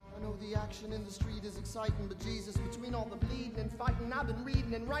action in the street is exciting, but Jesus, between all the bleeding and fighting, I've been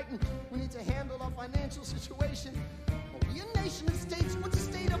reading and writing. We need to handle our financial situation. Are we a nation of states? What's the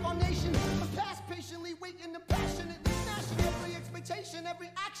state of our nation? A past patiently waiting and passionately smashing every expectation, every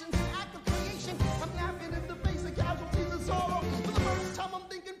action's an act of creation. I'm laughing in the face of casualties and sorrow. For the first time, I'm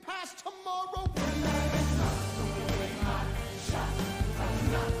thinking past tomorrow.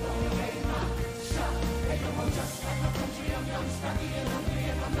 Just like my country, I'm young, stocky, and hungry,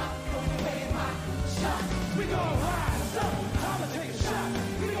 and I'm not throwing away my shot. We gon' rise up, time to take a shot.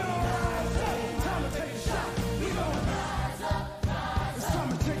 We gon' rise up, time to take a shot. We gon' rise up, it's time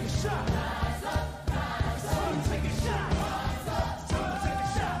to take a shot. Rise up, it's time to take a shot. Rise up, it's time to take a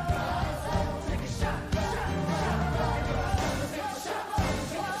shot. Rise up, take a shot.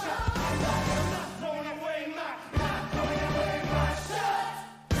 I'm not throwing away my shot.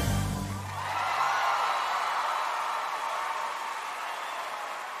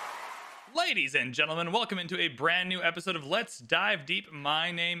 Ladies and gentlemen, welcome into a brand new episode of Let's Dive Deep.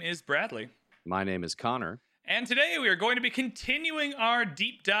 My name is Bradley. My name is Connor. And today we are going to be continuing our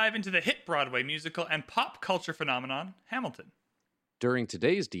deep dive into the hit Broadway musical and pop culture phenomenon, Hamilton. During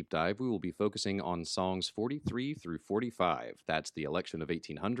today's deep dive, we will be focusing on songs 43 through 45. That's The Election of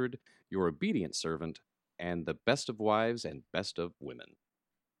 1800, Your Obedient Servant, and The Best of Wives and Best of Women.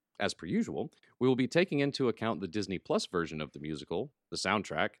 As per usual, we will be taking into account the Disney Plus version of the musical, the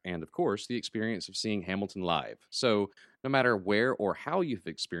soundtrack, and of course, the experience of seeing Hamilton live. So, no matter where or how you've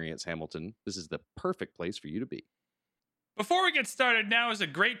experienced Hamilton, this is the perfect place for you to be. Before we get started, now is a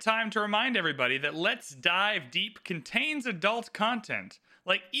great time to remind everybody that Let's Dive Deep contains adult content,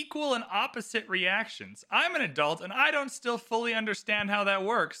 like equal and opposite reactions. I'm an adult and I don't still fully understand how that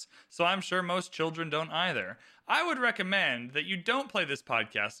works, so I'm sure most children don't either. I would recommend that you don't play this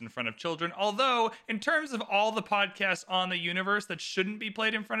podcast in front of children, although in terms of all the podcasts on the universe that shouldn't be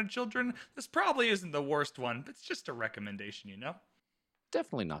played in front of children, this probably isn't the worst one, but it's just a recommendation, you know?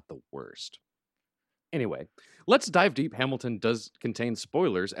 Definitely not the worst. Anyway, Let's Dive Deep Hamilton does contain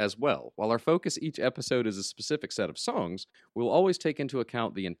spoilers as well. While our focus each episode is a specific set of songs, we'll always take into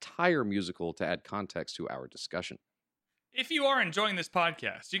account the entire musical to add context to our discussion. If you are enjoying this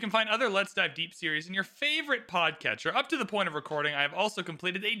podcast, you can find other Let's Dive Deep series in your favorite podcatcher. Up to the point of recording, I have also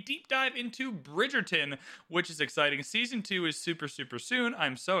completed a deep dive into Bridgerton, which is exciting. Season 2 is super soon.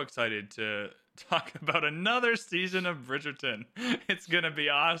 I'm so excited to talk about another season of Bridgerton. It's gonna be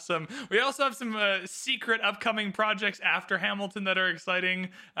awesome. We also have some secret upcoming projects after Hamilton that are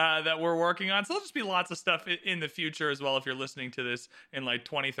exciting that we're working on. So there'll just be lots of stuff in the future as well if you're listening to this in like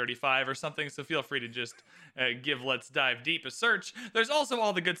 2035 or something. So feel free to just give Let's Dive Deep a search. There's also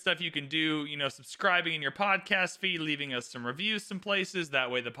all the good stuff you can do, you know, subscribing in your podcast feed, leaving us some reviews some places.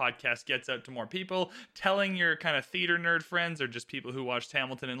 That way the podcast gets out to more people, telling your kind of theater nerd friends or just people who watched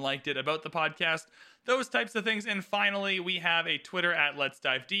Hamilton and liked it about the podcast. Those types of things. And finally, we have a Twitter at Let's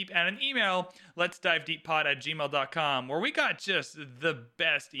Dive Deep and an email, letsdivedeeppod@gmail.com, where we got just the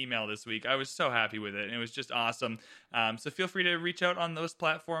best email this week. I was so happy with it, and it was just awesome. So feel free to reach out on those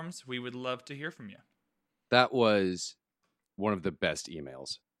platforms. We would love to hear from you. That was one of the best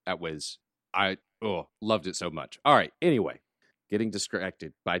emails. I loved it so much. All right, anyway, getting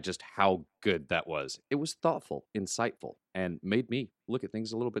distracted by just how good that was. It was thoughtful, insightful, and made me look at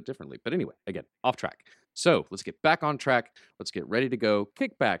things a little bit differently. But anyway, again, off track. So let's get back on track. Let's get ready to go.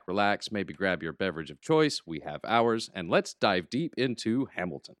 Kick back, relax, maybe grab your beverage of choice. We have ours, and let's dive deep into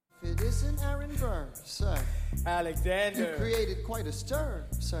Hamilton. If it isn't Aaron Burr, sir. Alexander. You created quite a stir,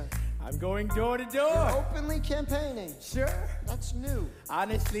 sir. I'm going door to You're door. openly campaigning. Sure. That's new.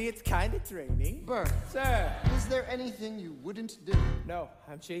 Honestly, it's kind of draining. Burr, Sir. is there anything you wouldn't do? No,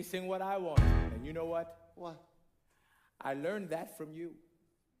 I'm chasing what I want. And you know what? What? I learned that from you.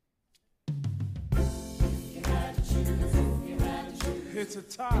 It's a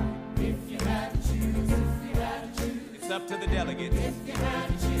tie. If you had to choose, if you had to choose. It's up to the delegates. If you had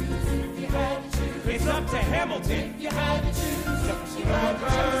to choose, if you had to choose. It's up to Hamilton. If you had to choose, if you had to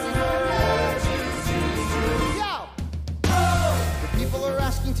choose. Yo! Oh! The people are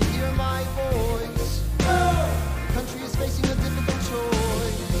asking to hear my voice. Oh! The country is facing a difficult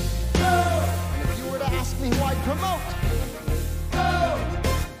choice. Oh! And if you were to ask me who I'd promote, oh!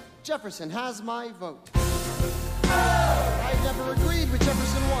 Jefferson has my vote. I've never agreed with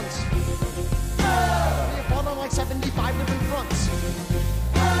Jefferson once. We have fought on like 75 different fronts.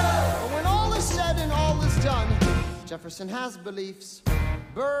 But when all is said and all is done, Jefferson has beliefs,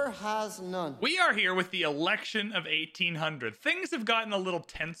 Burr has none. We are here with the election of 1800. Things have gotten a little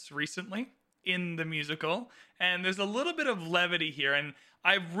tense recently in the musical, and there's a little bit of levity here, and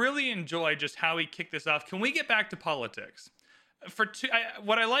I really enjoy just how he kicked this off. Can we get back to politics?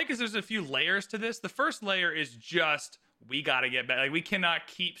 what I like is there's a few layers to this. The first layer is just we got to get back. Like we cannot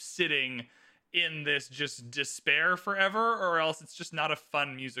keep sitting in this just despair forever, or else it's just not a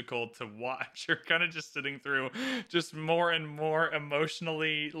fun musical to watch. You're kind of just sitting through just more and more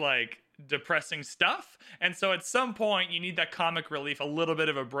emotionally like depressing stuff. And so at some point you need that comic relief, a little bit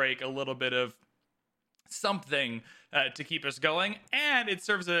of a break, a little bit of something to keep us going, and it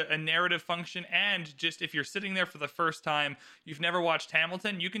serves a narrative function. And just if you're sitting there for the first time, you've never watched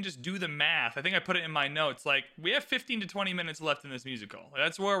Hamilton, you can just do the math. I think I put it in my notes, like we have 15 to 20 minutes left in this musical.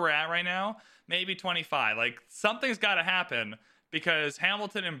 That's where we're at right now, maybe 25. Like something's got to happen, because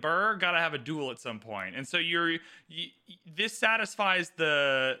Hamilton and Burr got to have a duel at some point. And so this satisfies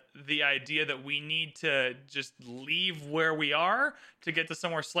the idea that we need to just leave where we are to get to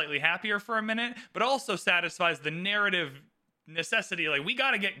somewhere slightly happier for a minute, but also satisfies the narrative necessity. Like we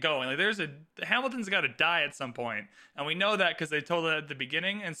got to get going. Like Hamilton's got to die at some point, and we know that because they told it at the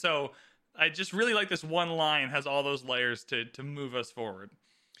beginning. And so I just really like this one line has all those layers to move us forward.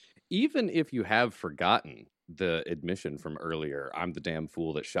 Even if you have forgotten the admission from earlier, I'm the damn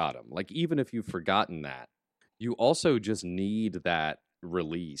fool that shot him. Like, even if you've forgotten that, you also just need that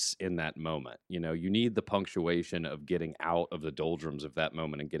release in that moment. You know, you need the punctuation of getting out of the doldrums of that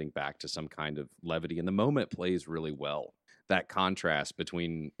moment and getting back to some kind of levity. And the moment plays really well. That contrast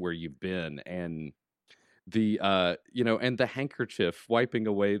between where you've been and the, and the handkerchief wiping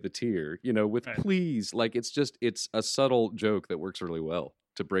away the tear, with right. Please. Like, it's a subtle joke that works really well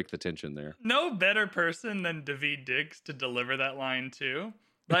to break the tension there. No better person than Daveed Diggs to deliver that line too.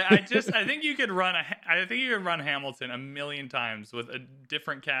 Like I think you could run Hamilton a million times with a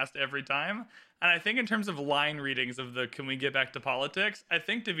different cast every time. And I think in terms of line readings of the Can We Get Back to Politics, I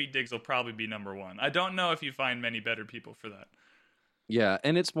think Daveed Diggs will probably be number one. I don't know if you find many better people for that. Yeah,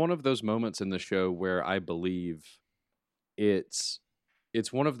 and it's one of those moments in the show where I believe it's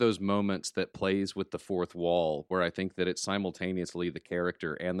one of those moments that plays with the fourth wall, where I think that it's simultaneously the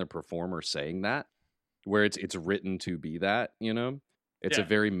character and the performer saying that, where it's written to be that, It's a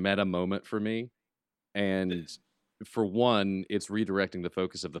very meta moment for me. And for one, it's redirecting the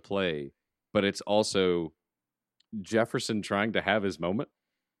focus of the play, but it's also Jefferson trying to have his moment.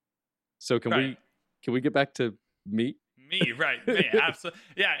 So can we get back to me? Me, right? Me, absolutely.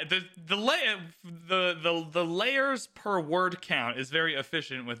 Yeah, the layers per word count is very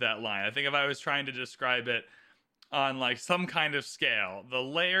efficient with that line. I think if I was trying to describe it on like some kind of scale, the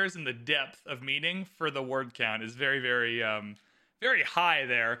layers and the depth of meaning for the word count is very, very, very high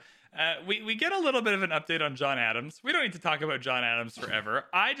there. We get a little bit of an update on John Adams. We don't need to talk about John Adams forever.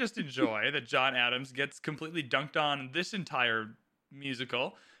 I just enjoy that John Adams gets completely dunked on this entire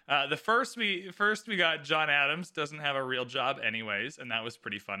musical. The first we got John Adams doesn't have a real job anyways, and that was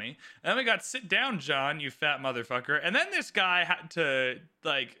pretty funny. And then we got Sit Down John, you fat motherfucker. And then this guy had to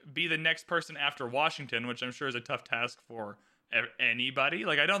like be the next person after Washington, which I'm sure is a tough task for anybody.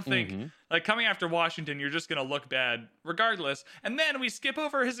 Like I don't think like coming after Washington, you're just gonna look bad regardless. And then we skip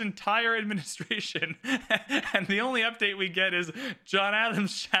over his entire administration, and the only update we get is John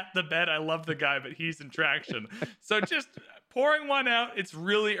Adams shat the bed. I love the guy, but he's in traction. So just pouring one out. It's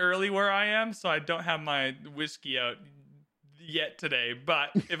really early where I am, so I don't have my whiskey out yet today.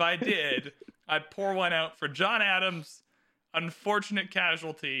 But if I did, I'd pour one out for John Adams, unfortunate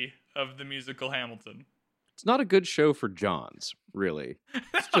casualty of the musical Hamilton. It's not a good show for Johns, really.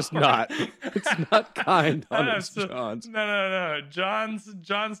 It's just not. It's not kind on Johns. No.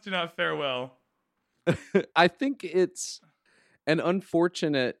 Johns do not fare well. I think it's an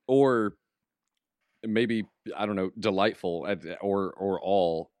unfortunate, or maybe, I don't know, delightful or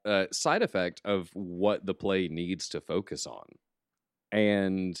all side effect of what the play needs to focus on.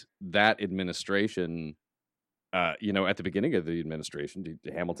 And that administration, at the beginning of the administration,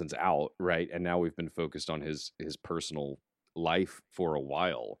 Hamilton's out, right? And now we've been focused on his personal life for a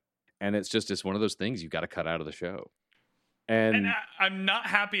while. And it's one of those things you've got to cut out of the show. And I'm not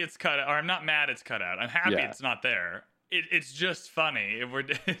happy it's cut out, or I'm not mad it's cut out. I'm happy it's not there. It's just funny.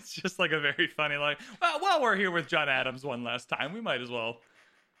 It's just like a very funny, like, well, while we're here with John Adams one last time, we might as well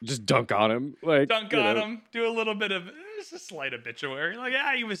just dunk on him. Him. Do a little bit of just a slight obituary. Like,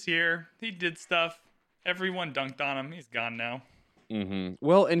 he was here. He did stuff. Everyone dunked on him. He's gone now. Mm-hmm.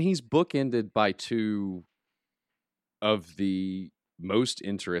 Well, and he's bookended by two of the most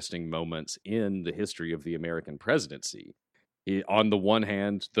interesting moments in the history of the American presidency. On the one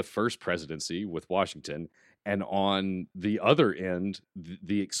hand, the first presidency with Washington, and on the other end,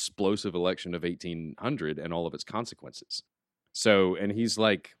 the explosive election of 1800 and all of its consequences. So, and he's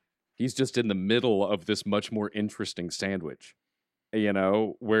just in the middle of this much more interesting sandwich You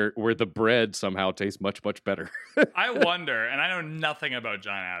know, where the bread somehow tastes much, much better. I wonder, and I know nothing about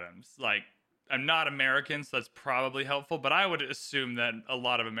John Adams. Like, I'm not American, so that's probably helpful, but I would assume that a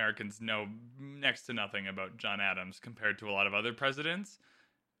lot of Americans know next to nothing about John Adams compared to a lot of other presidents.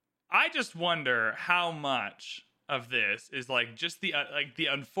 I just wonder how much of this is like just the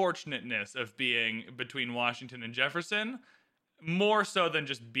unfortunateness of being between Washington and Jefferson, more so than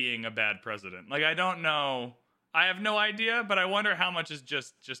just being a bad president. Like, I don't know. I have no idea, but I wonder how much is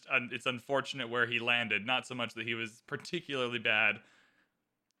just it's unfortunate where he landed, not so much that he was particularly bad.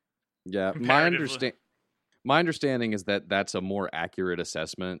 Yeah, my understanding is that that's a more accurate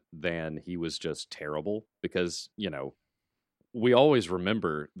assessment than he was just terrible, because, you know, we always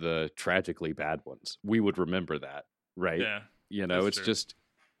remember the tragically bad ones. We would remember that, right? Yeah. You know, it's true. just,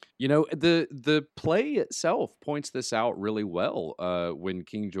 you know, the play itself points this out really well when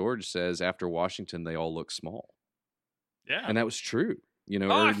King George says, after Washington, they all look small. Yeah. And that was true. You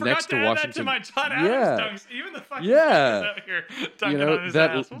know, I or forgot next to to add Washington. that to my John Adams Yeah. dunks. Even the fucking Yeah. out here You dunking know, on his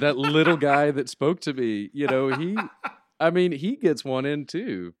ass. that little guy that spoke to me, you know, he gets one in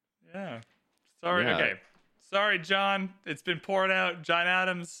too. Yeah. Sorry. Yeah. Okay. Sorry, John. It's been poured out. John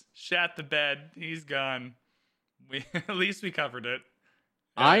Adams shat the bed. He's gone. We at least we covered it.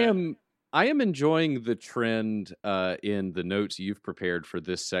 I am enjoying the trend in the notes you've prepared for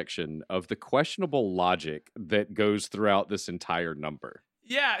this section of the questionable logic that goes throughout this entire number.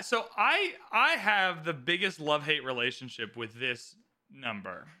 Yeah, so I have the biggest love-hate relationship with this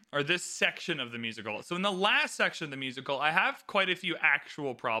number, or this section of the musical. So in the last section of the musical, I have quite a few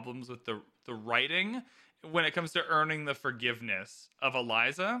actual problems with the writing when it comes to earning the forgiveness of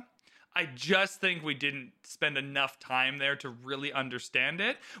Eliza. I just think we didn't spend enough time there to really understand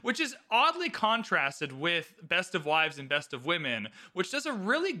it, which is oddly contrasted with Best of Wives and Best of Women, which does a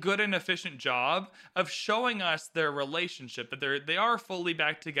really good and efficient job of showing us their relationship, that they are fully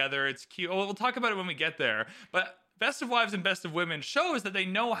back together. It's cute. Oh, we'll talk about it when we get there. But Best of Wives and Best of Women shows that they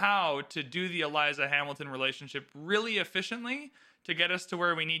know how to do the Eliza Hamilton relationship really efficiently to get us to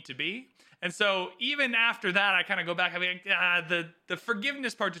where we need to be. And so even after that, I kind of go back, I'm like, the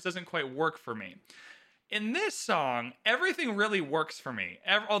forgiveness part just doesn't quite work for me. In this song, everything really works for me.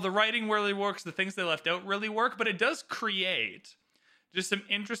 The writing really works, the things they left out really work, but it does create just some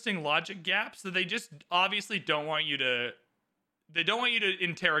interesting logic gaps that they just obviously don't want you to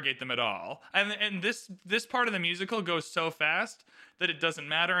interrogate them at all. And this part of the musical goes so fast that it doesn't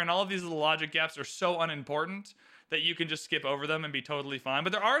matter, and all of these little logic gaps are so unimportant that you can just skip over them and be totally fine.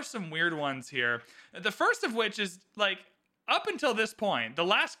 But there are some weird ones here. The first of which is, like, up until this point, the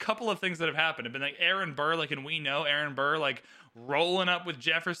last couple of things that have happened have been like Aaron Burr, like, and we know Aaron Burr, like, rolling up with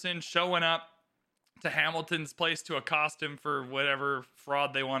Jefferson, showing up to Hamilton's place to accost him for whatever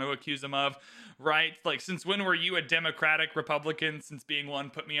fraud they want to accuse him of, right? Like, since when were you a Democratic Republican? Since being one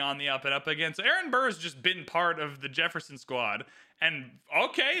put me on the up and up again. So Aaron Burr has just been part of the Jefferson squad. And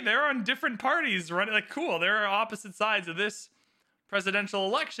okay, they're on different parties, right? Like, cool, they're opposite sides of this presidential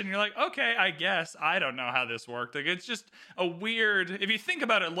election. You're like, okay, I guess. I don't know how this worked. Like, it's just a weird, if you think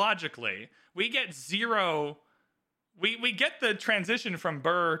about it logically, we get zero... We get the transition from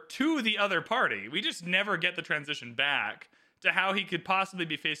Burr to the other party. We just never get the transition back to how he could possibly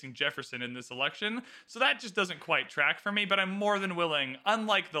be facing Jefferson in this election. So that just doesn't quite track for me, but I'm more than willing,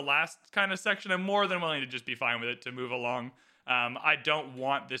 unlike the last kind of section, I'm more than willing to just be fine with it to move along. I don't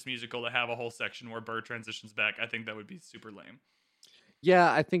want this musical to have a whole section where Burr transitions back. I think that would be super lame.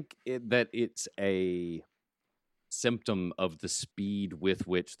 Yeah, I think that it's a symptom of the speed with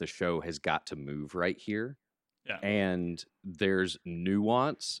which the show has got to move right here. Yeah. And there's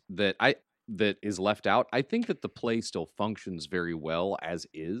nuance that is left out. I think that the play still functions very well as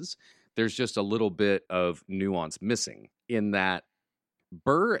is. There's just a little bit of nuance missing in that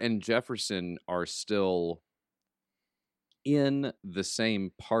Burr and Jefferson are still in the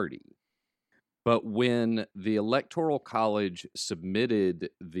same party. But when the Electoral College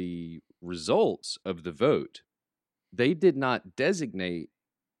submitted the results of the vote, they did not designate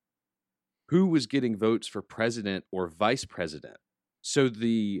who was getting votes for president or vice president. So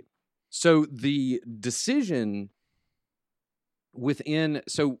the decision within,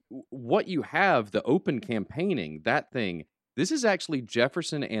 so what you have, the open campaigning, that thing, this is actually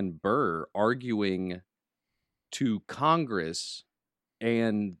Jefferson and Burr arguing to Congress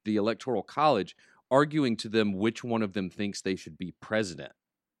and the Electoral College, arguing to them which one of them thinks they should be president.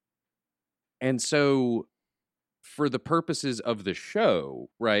 And so for the purposes of the show,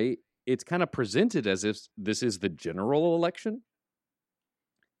 right, it's kind of presented as if this is the general election.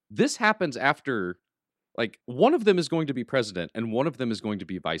 This happens after, like, one of them is going to be president and one of them is going to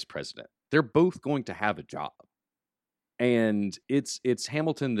be vice president. They're both going to have a job. And it's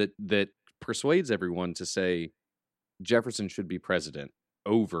Hamilton that persuades everyone to say Jefferson should be president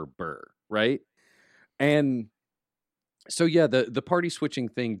over Burr, right? And so yeah, the party switching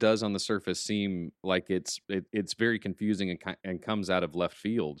thing does on the surface seem like it's very confusing and comes out of left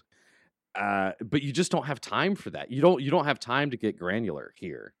field. But you just don't have time for that. You don't have time to get granular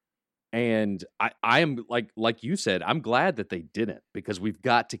here. And I am like you said, I'm glad that they didn't, because we've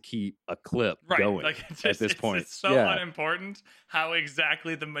got to keep a clip going like at this point. It's so unimportant how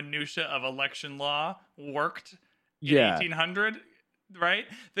exactly the minutia of election law worked in 1800. Right,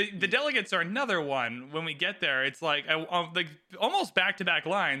 the delegates are another one. When we get there, it's like almost back-to-back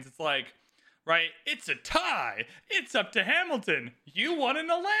lines. It's like, right, it's a tie. It's up to Hamilton. You won in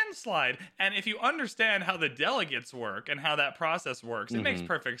a landslide. And if you understand how the delegates work and how that process works, it makes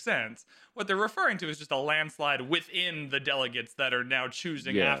perfect sense. What they're referring to is just a landslide within the delegates that are now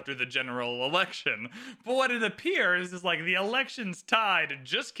choosing after the general election. But what it appears is like the election's tied.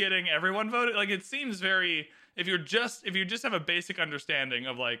 Just kidding. Everyone voted. Like, it seems very... If you just have a basic understanding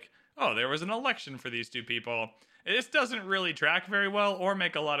of like, oh, there was an election for these two people, this doesn't really track very well or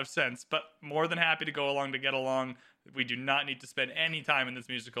make a lot of sense, but more than happy to go along to get along. We do not need to spend any time in this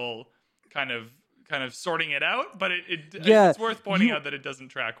musical kind of sorting it out, but it's worth pointing out that it doesn't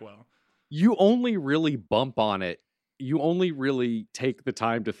track well. You only really bump on it. You only really take the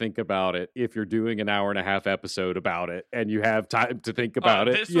time to think about it if you're doing an 1.5-hour episode about it and you have time to think about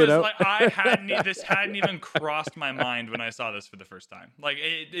it. Like, this hadn't even crossed my mind when I saw this for the first time. Like,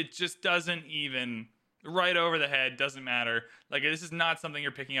 it just doesn't even, right over the head, doesn't matter. Like, this is not something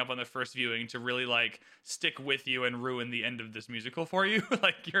you're picking up on the first viewing to really like stick with you and ruin the end of this musical for you.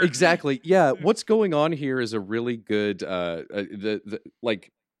 Like, you're exactly. Yeah. What's going on here is a really good, I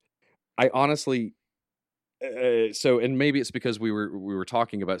honestly, and maybe it's because we were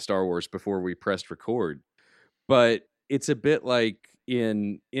talking about Star Wars before we pressed record, but it's a bit like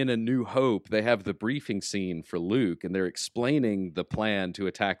in A New Hope, they have the briefing scene for Luke and they're explaining the plan to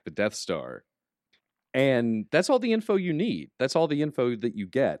attack the Death Star. And that's all the info you need. That's all the info that you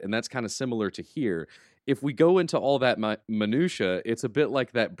get. And that's kind of similar to here. If we go into all that minutia, it's a bit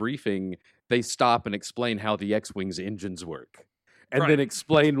like that briefing. They stop and explain how the X-Wing's engines work. And then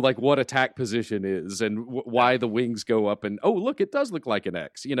explain like what attack position is and why the wings go up and, oh, look, it does look like an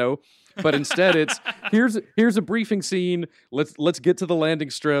X, but instead it's here's a briefing scene. Let's get to the landing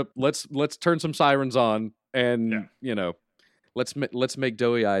strip. Let's turn some sirens on and, let's make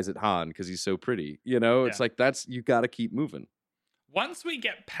doughy eyes at Han because he's so pretty, it's like, you got to keep moving. Once we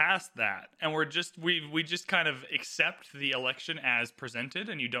get past that and we just kind of accept the election as presented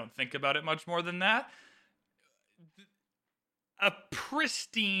and you don't think about it much more than that, a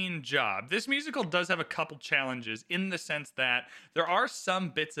pristine job. This musical does have a couple challenges in the sense that there are some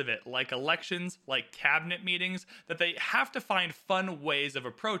bits of it, like elections, like cabinet meetings, that they have to find fun ways of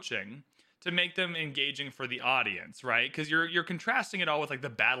approaching to make them engaging for the audience, right? Because you're contrasting it all with like the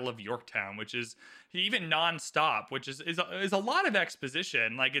Battle of Yorktown, which is even nonstop, which is a lot of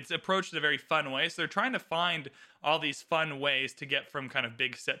exposition. Like, it's approached in a very fun way. So they're trying to find all these fun ways to get from kind of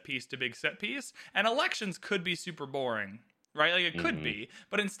big set piece to big set piece. And elections could be super boring, right? Like, it could be,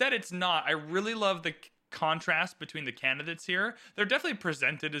 but instead it's not. I really love the contrast between the candidates here. They're definitely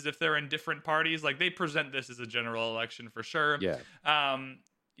presented as if they're in different parties. Like, they present this as a general election for sure. Yeah.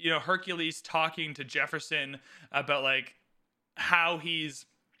 Hercules talking to Jefferson about like how he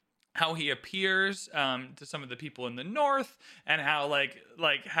appears to some of the people in the North, and how like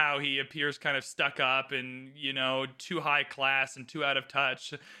how he appears kind of stuck up and too high class and too out of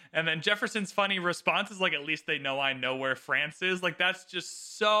touch. And then Jefferson's funny response is like, at least they know I know where France is. Like, that's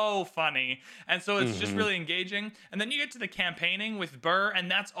just so funny. And so it's just really engaging. And then you get to the campaigning with Burr,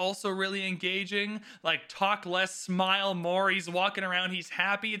 and that's also really engaging. Like, talk less, smile more. He's walking around, he's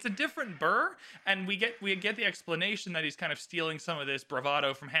happy. It's a different Burr. And we get the explanation that he's kind of stealing some of this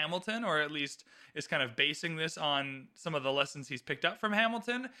bravado from Hamilton, or at least is kind of basing this on some of the lessons he's picked up from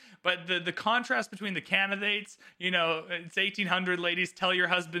Hamilton. But the contrast between the candidates, it's 1800, ladies, tell your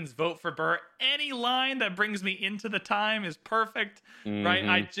husbands, vote for Burr. Any line that brings me into the time is perfect,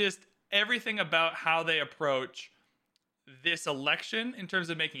 right? Everything about how they approach this election in terms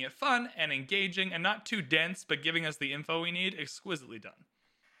of making it fun and engaging and not too dense, but giving us the info we need, exquisitely done.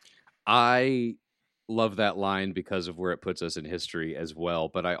 I love that line because of where it puts us in history as well,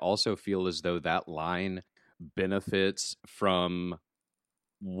 but I also feel as though that line benefits from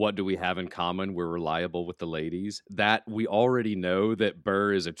what do we have in common? We're reliable with the ladies. That we already know that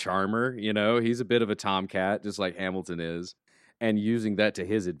Burr is a charmer, he's a bit of a tomcat, just like Hamilton is, and using that to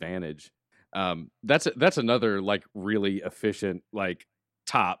his advantage. That's another like really efficient, like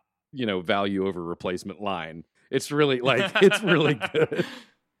top, value over replacement line. It's really it's really good.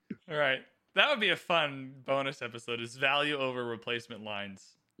 All right. That would be a fun bonus episode, is value over replacement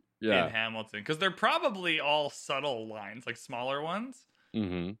lines in Hamilton. Because they're probably all subtle lines, like smaller ones.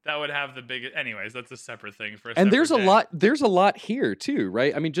 Mm-hmm. That would have the biggest. Anyways, that's a separate thing for. And there's a lot here too,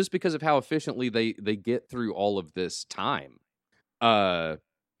 right? I mean, just because of how efficiently they get through all of this time.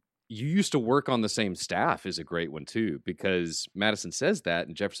 You used to work on the same staff is a great one too, because Madison says that,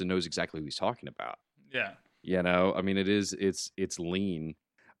 and Jefferson knows exactly who he's talking about. Yeah. You know, I mean, it's lean.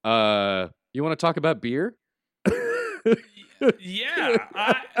 You want to talk about beer? Yeah.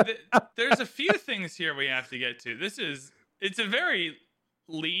 There's a few things here we have to get to. It's a very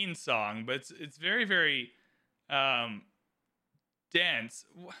lean song, but it's very, very dense.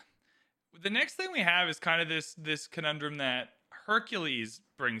 The next thing we have is kind of this conundrum that Hercules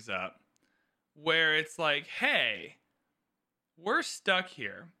brings up, where it's like, hey, we're stuck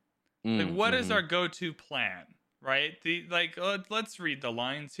here. Like, what is our go-to plan, right? Let's read the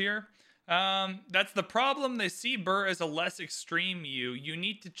lines here. That's the problem. They see Burr as a less extreme you. You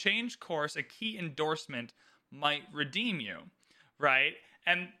need to change course. A key endorsement might redeem you, right?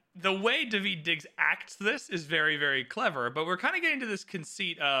 And the way Daveed Diggs acts this is very, very clever, but we're kind of getting to this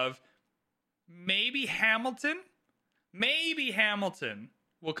conceit of maybe Hamilton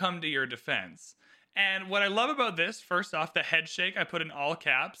will come to your defense. And what I love about this, first off, the head shake, I put in all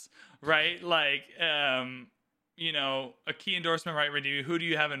caps, right? Like, you know, a key endorsement, right? Who do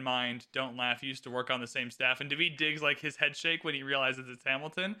you have in mind? Don't laugh. You used to work on the same staff. And Daveed Diggs, like, his head shake when he realizes it's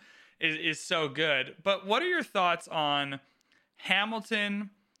Hamilton is so good. But what are your thoughts on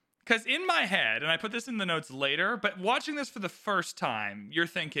Hamilton? Because in my head, and I put this in the notes later, but watching this for the first time, you're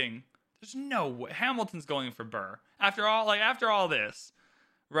thinking, there's no way Hamilton's going for Burr. After all this,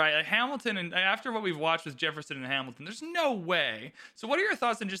 right? Like Hamilton, and after what we've watched with Jefferson and Hamilton, there's no way. So what are your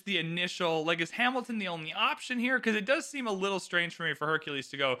thoughts on just the initial, like, is Hamilton the only option here? Because it does seem a little strange for me for Hercules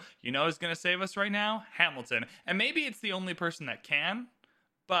to go, you know who's going to save us right now? Hamilton. And maybe it's the only person that can,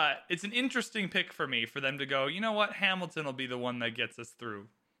 but it's an interesting pick for me for them to go, you know what? Hamilton will be the one that gets us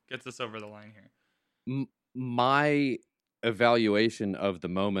over the line here. My evaluation of the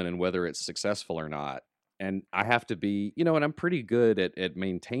moment and whether it's successful or not, and I have to be, you know, and I'm pretty good at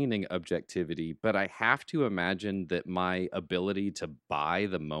maintaining objectivity, but I have to imagine that my ability to buy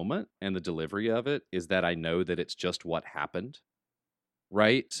the moment and the delivery of it is that I know that it's just what happened,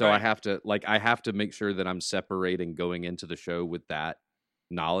 right? So Right. I have to make sure that I'm separating going into the show with that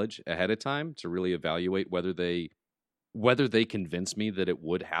knowledge ahead of time to really evaluate whether they convince me that it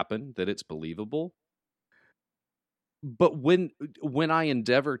would happen, that it's believable. But when I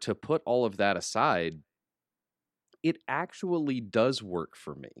endeavor to put all of that aside, it actually does work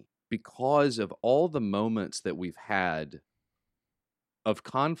for me because of all the moments that we've had of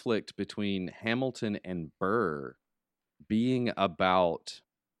conflict between Hamilton and Burr being about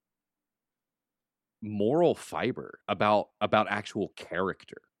moral fiber, about actual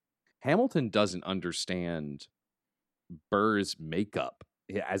character. Hamilton doesn't understand Burr's makeup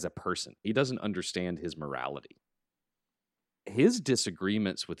as a person. He doesn't understand his morality. His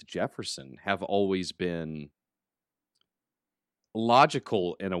disagreements with Jefferson have always been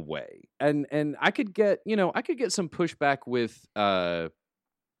logical in a way. And I could get some pushback with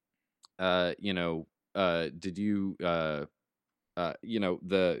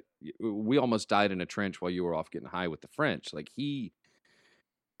we almost died in a trench while you were off getting high with the French. Like he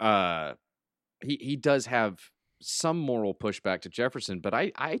does have some moral pushback to Jefferson, but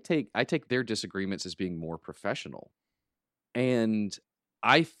I take their disagreements as being more professional. And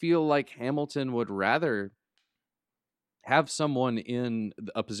I feel like Hamilton would rather have someone in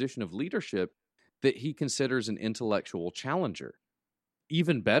a position of leadership that he considers an intellectual challenger.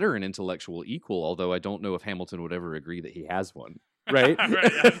 Even better, an intellectual equal, although I don't know if Hamilton would ever agree that he has one. Right?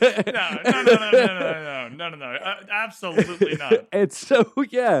 Right. No. Absolutely not. And so,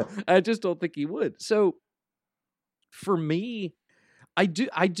 yeah, I just don't think he would. So for me, I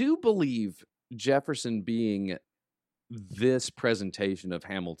do believe Jefferson being this presentation of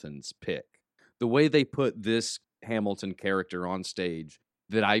Hamilton's pick, the way they put this Hamilton character on stage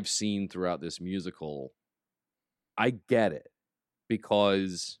that I've seen throughout this musical, I get it,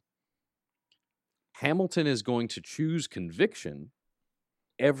 because Hamilton is going to choose conviction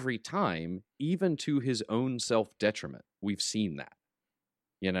every time, even to his own self-detriment. We've seen that.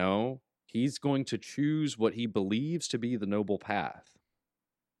 You know, he's going to choose what he believes to be the noble path.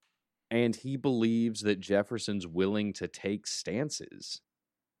 And he believes that Jefferson's willing to take stances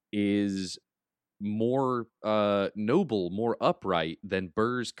is more noble, more upright than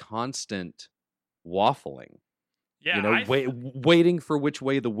Burr's constant waffling. Yeah, waiting for which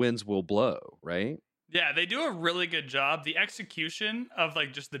way the winds will blow, right? Yeah, they do a really good job. The execution of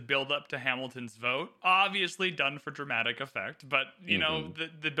like just the build up to Hamilton's vote, obviously done for dramatic effect, but you know,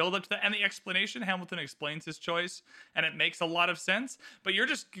 the build up to that and the explanation, Hamilton explains his choice and it makes a lot of sense, but you're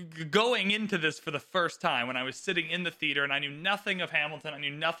just going into this for the first time when I was sitting in the theater and I knew nothing of Hamilton, I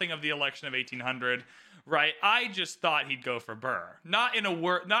knew nothing of the election of 1800, right? I just thought he'd go for Burr. Not in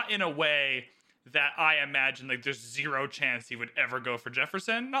a way that I imagine like there's zero chance he would ever go for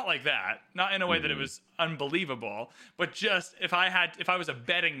Jefferson. Not like that. Not in a way that it was unbelievable. But just if I was a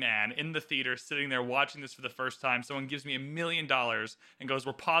betting man in the theater sitting there watching this for the first time, someone gives me $1 million and goes,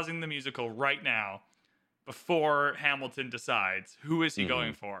 "We're pausing the musical right now before Hamilton decides who is he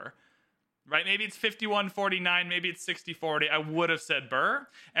going for." Right? Maybe it's 51-49, maybe it's 60-40. I would have said Burr.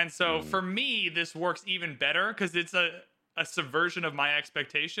 And so for me, this works even better because it's a subversion of my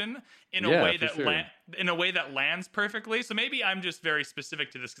expectation in a way that in a way that lands perfectly. So maybe I'm just very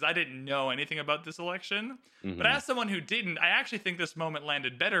specific to this because I didn't know anything about this election. But as someone who didn't, I actually think this moment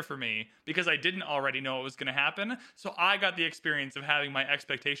landed better for me because I didn't already know what was going to happen. So I got the experience of having my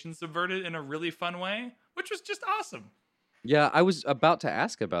expectations subverted in a really fun way, which was just awesome. Yeah, I was about to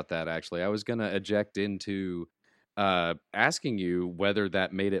ask about that, actually. I was going to eject into asking you whether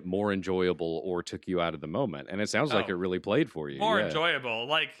that made it more enjoyable or took you out of the moment. And it sounds like it really played for you. More enjoyable.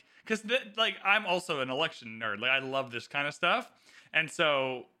 Like, because I'm also an election nerd. Like, I love this kind of stuff. And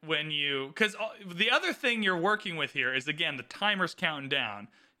so because the other thing you're working with here is, again, the timer's counting down.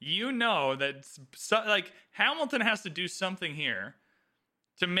 You know that, like, Hamilton has to do something here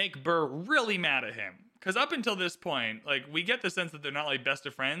to make Burr really mad at him. Because up until this point, like, we get the sense that they're not like best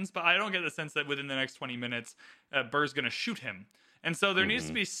of friends, but I don't get the sense that within the next 20 minutes, Burr's going to shoot him. And so there needs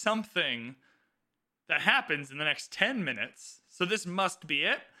to be something that happens in the next 10 minutes. So this must be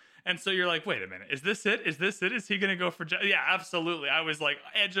it. And so you're like, wait a minute, is this it? Is this it? Is he going to go for... Yeah, absolutely. I was like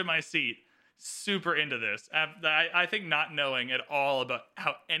edge of my seat, super into this. I think not knowing at all about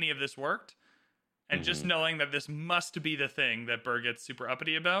how any of this worked and just knowing that this must be the thing that Burr gets super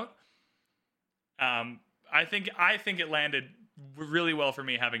uppity about. I think it landed really well for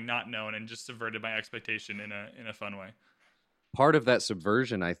me, having not known, and just subverted my expectation in a fun way. Part of that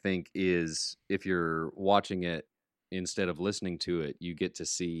subversion, I think, is if you're watching it instead of listening to it, you get to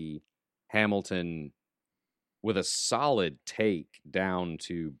see Hamilton with a solid take down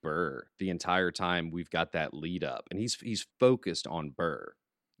to Burr the entire time. We've got that lead up, and he's focused on Burr.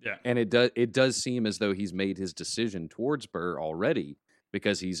 Yeah, and it does seem as though he's made his decision towards Burr already,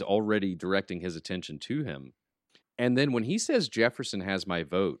 because he's already directing his attention to him. And then when he says Jefferson has my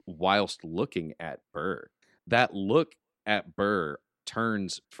vote whilst looking at Burr, that look at Burr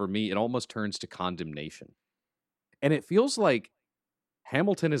turns, for me, it almost turns to condemnation. And it feels like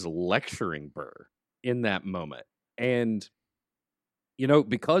Hamilton is lecturing Burr in that moment. And, you know,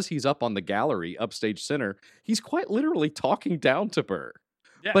 because he's up on the gallery, upstage center, he's quite literally talking down to Burr.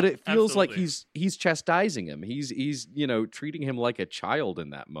 Yeah, but it feels absolutely. like he's chastising him. He's you know, treating him like a child in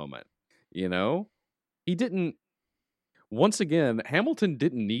that moment. You know, he didn't. Once again, Hamilton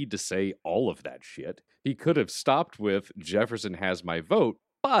didn't need to say all of that shit. He could have stopped with "Jefferson has my vote,"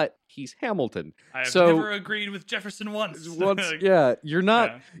 but he's Hamilton. I have so, never agreed with Jefferson once. Yeah, you're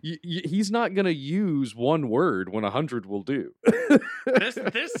not. He's not going to use one word when 100 will do.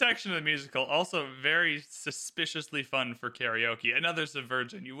 This section of the musical also very suspiciously fun for karaoke. Another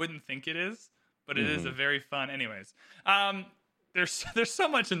subversion. You wouldn't think it is, but it is a very fun. Anyways, there's so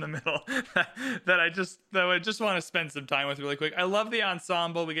much in the middle that I just want to spend some time with really quick. I love the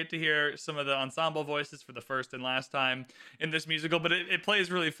ensemble. We get to hear some of the ensemble voices for the first and last time in this musical, but it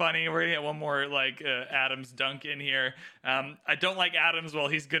plays really funny. We're gonna get one more like Adams dunk in here. I don't like Adams. Well,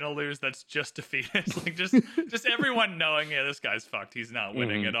 he's gonna lose. That's just defeated. Like just everyone knowing, yeah, this guy's fucked. He's not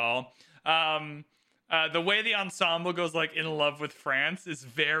winning at all. The way the ensemble goes like in love with France is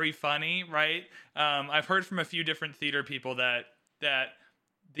very funny, right? I've heard from a few different theater people that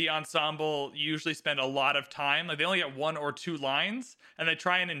the ensemble usually spend a lot of time, like they only get 1 or 2 lines, and they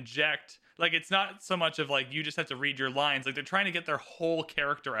try and inject, like it's not so much of like you just have to read your lines, like they're trying to get their whole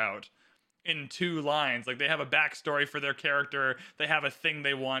character out in 2 lines. Like they have a backstory for their character, they have a thing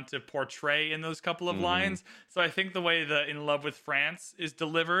they want to portray in those couple of lines. So I think the way the In Love with France is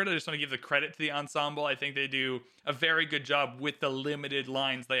delivered, I just want to give the credit to the ensemble. I think they do a very good job with the limited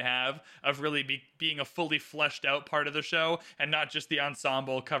lines they have of really being a fully fleshed out part of the show, and not just the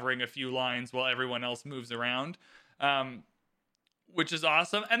ensemble covering a few lines while everyone else moves around, which is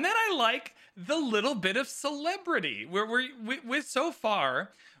awesome. And then I like the little bit of celebrity where we're so far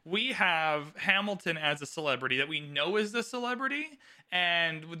we have Hamilton as a celebrity that we know is the celebrity,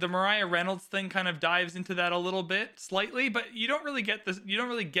 and the Mariah Reynolds thing kind of dives into that a little bit slightly, but you don't really get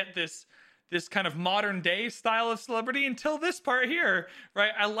this this kind of modern day style of celebrity until this part here,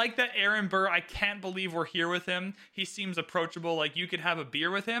 right? I like that Aaron Burr, I can't believe we're here with him. He seems approachable, like you could have a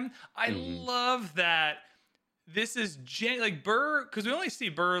beer with him. I love that this is like Burr, because we only see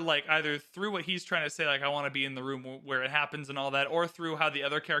Burr like either through what he's trying to say, like I want to be in the room where it happens and all that, or through how the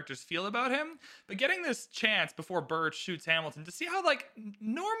other characters feel about him. But getting this chance before Burr shoots Hamilton to see how like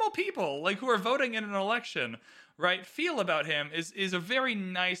normal people like who are voting in an election, right, feel about him is a very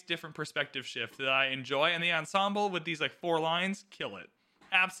nice different perspective shift that I enjoy. And the ensemble with these like 4 lines, kill it.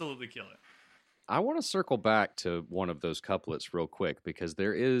 Absolutely kill it. I want to circle back to one of those couplets real quick because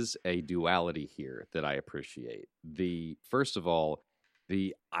there is a duality here that I appreciate. First of all,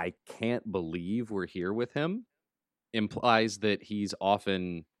 the I can't believe we're here with him implies that he's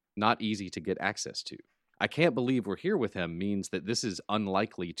often not easy to get access to. I can't believe we're here with him means that this is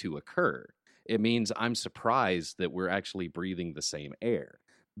unlikely to occur. It means I'm surprised that we're actually breathing the same air.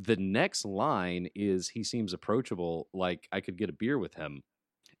 The next line is he seems approachable, like I could get a beer with him.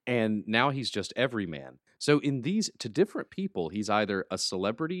 And now he's just everyman. So in these, to different people, he's either a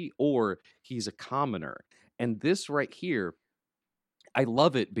celebrity or he's a commoner. And this right here, I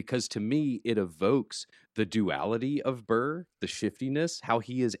love it because to me, it evokes the duality of Burr, the shiftiness, how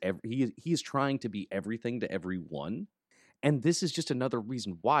he is trying to be everything to everyone. And this is just another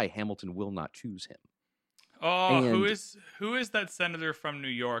reason why Hamilton will not choose him. Oh, who is that senator from New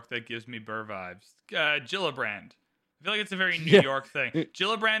York that gives me Burr vibes? Gillibrand. I feel like it's a very New York thing.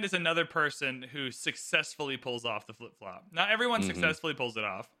 Gillibrand is another person who successfully pulls off the flip-flop. Not everyone successfully pulls it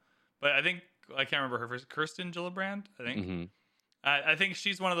off, but I can't remember her first. Kirsten Gillibrand, I think. I think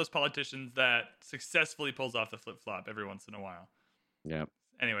she's one of those politicians that successfully pulls off the flip-flop every once in a while. Yeah.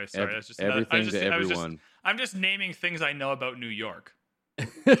 Anyway, sorry. That's just everything to everyone. I'm just naming things I know about New York.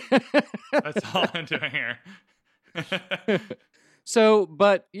 That's all I'm doing here. So,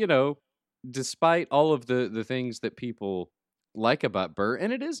 but, despite all of the things that people like about Burr,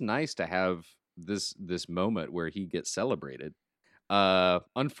 and it is nice to have this moment where he gets celebrated.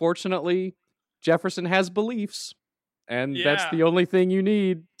 Unfortunately, Jefferson has beliefs, and that's the only thing you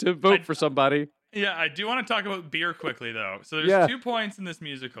need to vote for somebody. Yeah, I do want to talk about beer quickly, though. So there's 2 points in this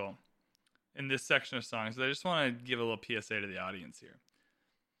musical, in this section of songs. I just want to give a little PSA to the audience here.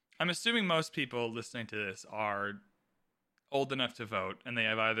 I'm assuming most people listening to this are old enough to vote, and they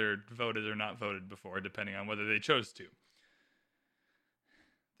have either voted or not voted before, depending on whether they chose to.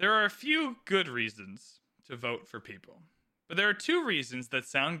 There are a few good reasons to vote for people, but there are 2 reasons that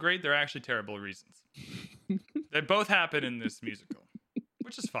sound great. They're actually terrible reasons. They both happen in this musical,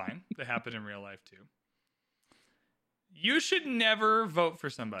 which is fine. They happen in real life too. You should never vote for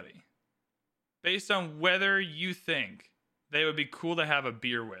somebody based on whether you think they would be cool to have a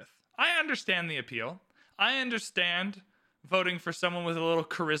beer with. I understand the appeal. I understand voting for someone with a little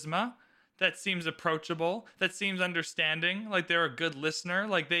charisma that seems approachable, that seems understanding, like they're a good listener,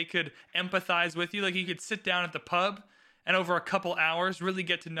 like they could empathize with you, like you could sit down at the pub and over a couple hours really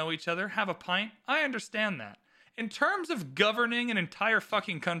get to know each other, have a pint. I understand that. In terms of governing an entire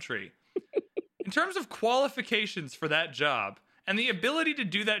fucking country, in terms of qualifications for that job and the ability to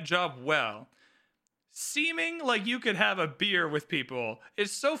do that job well, seeming like you could have a beer with people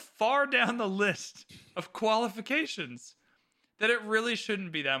is so far down the list of qualifications that it really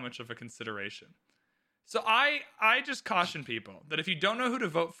shouldn't be that much of a consideration. So I just caution people that if you don't know who to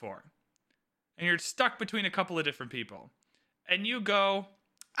vote for, and you're stuck between a couple of different people, and you go,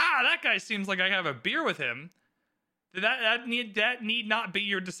 that guy seems like I have a beer with him, that need not be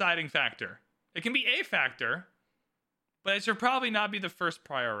your deciding factor. It can be a factor, but it should probably not be the first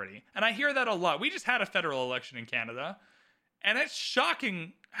priority. And I hear that a lot. We just had a federal election in Canada, and it's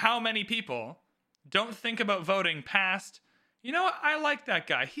shocking how many people don't think about voting past, you know what, I like that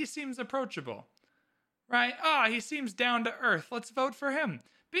guy. He seems approachable, right? He seems down to earth. Let's vote for him.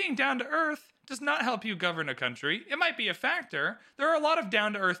 Being down to earth does not help you govern a country. It might be a factor. There are a lot of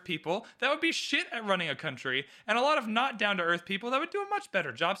down to earth people that would be shit at running a country, and a lot of not down to earth people that would do a much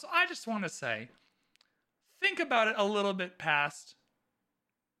better job. So I just want to say, think about it a little bit past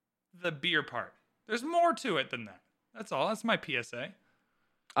the beer part. There's more to it than that. That's all. That's my PSA.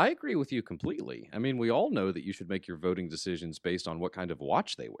 I agree with you completely. I mean, we all know that you should make your voting decisions based on what kind of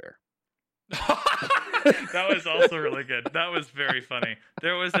watch they wear. That was also really good. That was very funny.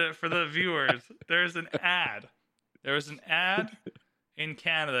 There was for the viewers, there's an ad. There was an ad in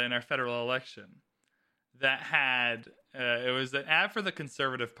Canada in our federal election that had, it was an ad for the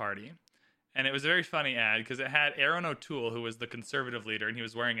Conservative Party. And it was a very funny ad because it had Aaron O'Toole, who was the Conservative leader, and he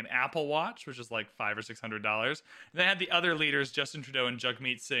was wearing an Apple Watch, which is like $500 or $600. And they had the other leaders, Justin Trudeau and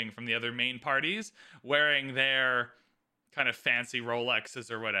Jagmeet Singh from the other main parties, wearing their kind of fancy Rolexes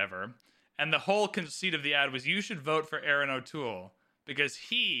or whatever. And the whole conceit of the ad was you should vote for Aaron O'Toole because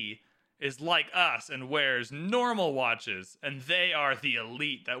he is like us and wears normal watches, and they are the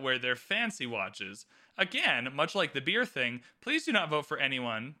elite that wear their fancy watches. Again, much like the beer thing, please do not vote for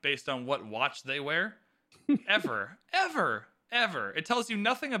anyone based on what watch they wear. Ever. Ever. Ever. It tells you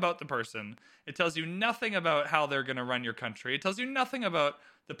nothing about the person. It tells you nothing about how they're going to run your country. It tells you nothing about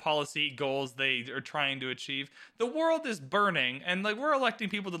the policy goals they are trying to achieve. The world is burning, and like we're electing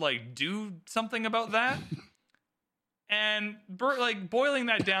people to like do something about that. And like boiling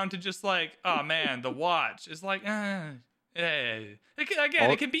that down to just like, oh man, the watch is like, it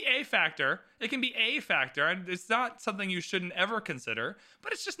can be a factor. It can be a factor, and it's not something you shouldn't ever consider.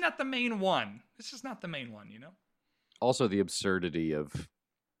 But it's just not the main one. It's just not the main one, you know. Also, the absurdity of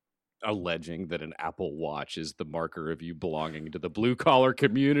alleging that an Apple Watch is the marker of you belonging to the blue collar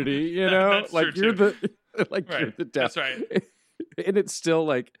community. You know, That's like true, you're too. you're the That's right. and it's still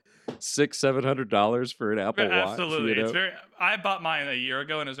like $600-700 for an Apple Watch. Absolutely, You know? it's very. I bought mine a year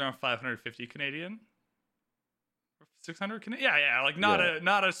ago, and it was around 550 Canadian. 600 Canadian. Yeah, like not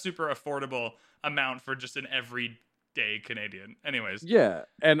a super affordable amount for just an everyday Canadian. Anyways. Yeah,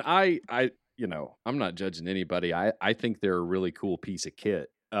 and I you know, I'm not judging anybody. I think they're a really cool piece of kit.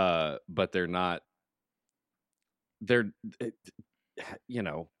 But they're not. You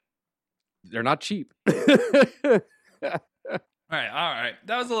know, they're not cheap. All right.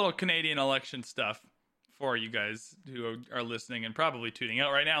 That was a little Canadian election stuff for you guys who are listening and probably tuning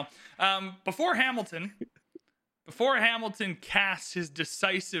out right now. Before Hamilton casts his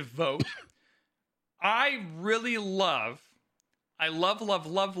decisive vote, I love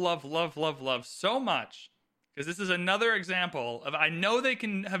so much, because this is another example of, I know they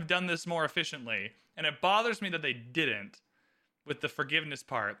can have done this more efficiently, and it bothers me that they didn't with the forgiveness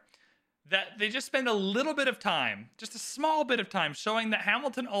part, that they just spend a little bit of time, just a small bit of time, showing that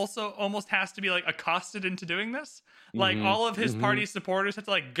Hamilton also almost has to be like accosted into doing this. Like all of his party supporters have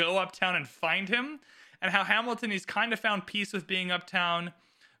to like go uptown and find him, and how Hamilton, he's kind of found peace with being uptown,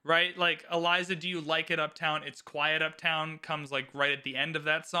 right? Like, Eliza, do you like it uptown? It's quiet uptown comes like right at the end of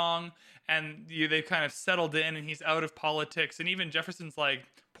that song, and they've kind of settled in, and he's out of politics. And even Jefferson's like,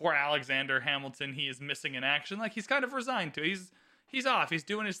 poor Alexander Hamilton, he is missing in action. Like, he's kind of resigned to it. He's off. He's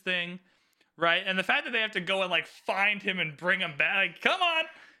doing his thing, right? And the fact that they have to go and like find him and bring him back, like, come on,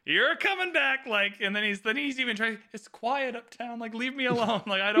 you're coming back, like, and then he's even trying, it's quiet uptown, like, leave me alone,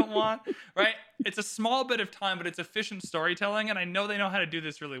 like, I don't want, right? It's a small bit of time, but it's efficient storytelling, and I know they know how to do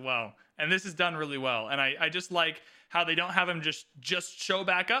this really well, and this is done really well. And I just like how they don't have him just show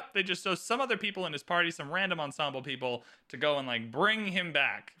back up. They just show some other people in his party, some random ensemble people, to go and like bring him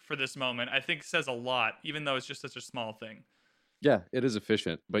back for this moment. I think says a lot, even though it's just such a small thing. Yeah, it is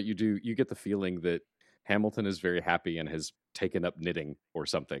efficient, but you get the feeling that Hamilton is very happy and has taken up knitting or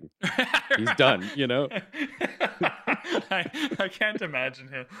something. He's done, you know? I can't imagine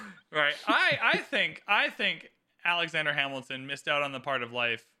him. Right. I think Alexander Hamilton missed out on the part of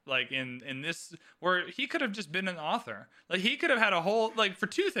life, like in this, where he could have just been an author. Like, he could have had a whole, like, for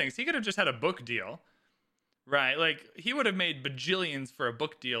two things. He could have just had a book deal. Right, like, he would have made bajillions for a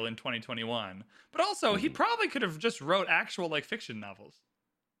book deal in 2021. But also, he probably could have just wrote actual, like, fiction novels.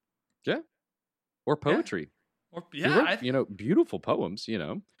 Yeah. Or poetry. Yeah. He wrote, you know, beautiful poems, you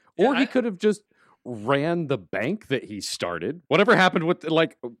know. Or he could have just ran the bank that he started. Whatever happened with,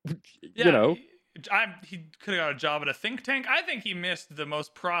 like, you know. He could have got a job at a think tank. I think he missed the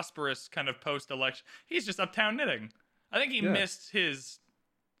most prosperous kind of post-election. He's just uptown knitting. I think he missed his...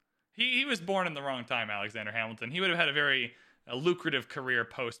 He was born in the wrong time, Alexander Hamilton. He would have had a very lucrative career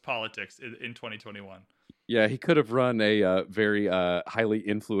post-politics in 2021. Yeah, he could have run a very highly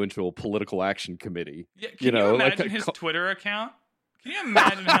influential political action committee. Yeah, can you imagine like his Twitter account? Can you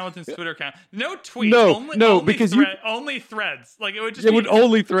imagine Hamilton's Twitter account? No tweets. Only threads. Like, it would just be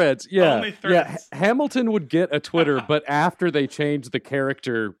only threads. Yeah. Only threads. Yeah. Hamilton would get a Twitter, but after they changed the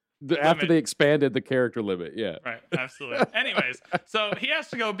character... after they expanded the character limit, yeah. Right, absolutely. Anyways, so he has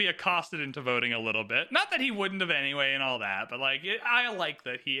to go be accosted into voting a little bit. Not that he wouldn't have anyway and all that, but like I like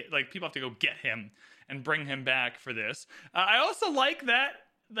that people have to go get him and bring him back for this. I also like that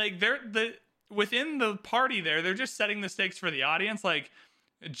like within the party they're just setting the stakes for the audience. Like,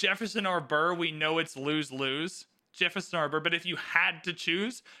 Jefferson or Burr, we know it's lose-lose. Jefferson or Burr, but if you had to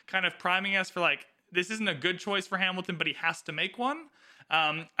choose, kind of priming us for like, this isn't a good choice for Hamilton, but he has to make one.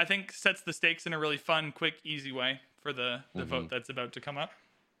 I think sets the stakes in a really fun, quick, easy way for the vote that's about to come up.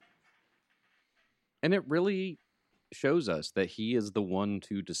 And it really shows us that he is the one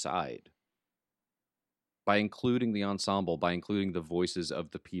to decide. By including the ensemble, by including the voices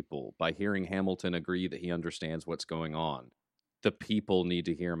of the people, by hearing Hamilton agree that he understands what's going on. the people need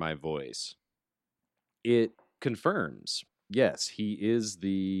to hear my voice. It confirms, yes,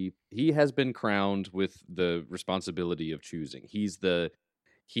 he has been crowned with the responsibility of choosing.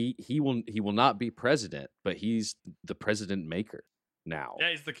 He will not be president, but he's the president maker now.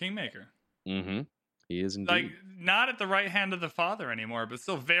 Yeah, he's the kingmaker. Mm-hmm. He is indeed. Like, not at the right hand of the father anymore, but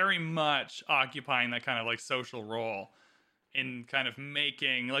still very much occupying that kind of like social role in kind of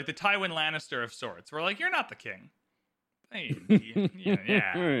making like the Tywin Lannister of sorts. We're like, you're not the king. Hey,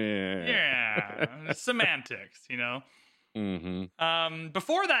 yeah. Semantics, you know. Mm-hmm.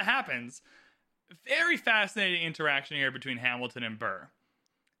 Before that happens, very fascinating interaction here between Hamilton and Burr,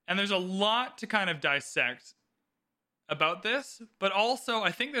 and there's a lot to kind of dissect about this, but also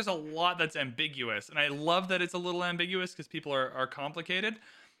I think there's a lot that's ambiguous, and I love that it's a little ambiguous because people are complicated,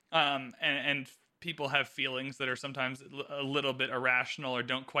 and people have feelings that are sometimes a little bit irrational or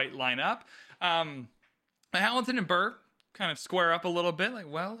don't quite line up. Hamilton and Burr kind of square up a little bit, like,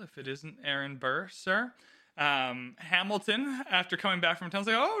 well, if it isn't Aaron Burr, sir. Hamilton, after coming back from town, is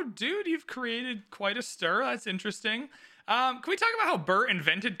like, oh, dude, you've created quite a stir. That's interesting. Can we talk about how Burr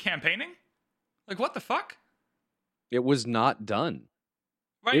invented campaigning? Like, what the fuck? It was not done.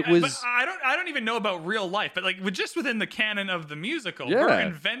 Right, it was. But I don't even know about real life, but like, just within the canon of the musical, Yeah. Burr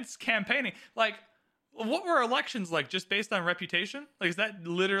invents campaigning. Like, what were elections like, just based on reputation? Like, is that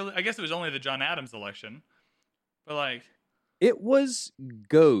literally? I guess it was only the John Adams election, but like, It was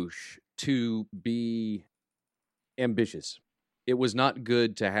gauche to be ambitious. It was not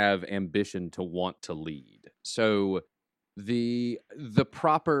good to have ambition to want to lead. So the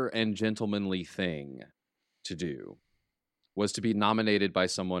proper and gentlemanly thing to do was to be nominated by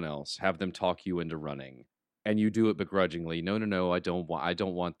someone else, have them talk you into running, and you do it begrudgingly. No, I don't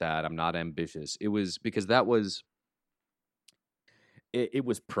want that. I'm not ambitious. It was because it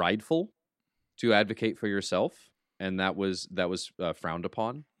was prideful to advocate for yourself, and that was frowned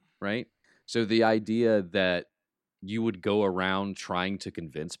upon, right? So the idea that you would go around trying to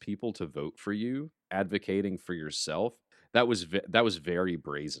convince people to vote for you, advocating for yourself, that was very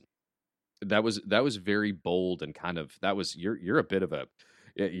brazen. That was very bold, and kind of you're a bit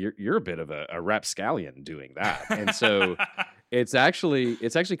of a rapscallion doing that. And so it's actually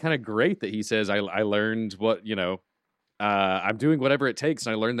kind of great that he says I learned what, I'm doing whatever it takes,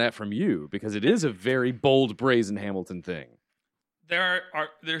 and I learned that from you, because it is a very bold, brazen Hamilton thing.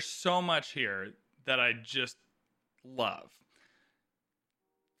 There's so much here that I just love.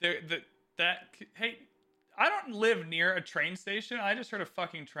 Hey, I don't live near a train station. I just heard a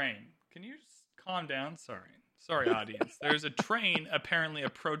fucking train. Can you just calm down? Sorry, audience. There's a train apparently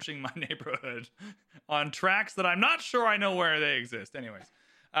approaching my neighborhood on tracks that I'm not sure I know where they exist. Anyways,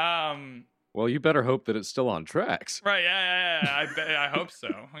 well, you better hope that it's still on tracks. Right? Yeah. I hope so.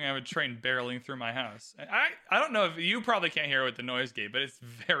 I'm gonna have a train barreling through my house. I don't know if you probably can't hear it with the noise gate, but it's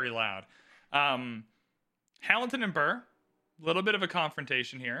very loud. Hamilton and Burr, a little bit of a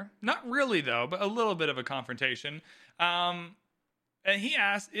confrontation here. Not really though, but a little bit of a confrontation. And he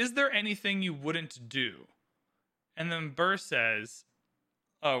asks, is there anything you wouldn't do? And then Burr says,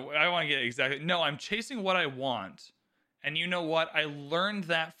 oh, I want to get it exactly. No, I'm chasing what I want. And you know what? I learned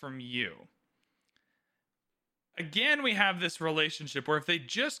that from you. Again, we have this relationship where if they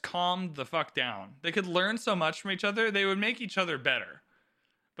just calmed the fuck down, they could learn so much from each other, they would make each other better.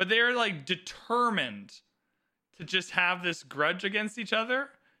 But they're like determined to just have this grudge against each other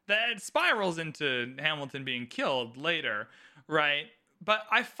that spirals into Hamilton being killed later, right? But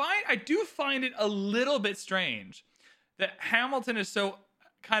I do find it a little bit strange that Hamilton is so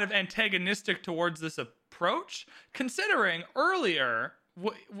kind of antagonistic towards this approach, considering earlier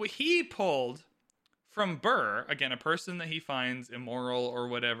what he pulled from Burr, again, a person that he finds immoral or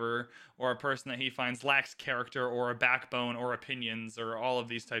whatever, or a person that he finds lacks character or a backbone or opinions or all of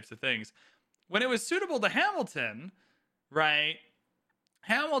these types of things. When it was suitable to Hamilton, right,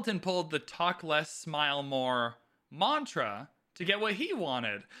 Hamilton pulled the talk less, smile more mantra to get what he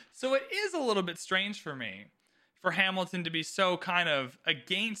wanted. So it is a little bit strange for me for Hamilton to be so kind of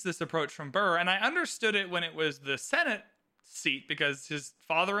against this approach from Burr. And I understood it when it was the Senate seat because his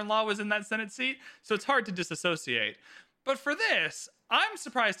father-in-law was in that Senate seat. So it's hard to disassociate. But for this, I'm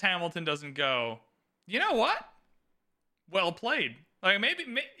surprised Hamilton doesn't go, you know what? Well played. Like maybe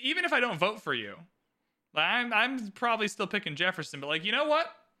even if I don't vote for you, I'm probably still picking Jefferson, but like, you know what?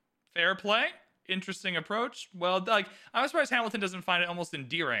 Fair play. Interesting approach. Well, like, I'm surprised Hamilton doesn't find it almost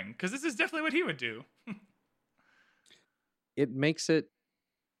endearing, because this is definitely what he would do. It makes it,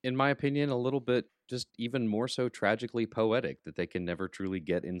 in my opinion, a little bit just even more so tragically poetic that they can never truly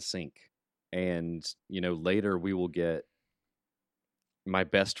get in sync. And, later we will get my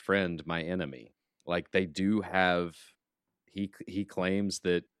best friend, my enemy. Like, they do have he claims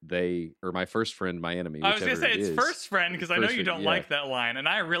that they, or my first friend, my enemy. I was gonna say whichever it's it is, first friend because I know first you friend, don't yeah. like that line, and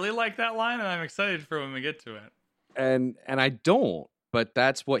I really like that line, and I'm excited for when we get to it. And I don't, but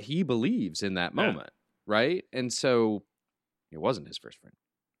that's what he believes in that Yeah. moment, right? And so it wasn't his first friend,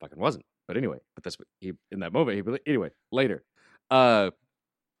 fucking wasn't. But anyway, but that's what he in that moment he anyway later.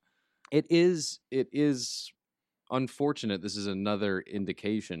 It is unfortunate. This is another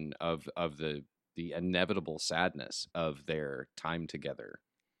indication of the inevitable sadness of their time together,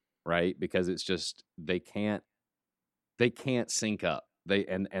 right? Because it's just they can't sync up. They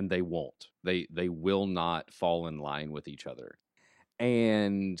won't. They will not fall in line with each other.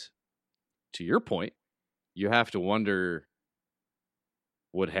 And to your point, you have to wonder,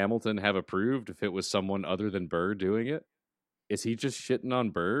 would Hamilton have approved if it was someone other than Burr doing it? Is he just shitting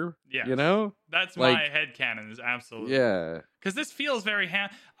on Burr? Yes. You know? That's Like- my headcanon is absolutely. Yeah. Because this feels very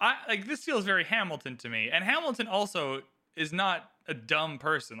this feels very Hamilton to me, and Hamilton also is not a dumb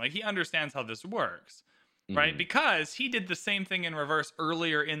person. Like he understands how this works, right? Mhm. Because he did the same thing in reverse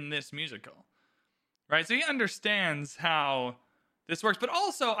earlier in this musical, right? So he understands how this works. But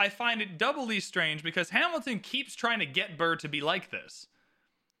also, I find it doubly strange because Hamilton keeps trying to get Burr to be like this,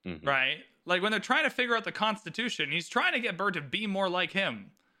 Mhm. right? Like when they're trying to figure out the Constitution, he's trying to get Burr to be more like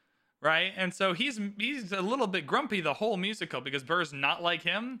him. Right, and so he's a little bit grumpy the whole musical because Burr's not like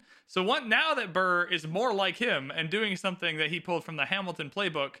him. So now that Burr is more like him and doing something that he pulled from the Hamilton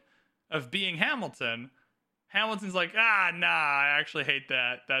playbook of being Hamilton, Hamilton's like, nah, I actually hate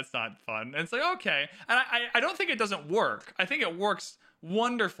that. That's not fun. And it's like, okay, and I don't think it doesn't work. I think it works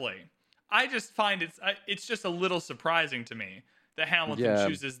wonderfully. I just find it's just a little surprising to me that Hamilton Yeah.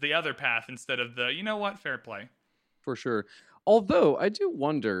 chooses the other path instead of the, you know what, fair play. For sure. Although I do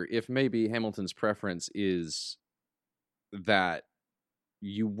wonder if maybe Hamilton's preference is that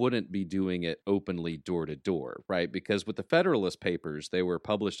you wouldn't be doing it openly door to door, right? Because with the Federalist Papers, they were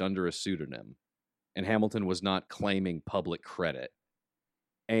published under a pseudonym, and Hamilton was not claiming public credit.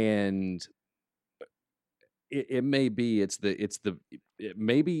 And it may be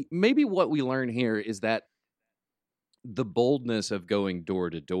maybe what we learn here is that the boldness of going door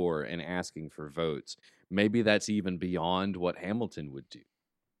to door and asking for votes, maybe that's even beyond what Hamilton would do.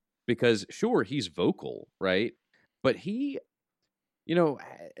 Because sure, he's vocal, right? But he,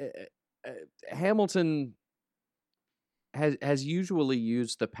 Hamilton has usually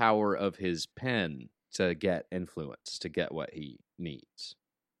used the power of his pen to get influence, to get what he needs,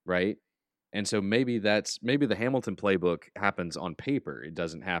 right? And so maybe the Hamilton playbook happens on paper. It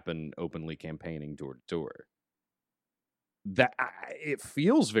doesn't happen openly campaigning door to door. It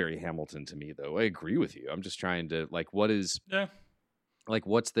feels very Hamilton to me, though. I agree with you. I'm just trying to what is Yeah.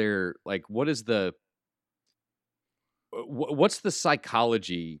 what's the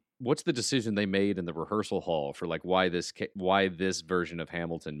psychology? What's the decision they made in the rehearsal hall for why this version of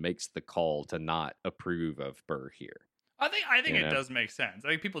Hamilton makes the call to not approve of Burr here? I think it does make sense. I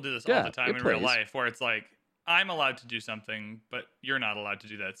think people do this all Yeah, the time it in real plays. life where it's like, I'm allowed to do something, but you're not allowed to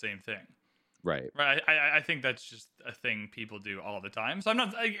do that same thing. Right. Right. I think that's just a thing people do all the time. So I'm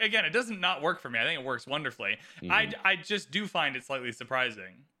not, again, it doesn't not work for me. I think it works wonderfully. Mhm. I just do find it slightly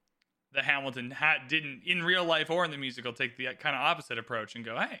surprising that Hamilton didn't, in real life or in the musical, take the kind of opposite approach and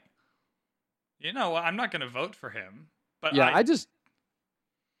go, hey, you know what? I'm not going to vote for him. But Yeah, I just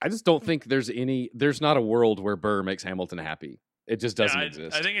don't think there's not a world where Burr makes Hamilton happy. It just doesn't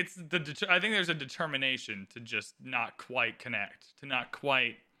exist. I think I think there's a determination to just not quite connect, to not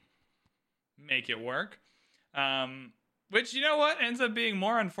quite make it work. Which, you know what, ends up being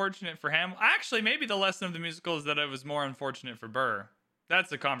more unfortunate for Ham. Actually, maybe the lesson of the musical is that it was more unfortunate for Burr. That's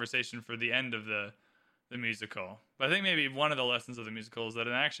the conversation for the end of the musical. But I think maybe one of the lessons of the musical is that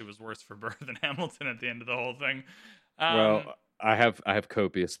it actually was worse for Burr than Hamilton at the end of the whole thing. Well, I have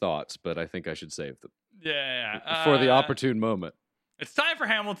copious thoughts, but I think I should save them yeah. for the opportune moment. It's time for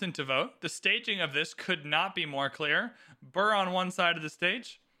Hamilton to vote. The staging of this could not be more clear. Burr on one side of the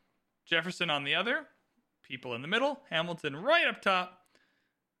stage, Jefferson on the other, people in the middle, Hamilton right up top,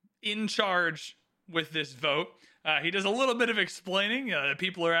 in charge with this vote. He does a little bit of explaining.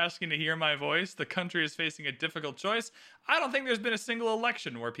 People are asking to hear my voice. The country is facing a difficult choice. I don't think there's been a single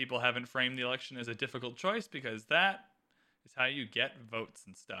election where people haven't framed the election as a difficult choice, because that is how you get votes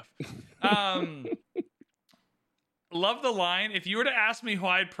and stuff. Love the line. If you were to ask me who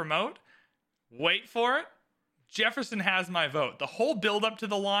I'd promote, wait for it. Jefferson has my vote. The whole build up to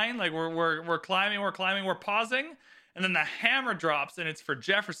the line, like we're climbing, we're pausing, and then the hammer drops and it's for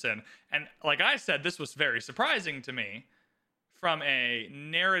Jefferson. And like I said, this was very surprising to me from a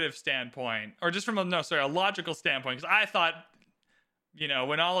narrative standpoint, or just from a logical standpoint, because I thought You know,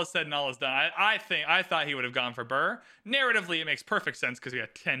 when all is said and all is done, I thought he would have gone for Burr. Narratively, it makes perfect sense because we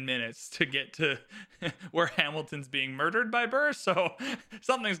got 10 minutes to get to where Hamilton's being murdered by Burr, so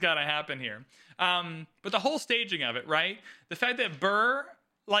something's got to happen here. But the whole staging of it, right? The fact that Burr,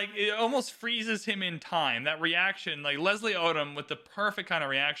 like, it almost freezes him in time. That reaction, like Leslie Odom with the perfect kind of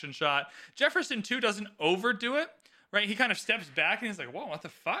reaction shot. Jefferson, too, doesn't overdo it, right? He kind of steps back and he's like, whoa, what the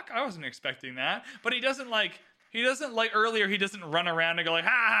fuck? I wasn't expecting that. But he doesn't like earlier, he doesn't run around and go like, ha,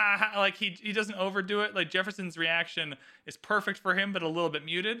 ha, ha. Like, he doesn't overdo it. Like, Jefferson's reaction is perfect for him, but a little bit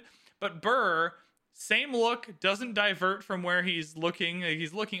muted. But Burr, same look, doesn't divert from where he's looking.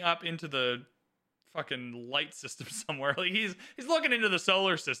 He's looking up into the fucking light system somewhere. Like, he's looking into the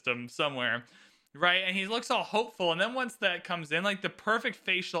solar system somewhere, right? And he looks all hopeful. And then once that comes in, like, the perfect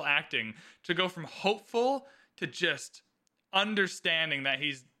facial acting to go from hopeful to just understanding that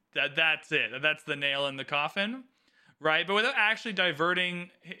that's it. That's the nail in the coffin, right? But without actually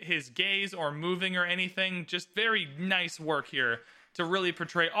diverting his gaze or moving or anything, just very nice work here to really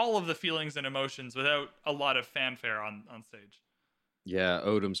portray all of the feelings and emotions without a lot of fanfare on stage. Yeah,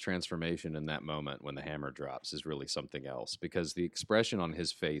 Odom's transformation in that moment when the hammer drops is really something else, because the expression on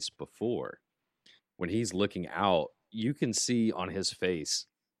his face before, when he's looking out, you can see on his face,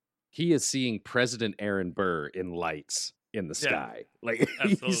 he is seeing President Aaron Burr in lights in the sky. Like,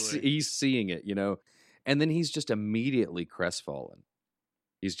 he's seeing it, you know, and then he's just immediately crestfallen.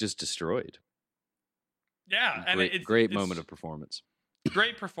 He's just destroyed. Yeah. And it's great moment of performance.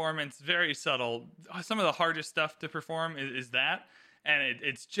 Great performance, very subtle. Some of the hardest stuff to perform is that, and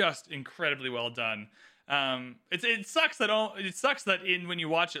it's just incredibly well done. It sucks that when you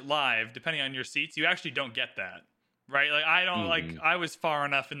watch it live, depending on your seats, you actually don't get that. Right? Like, I don't I was far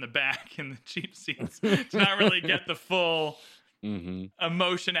enough in the back in the cheap seats to not really get the full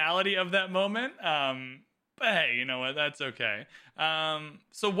emotionality of that moment. But hey, you know what? That's okay.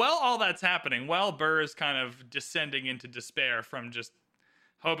 So while all that's happening, while Burr is kind of descending into despair from just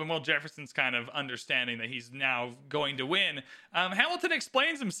hope, and while Jefferson's kind of understanding that he's now going to win, Hamilton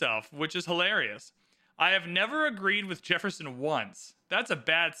explains himself, which is hilarious. I have never agreed with Jefferson once. That's a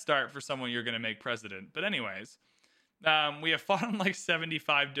bad start for someone you're going to make president. But anyways, we have fought on like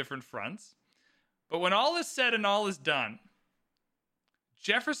 75 different fronts. But when all is said and all is done,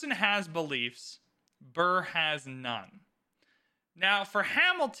 Jefferson has beliefs, Burr has none. Now, for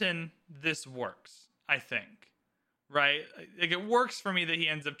Hamilton, this works, I think. Right? Like, it works for me that he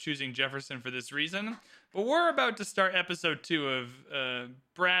ends up choosing Jefferson for this reason. But we're about to start episode 2 of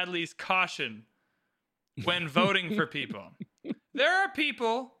Bradley's caution when voting for people. There are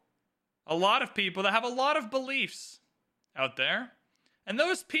people, a lot of people, that have a lot of beliefs out there. And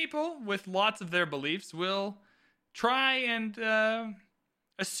those people with lots of their beliefs will try and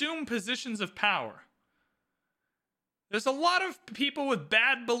assume positions of power. There's a lot of people with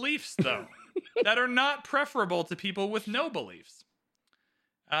bad beliefs, though, that are not preferable to people with no beliefs.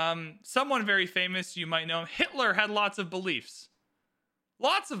 Someone very famous, you might know, Hitler had lots of beliefs.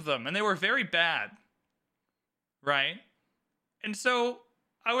 Lots of them, and they were very bad. Right? And so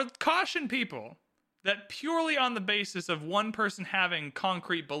I would caution people that purely on the basis of one person having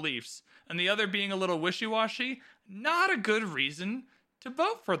concrete beliefs and the other being a little wishy-washy, not a good reason to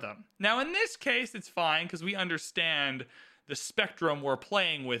vote for them. Now, in this case, it's fine because we understand the spectrum we're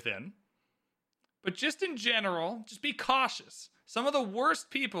playing within. But just in general, just be cautious. Some of the worst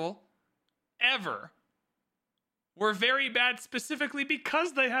people ever were very bad specifically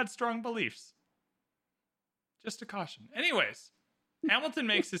because they had strong beliefs. Just a caution. Anyways, Hamilton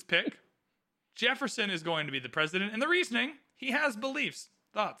makes his pick. Jefferson is going to be the president. And the reasoning, he has beliefs.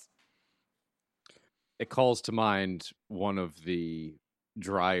 Thoughts? It calls to mind one of the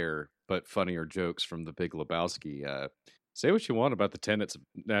drier but funnier jokes from The Big Lebowski. Say what you want about the tenets of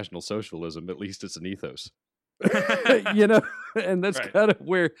National Socialism, at least it's an ethos. You know, and that's Right. kind of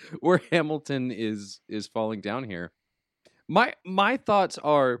where Hamilton is falling down here. My thoughts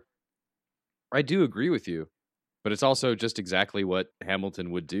are, I do agree with you, but it's also just exactly what Hamilton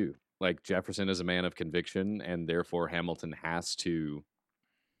would do. Like, Jefferson is a man of conviction, and therefore Hamilton has to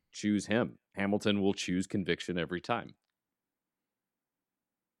choose him. Hamilton will choose conviction every time.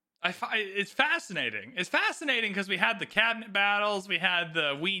 It's fascinating. It's fascinating because we had the cabinet battles, we had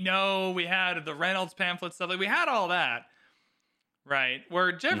we had the Reynolds pamphlet stuff. Like, we had all that, right?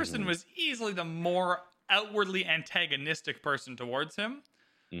 Where Jefferson was easily the more outwardly antagonistic person towards him,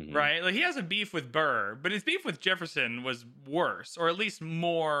 right? Like, he has a beef with Burr, but his beef with Jefferson was worse, or at least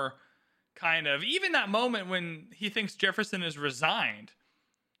more kind of, even that moment when he thinks Jefferson is resigned.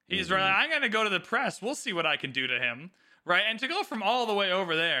 He's like, I'm going to go to the press. We'll see what I can do to him. Right. And to go from all the way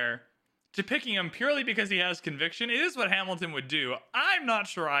over there to picking him purely because he has conviction. It is what Hamilton would do. I'm not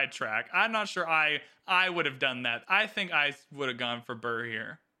sure I'd track. I'm not sure I would have done that. I think I would have gone for Burr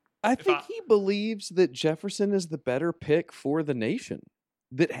here. I think he believes that Jefferson is the better pick for the nation,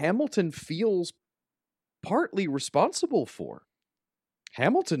 that Hamilton feels partly responsible for.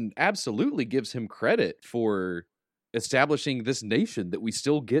 Hamilton absolutely gives him credit for establishing this nation that we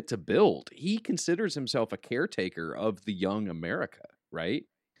still get to build. He considers himself a caretaker of the young America, right?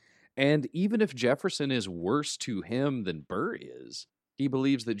 And even if Jefferson is worse to him than Burr is, he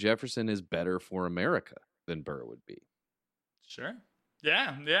believes that Jefferson is better for America than Burr would be. Sure.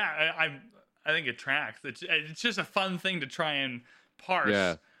 Yeah. I think it tracks. It's just a fun thing to try and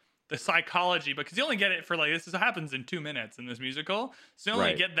parse the psychology, because you only get it for like, this happens in 2 minutes in this musical. So you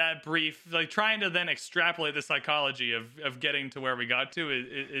only get that brief, like trying to then extrapolate the psychology of getting to where we got to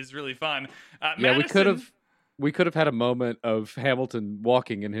is really fun. Madison, we could have had a moment of Hamilton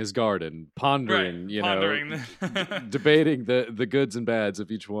walking in his garden, pondering, debating the goods and bads of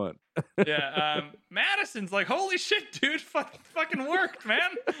each one. Madison's like, holy shit, dude, fucking worked, man.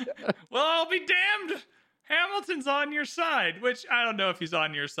 Well, I'll be damned. Hamilton's on your side, which I don't know if he's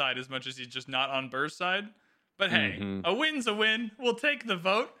on your side as much as he's just not on Burr's side. But hey, a win's a win. We'll take the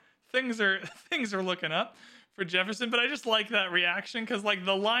vote. Things are looking up for Jefferson, but I just like that reaction because, like,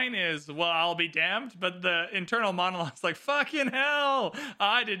 the line is, well, I'll be damned, but the internal monologue's like, fucking hell,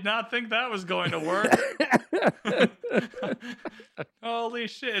 I did not think that was going to work. Holy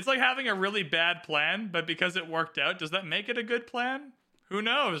shit. It's like having a really bad plan, but because it worked out, does that make it a good plan? Who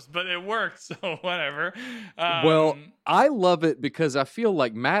knows? But it worked, so whatever. Well, I love it because I feel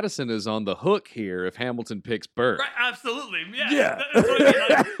like Madison is on the hook here if Hamilton picks Burr. Right, absolutely. Yeah. That's what I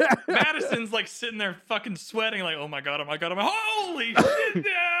mean. Like, Madison's like sitting there fucking sweating like, oh my God. Holy shit.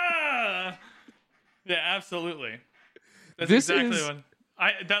 Yeah, absolutely. That's exactly what...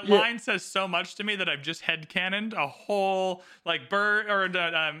 That line says so much to me that I've just headcanoned a whole, like, Burr or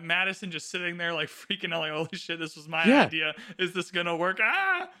Madison just sitting there, like, freaking out, like, holy shit, this was my idea. Is this gonna work?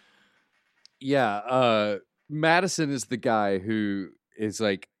 Yeah, Madison is the guy who is,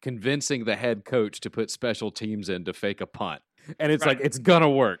 like, convincing the head coach to put special teams in to fake a punt. And it's like, it's gonna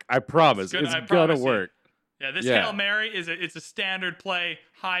work. I promise. It's gonna work. Yeah, this Hail Mary, it's a standard play,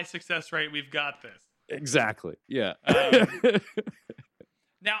 high success rate. We've got this. Exactly, yeah.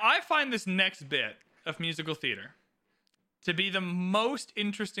 Now, I find this next bit of musical theater to be the most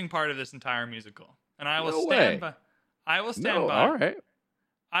interesting part of this entire musical. And I will stand by. I will stand by. All right.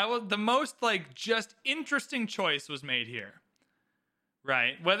 The most, like, just interesting choice was made here.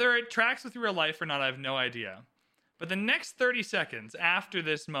 Right? Whether it tracks with real life or not, I have no idea. But the next 30 seconds after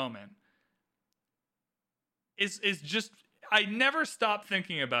this moment is just... I never stop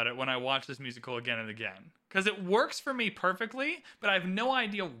thinking about it when I watch this musical again and again. Because it works for me perfectly, but I have no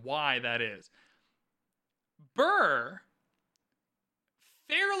idea why that is. Burr,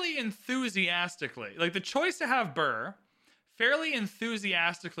 fairly enthusiastically, like the choice to have Burr, fairly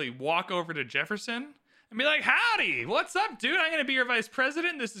enthusiastically walk over to Jefferson and be like, howdy, what's up, dude? I'm going to be your vice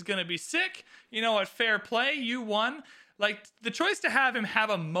president. This is going to be sick. You know what? Fair play. You won. Like, the choice to have him have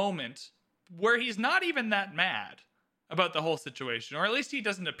a moment where he's not even that mad about the whole situation, or at least he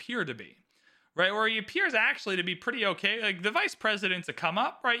doesn't appear to be, right? Where he appears actually to be pretty okay. Like, the vice president's a come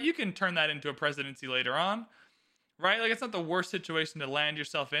up, right? You can turn that into a presidency later on, right? Like, it's not the worst situation to land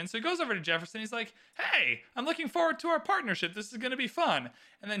yourself in. So he goes over to Jefferson. He's like, hey, I'm looking forward to our partnership. This is going to be fun.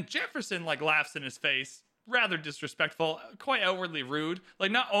 And then Jefferson, like, laughs in his face, rather disrespectful, quite outwardly rude.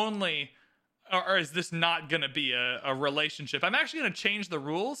 Like, not only or is this not going to be a relationship, I'm actually going to change the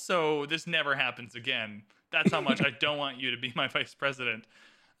rules so this never happens again. That's how much I don't want you to be my vice president.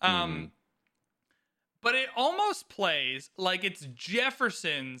 But it almost plays like it's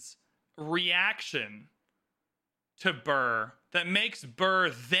Jefferson's reaction to Burr that makes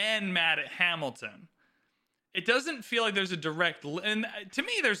Burr then mad at Hamilton. It doesn't feel like there's a direct... And to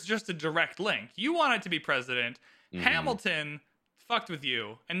me, there's just a direct link. You wanted to be president. Hamilton fucked with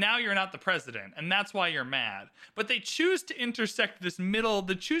you, and now you're not the president, and that's why you're mad. But they choose to intersect this middle...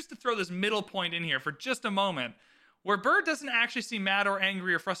 They choose to throw this middle point in here for just a moment where Burr doesn't actually seem mad or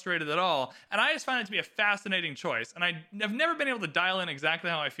angry or frustrated at all. And I just find it to be a fascinating choice. And I've never been able to dial in exactly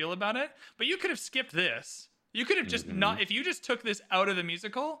how I feel about it, but you could have skipped this. You could have just not... If you just took this out of the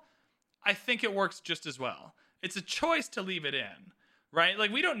musical, I think it works just as well. It's a choice to leave it in, right?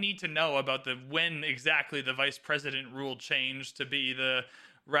 Like, we don't need to know about when exactly the vice president rule changed to be the...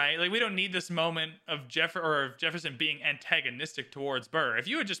 Right? Like, we don't need this moment of Jefferson being antagonistic towards Burr. If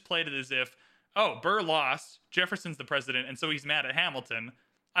you had just played it as if, oh, Burr lost, Jefferson's the president, and so he's mad at Hamilton,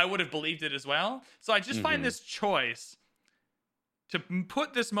 I would have believed it as well. So I just find this choice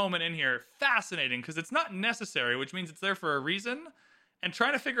put this moment in here, fascinating, because it's not necessary, which means it's there for a reason. And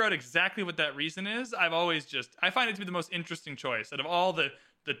trying to figure out exactly what that reason is, I find it to be the most interesting choice out of all the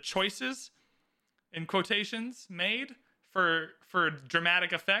choices in quotations made for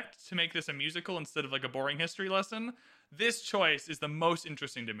dramatic effect to make this a musical instead of like a boring history lesson. This choice is the most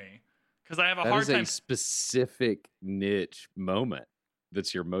interesting to me because I have a hard time. That is a specific niche moment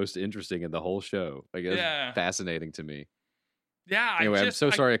that's your most interesting in the whole show. Like, it's fascinating to me. Yeah. Anyway, I'm so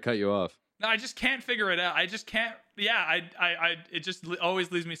sorry I cut you off. No, I just can't figure it out. I just can't. Yeah, it just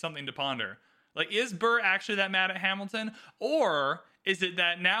always leaves me something to ponder. Like, is Burr actually that mad at Hamilton? Or is it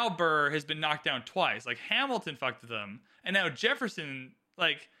that now Burr has been knocked down twice? Like, Hamilton fucked with him. And now Jefferson,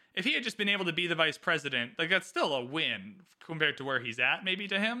 like, if he had just been able to be the vice president, like, that's still a win compared to where he's at, maybe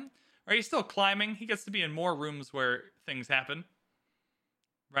to him. Or he's still climbing. He gets to be in more rooms where things happen.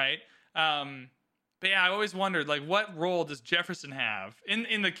 Right? But yeah, I always wondered, like, what role does Jefferson have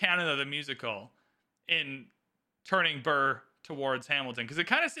in the Canada the musical in turning Burr towards Hamilton? Because it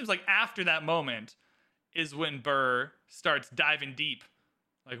kind of seems like after that moment is when Burr starts diving deep,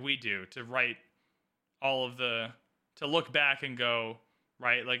 like we do, to write to look back and go,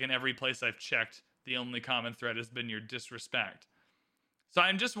 right, like in every place I've checked, the only common thread has been your disrespect. So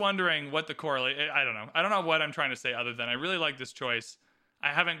I'm just wondering what the correlation, I don't know. I don't know what I'm trying to say other than I really like this choice. I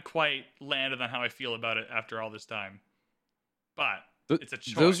haven't quite landed on how I feel about it after all this time, but it's a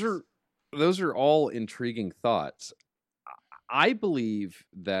choice. Those are all intriguing thoughts. I believe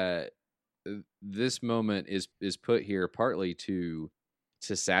that this moment is put here partly to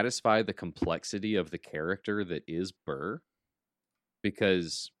satisfy the complexity of the character that is Burr,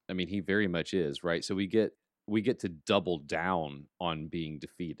 because I mean he very much is, right? So we get to double down on being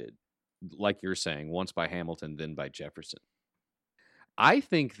defeated, like you're saying, once by Hamilton, then by Jefferson. I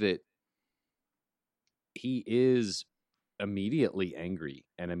think that he is immediately angry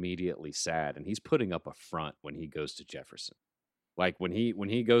and immediately sad, and he's putting up a front when he goes to Jefferson. Like when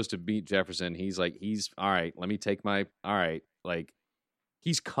he goes to beat Jefferson, he's like, all right, let me take my, all right, like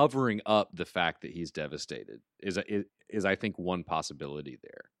he's covering up the fact that he's devastated is I think one possibility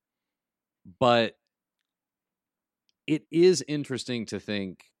there. But it is interesting to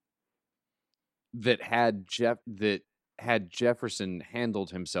think that had Jefferson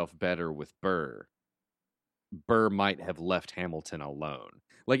handled himself better with Burr might have left Hamilton alone.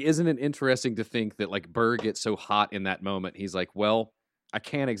 Like, isn't it interesting to think that, like, Burr gets so hot in that moment, he's like, well, I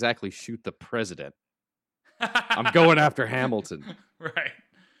can't exactly shoot the president. I'm going after Hamilton. Right.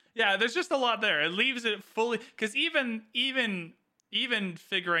 Yeah, there's just a lot there. It leaves it fully, because even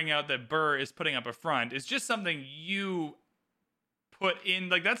figuring out that Burr is putting up a front is just something you put in,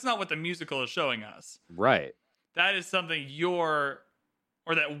 like, that's not what the musical is showing us. Right. That is something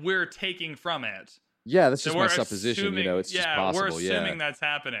that we're taking from it. Yeah, that's just my supposition. It's just possible. We're assuming that's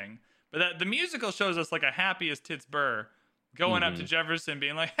happening. But the musical shows us like a happy as tits Burr going up to Jefferson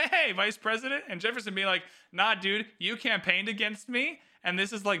being like, hey, Vice President. And Jefferson being like, nah, dude, you campaigned against me. And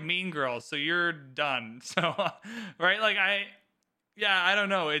this is like Mean Girls. So you're done. So, right? Like, I don't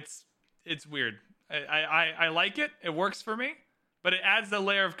know. It's weird. I like it. It works for me. But it adds a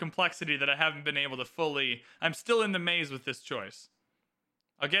layer of complexity that I haven't been able to fully. I'm still in the maze with this choice.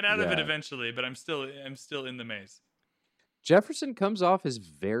 I'll get out of it eventually, but I'm still in the maze. Jefferson comes off as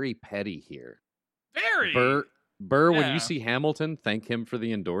very petty here. Very. Burr, when you see Hamilton thank him for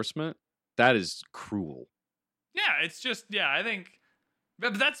the endorsement, that is cruel. Yeah, it's just, I think,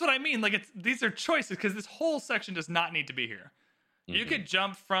 but that's what I mean. Like, these are choices because this whole section does not need to be here. You could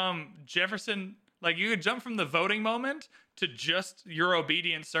jump from Jefferson, like you could jump from the voting moment to just your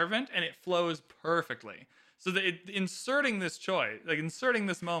obedient servant, and it flows perfectly. So that inserting this choice, like inserting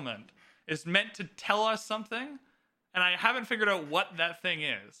this moment, is meant to tell us something, and I haven't figured out what that thing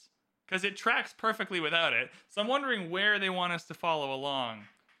is, because it tracks perfectly without it. So I'm wondering where they want us to follow along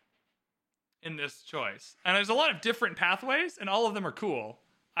in this choice. And there's a lot of different pathways, and all of them are cool.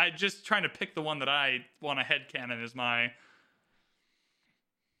 I'm just trying to pick the one that I want to headcanon as my...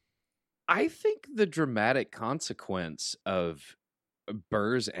 I think the dramatic consequence of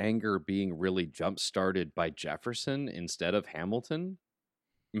Burr's anger being really jump-started by Jefferson instead of Hamilton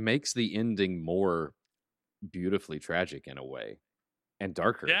makes the ending more beautifully tragic in a way, and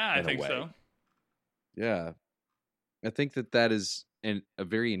darker. Yeah, I think so. Yeah, I think that is a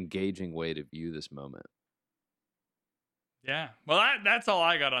very engaging way to view this moment. Yeah, well, that's all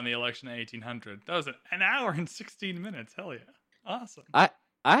I got on the election of 1800. That was an hour and 16 minutes. Hell yeah, awesome.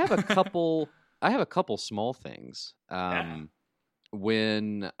 I have a couple. I have a couple small things.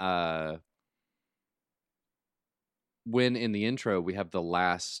 When in the intro we have the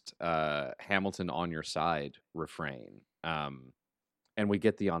last Hamilton on your side refrain, and we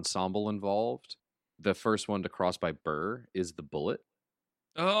get the ensemble involved. The first one to cross by Burr is the Bullet.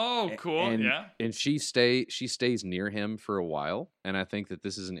 Oh, cool. And she stays near him for a while, and I think that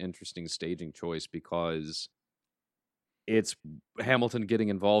this is an interesting staging choice because it's Hamilton getting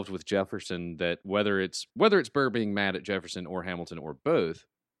involved with Jefferson, that whether it's Burr being mad at Jefferson or Hamilton or both,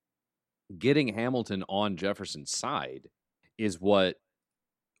 getting Hamilton on Jefferson's side is what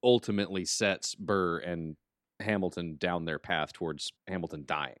ultimately sets Burr and Hamilton down their path towards Hamilton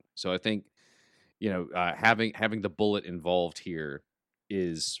dying. So I think, having the Bullet involved here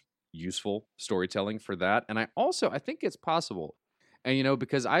is useful storytelling for that. And I think it's possible. And,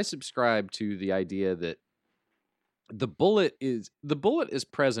 because I subscribe to the idea that the bullet is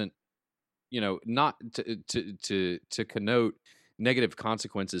present, not to connote negative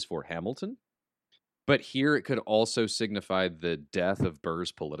consequences for Hamilton, but here it could also signify the death of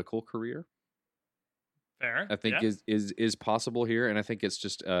Burr's political career. Fair. I think is possible here, and I think it's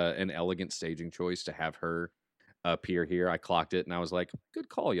just an elegant staging choice to have her appear here. I clocked it, and I was like, "Good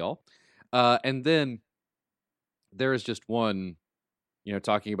call, y'all." And then there is just one,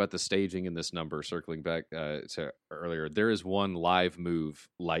 talking about the staging in this number, circling back to earlier. There is one live move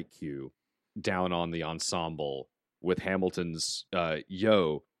like cue down on the ensemble with Hamilton's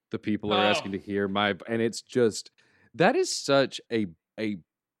 "Yo, the people are asking to hear my," and it's just that is such a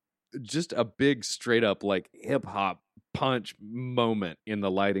just a big straight up like hip hop punch moment in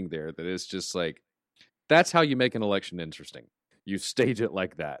the lighting there that is just like, that's how you make an election interesting. You stage it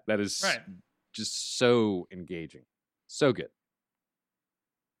like that. That is just so engaging. So good.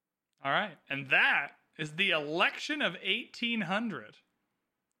 All right. And that is the election of 1800.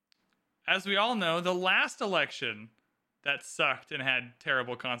 As we all know, the last election that sucked and had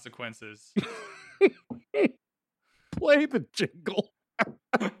terrible consequences. Play the jingle.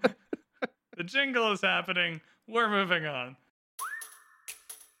 The jingle is happening. We're moving on.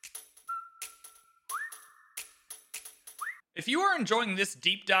 If you are enjoying this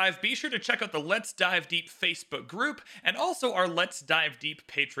deep dive, be sure to check out the Let's Dive Deep Facebook group and also our Let's Dive Deep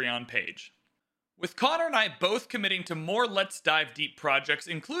Patreon page. With Connor and I both committing to more Let's Dive Deep projects,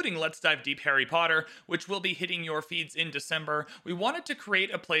 including Let's Dive Deep Harry Potter, which will be hitting your feeds in December, we wanted to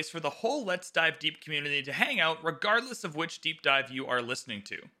create a place for the whole Let's Dive Deep community to hang out regardless of which deep dive you are listening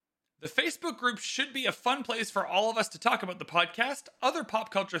to. The Facebook group should be a fun place for all of us to talk about the podcast, other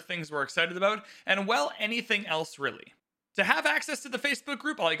pop culture things we're excited about, and well, anything else really. To have access to the Facebook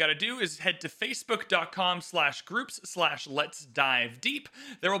group, all you gotta do is head to facebook.com/groups/Let's Dive Deep.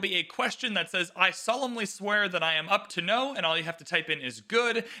 There will be a question that says, "I solemnly swear that I am up to no," and all you have to type in is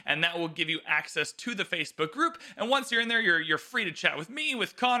 "good," and that will give you access to the Facebook group. And once you're in there, you're free to chat with me,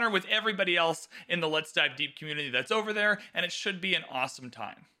 with Connor, with everybody else in the Let's Dive Deep community that's over there, and it should be an awesome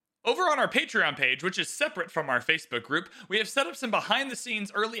time. Over on our Patreon page, which is separate from our Facebook group, we have set up some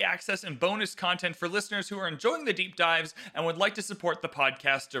behind-the-scenes early access and bonus content for listeners who are enjoying the deep dives and would like to support the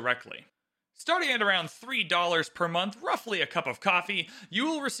podcast directly. Starting at around $3 per month, roughly a cup of coffee, you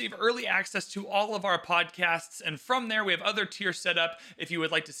will receive early access to all of our podcasts, and from there we have other tiers set up if you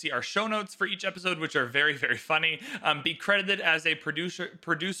would like to see our show notes for each episode, which are very, very funny, be credited as a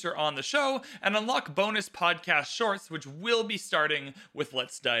producer on the show, and unlock bonus podcast shorts, which will be starting with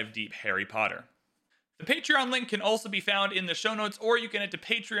Let's Dive Deep Harry Potter. The Patreon link can also be found in the show notes, or you can head to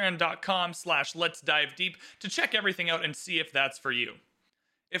patreon.com/Let's Dive Deep to check everything out and see if that's for you.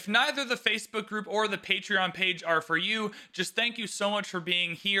 If neither the Facebook group or the Patreon page are for you, just thank you so much for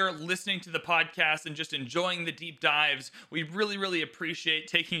being here, listening to the podcast, and just enjoying the deep dives. We really, really appreciate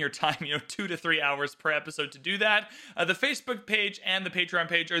taking your time, 2 to 3 hours per episode to do that. The Facebook page and the Patreon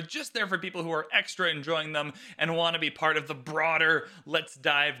page are just there for people who are extra enjoying them and want to be part of the broader Let's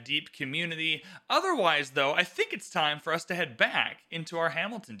Dive Deep community. Otherwise, though, I think it's time for us to head back into our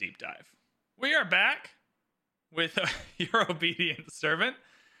Hamilton deep dive. We are back with Your Obedient Servant.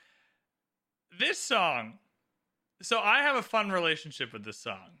 This song, so I have a fun relationship with this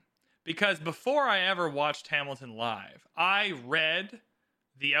song because before I ever watched Hamilton live, I read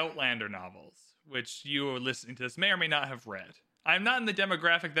the Outlander novels, which you listening to this may or may not have read. I'm not in the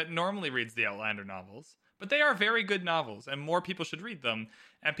demographic that normally reads the Outlander novels, but they are very good novels and more people should read them,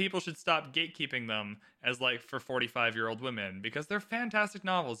 and people should stop gatekeeping them as like for 45-year-old women because they're fantastic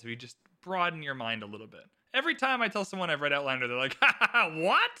novels if you just broaden your mind a little bit. Every time I tell someone I've read Outlander, they're like,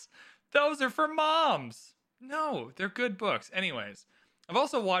 what? Those are for moms. No, they're good books. Anyways, I've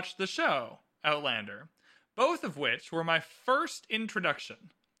also watched the show, Outlander, both of which were my first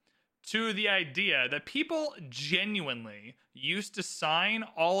introduction to the idea that people genuinely used to sign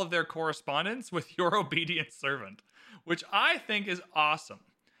all of their correspondence with Your Obedient Servant, which I think is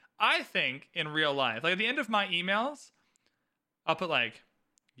awesome. I think in real life, like at the end of my emails, I'll put like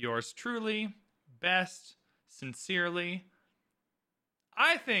yours truly, best, sincerely.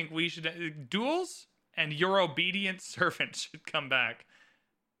 I think we should duels and your obedient servant should come back.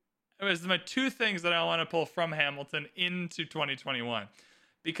 It was my two things that I want to pull from Hamilton into 2021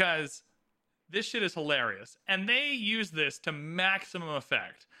 because this shit is hilarious and they use this to maximum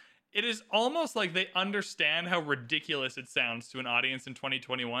effect. It is almost like they understand how ridiculous it sounds to an audience in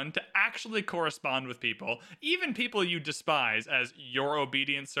 2021 to actually correspond with people, even people you despise as your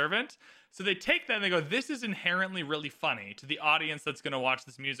obedient servant. So they take that and they go, this is inherently really funny to the audience that's going to watch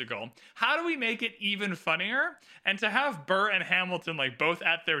this musical. How do we make it even funnier? And to have Burr and Hamilton like both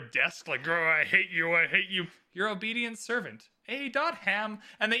at their desk, like, oh, I hate you, your obedient servant. A.Ham,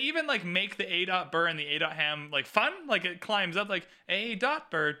 and they even like make the A.Burr and the A.Ham like fun, like it climbs up like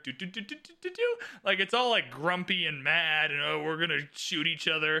A.Burr, do do do do do do do, like it's all like grumpy and mad, and oh we're gonna shoot each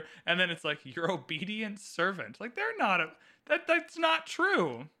other, and then it's like your obedient servant, like they're not that's not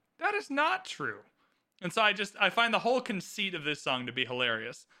true. That is not true. And so I find the whole conceit of this song to be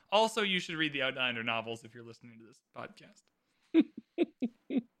hilarious. Also, you should read the Outlander novels if you're listening to this podcast.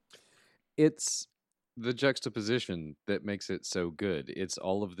 It's the juxtaposition that makes it so good. It's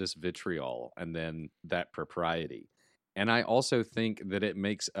all of this vitriol and then that propriety. And I also think that it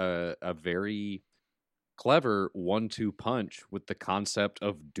makes a very clever 1-2 punch with the concept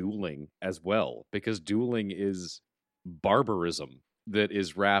of dueling as well, because dueling is barbarism that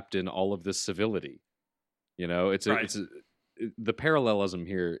is wrapped in all of this civility. You know, the parallelism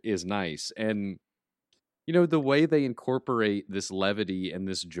here is nice. And you know, the way they incorporate this levity and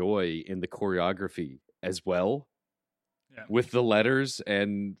this joy in the choreography as well, with the letters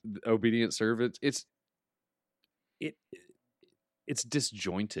and obedient servants, it's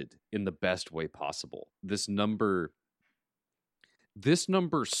disjointed in the best way possible. This number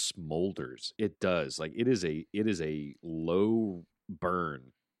smolders. It does. Like it is a low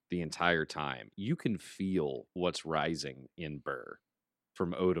burn the entire time. You can feel what's rising in Burr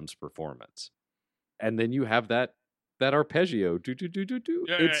from Odom's performance. And then you have that arpeggio. Do do do do do.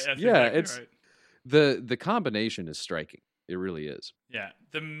 It's the combination is striking. It really is. Yeah,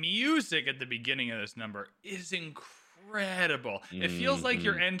 the music at the beginning of this number is incredible. It feels like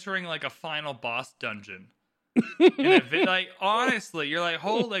you're entering like a final boss dungeon. Like honestly, you're like,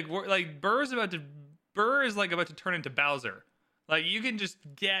 Burr is about to turn into Bowser. Like you can just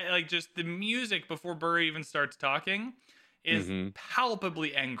get like just the music before Burr even starts talking is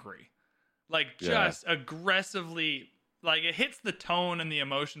palpably angry. Like just aggressively, like it hits the tone and the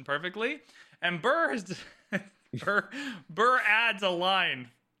emotion perfectly. And Burr adds a line.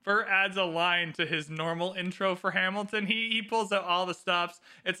 Burr adds a line to his normal intro for Hamilton. He pulls out all the stops.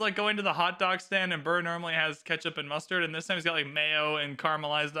 It's like going to the hot dog stand and Burr normally has ketchup and mustard, and this time he's got like mayo and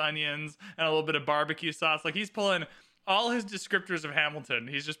caramelized onions and a little bit of barbecue sauce. Like he's pulling all his descriptors of Hamilton.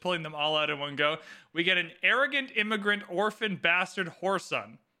 He's just pulling them all out in one go. We get an arrogant immigrant, orphan, bastard,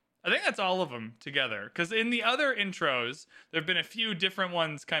 whoreson. I think that's all of them together. Because in the other intros, there have been a few different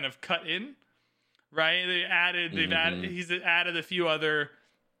ones kind of cut in, right? He's added a few other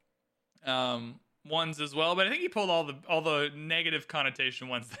ones as well. But I think he pulled all the negative connotation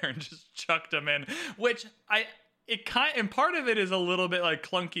ones there and just chucked them in, which and part of it is a little bit like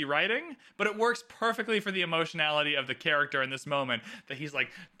clunky writing, but it works perfectly for the emotionality of the character in this moment. That he's like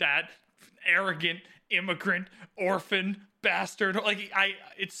that arrogant immigrant orphan bastard, like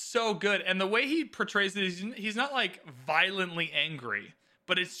it's so good. And the way he portrays it is he's not like violently angry,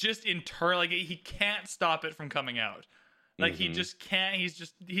 but it's just internal. Like he can't stop it from coming out. Like he just can't. He's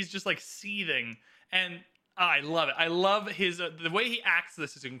just like seething. And I love it. I love his the way he acts.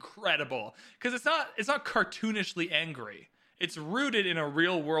 This is incredible because it's not cartoonishly angry. It's rooted in a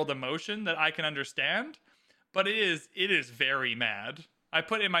real world emotion that I can understand, but it is very mad. I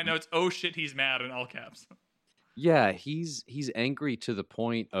put in my notes, oh shit, he's mad in all caps. Yeah, he's angry to the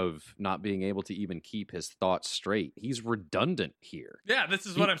point of not being able to even keep his thoughts straight. He's redundant here. Yeah, this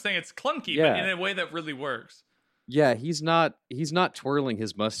is what I'm saying. It's clunky, but in a way that really works. Yeah, he's not twirling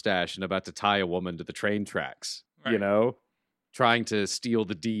his mustache and about to tie a woman to the train tracks, right. You know, trying to steal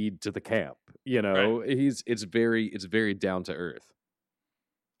the deed to the camp. You know, right. It's very down to earth.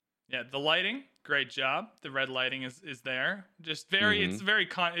 Yeah, the lighting, great job. The red lighting is there. Just very, it's very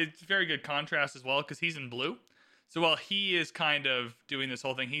good contrast as well because he's in blue. So while he is kind of doing this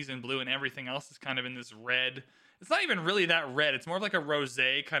whole thing, he's in blue and everything else is kind of in this red. It's not even really that red. It's more of like a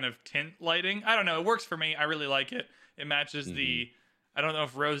rosé kind of tint lighting. I don't know. It works for me. I really like it. It matches I don't know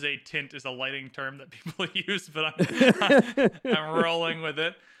if rosé tint is a lighting term that people use, but I'm rolling with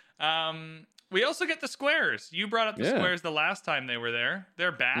it. We also get the squares. You brought up the squares the last time they were there.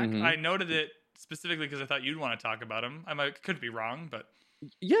 They're back. I noted it specifically because I thought you'd want to talk about them. Could be wrong, but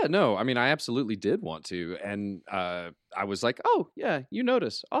Yeah, no, I mean, I absolutely did want to, and I was like, "Oh, yeah, you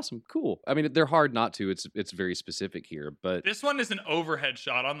notice, awesome, cool." I mean, they're hard not to. It's very specific here, but this one is an overhead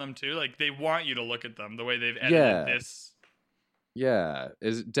shot on them too. Like they want you to look at them the way they've edited Yeah. this. yeah,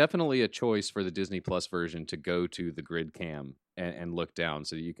 is definitely a choice for the Disney Plus version to go to the grid cam and look down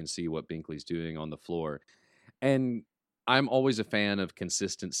so that you can see what Binkley's doing on the floor. And I'm always a fan of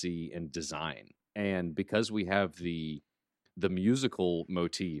consistency in design, and because we have the musical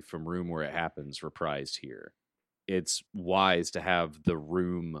motif from Room Where It Happens reprised here, it's wise to have the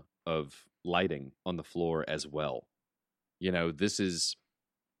room of lighting on the floor as well. You know, this is,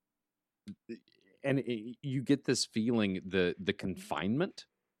 and you get this feeling, the confinement.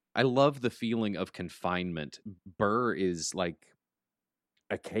 I love the feeling of confinement. Burr is like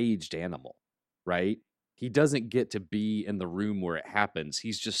a caged animal, right? He doesn't get to be in the room where it happens.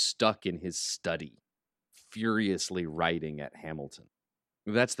 He's just stuck in his study, furiously writing at Hamilton.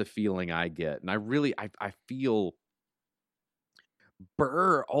 That's the feeling I get. And I feel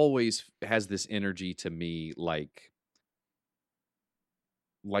Burr always has this energy to me like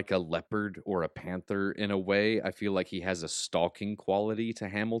a leopard or a panther in a way. I feel like he has a stalking quality to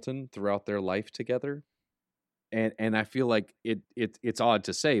Hamilton throughout their life together. And I feel like it's odd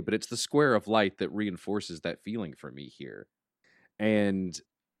to say, but it's the square of light that reinforces that feeling for me here. And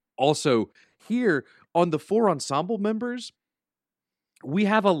also here on the 4 ensemble members, we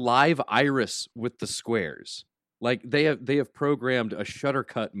have a live iris with the squares. Like they have programmed a shutter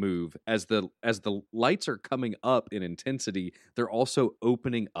cut move as the lights are coming up in intensity. They're also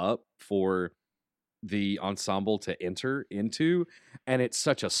opening up for the ensemble to enter into, and it's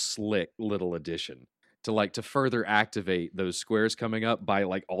such a slick little addition to further activate those squares coming up by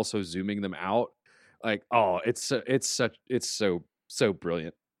like also zooming them out. Like, oh, it's so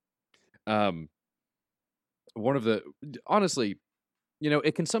brilliant. One of the, honestly, you know,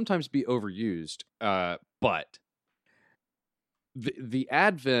 it can sometimes be overused, but the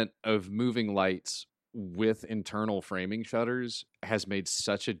advent of moving lights with internal framing shutters has made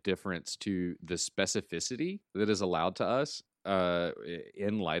such a difference to the specificity that is allowed to us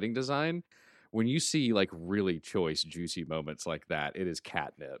in lighting design. When you see like really choice, juicy moments like that, it is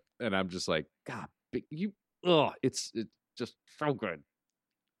catnip, and I'm just like, God, it's just so good.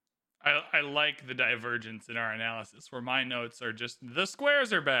 I like the divergence in our analysis where my notes are just the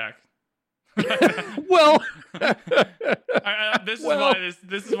squares are back. Well, this is why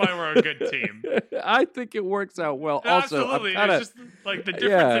we're a good team. I think it works out well. Also, absolutely, kinda, it's just like the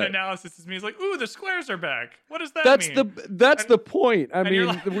difference in analysis is me is like, ooh, the squares are back. What does that mean? That's the point. I mean,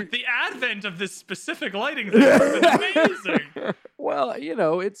 like, the advent of this specific lighting thing is amazing. Well, you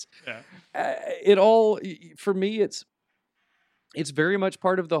know, it's it all for me. It's very much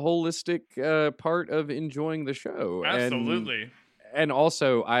part of the holistic part of enjoying the show. Absolutely. And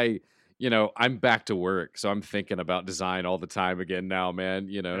also, I'm back to work, so I'm thinking about design all the time again now, man,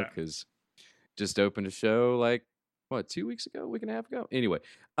 you know, because just opened a show like, 2 weeks ago, week and a half ago? Anyway,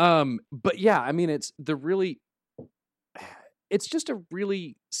 but yeah, I mean, it's just a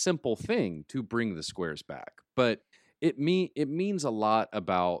really simple thing to bring the squares back, but it means a lot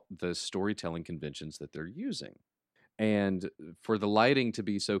about the storytelling conventions that they're using. And for the lighting to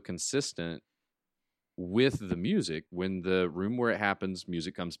be so consistent with the music, when the Room Where It Happens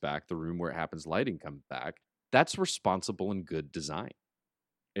music comes back, the Room Where It Happens lighting comes back, that's responsible and good design.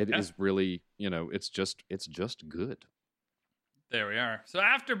 It is really, you know, it's just good. There we are. So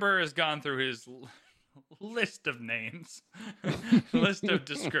after Burr has gone through his list of names, list of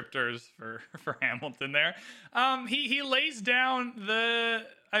descriptors for Hamilton there, he lays down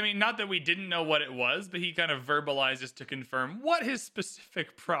not that we didn't know what it was, but he kind of verbalizes to confirm what his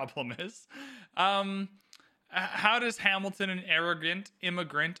specific problem is. How does Hamilton, an arrogant,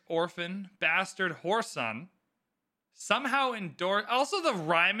 immigrant, orphan, bastard, whoreson, somehow endorse... Also, the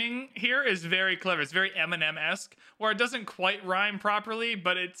rhyming here is very clever. It's very Eminem-esque, where it doesn't quite rhyme properly,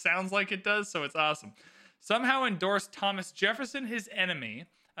 but it sounds like it does, so it's awesome. Somehow endorse Thomas Jefferson, his enemy,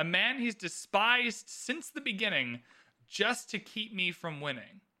 a man he's despised since the beginning, just to keep me from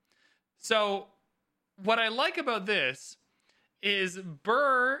winning. So, what I like about this is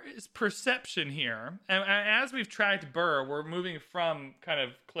Burr's perception here. And as we've tracked Burr, we're moving from kind of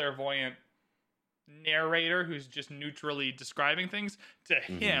clairvoyant narrator who's just neutrally describing things to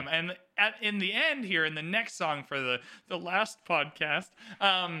him. And in the end here, in the next song for the last podcast,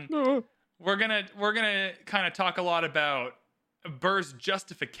 we're gonna kind of talk a lot about Burr's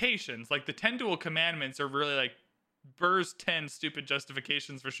justifications. Like the 10 Dual Commandments are really like Burr's 10 stupid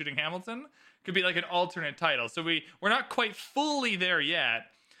justifications for shooting Hamilton. Could be like an alternate title. So we're not quite fully there yet,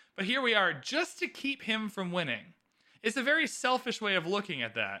 But here we are just to keep him from winning. It's a very selfish way of looking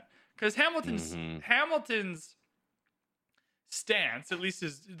at that. Because Hamilton's stance, at least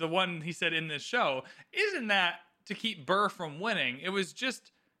is the one he said in this show, isn't that to keep Burr from winning. It was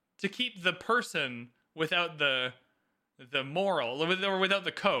just to keep the person without the moral, or without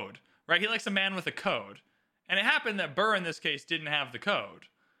the code, right? He likes a man with a code. And it happened that Burr in this case didn't have the code,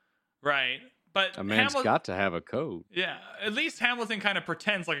 right? But a man's got to have a code. Yeah, at least Hamilton kind of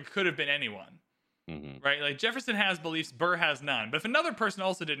pretends like it could have been anyone, right? Like Jefferson has beliefs, Burr has none. But if another person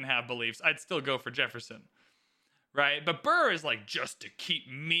also didn't have beliefs, I'd still go for Jefferson, right? But Burr is like, just to keep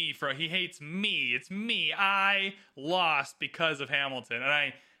me from, he hates me. It's me. I lost because of Hamilton.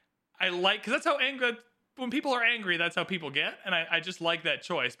 And I like, because that's how angry, when people are angry, that's how people get. And I just like that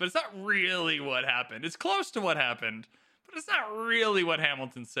choice. But it's not really what happened. It's close to what happened, but it's not really what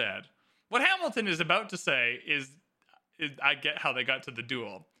Hamilton said. What Hamilton is about to say is I get how they got to the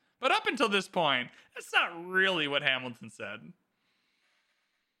duel. But up until this point, that's not really what Hamilton said.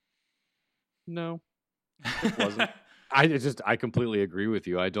 No, it wasn't. I completely agree with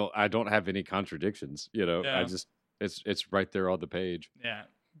you. I don't have any contradictions. Yeah. It's right there on the page. Yeah.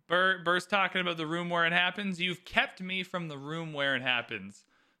 Burr's talking about the room where it happens. You've kept me from the room where it happens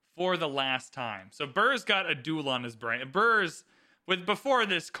for the last time. So Burr's got a duel on his brain. Before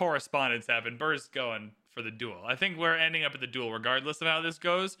this correspondence happened, Burr's going for the duel. I think we're ending up at the duel regardless of how this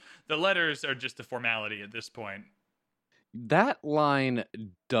goes. The letters are just a formality at this point. That line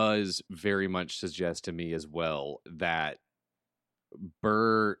does very much suggest to me as well that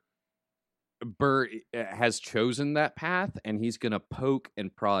Burr has chosen that path, and he's going to poke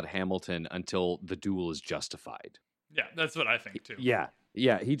and prod Hamilton until the duel is justified. Yeah, that's what I think too. Yeah.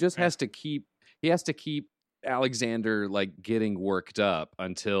 He just has to keep Alexander like getting worked up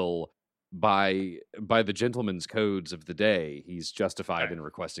until by the gentleman's codes of the day he's justified in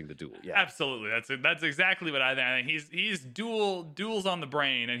requesting the duel. Yeah, absolutely. That's exactly what I think. He's duels on the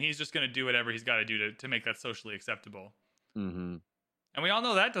brain, and he's just going to do whatever he's got to do to make that socially acceptable. Mm-hmm. And we all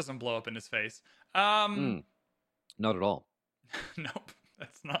know that doesn't blow up in his face. Not at all. Nope,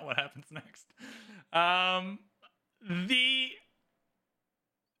 that's not what happens next.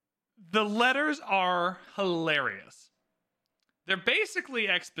 The letters are hilarious. They're basically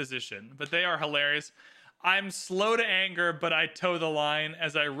exposition, but they are hilarious. I'm slow to anger, but I toe the line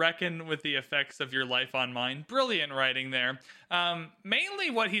as I reckon with the effects of your life on mine. Brilliant writing there. Mainly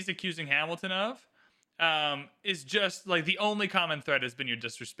what he's accusing Hamilton of is just like the only common thread has been your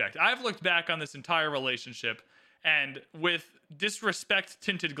disrespect. I've looked back on this entire relationship, and with disrespect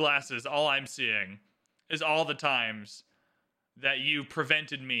tinted glasses, all I'm seeing is all the times that you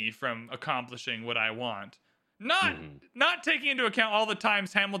prevented me from accomplishing what I want. Not taking into account all the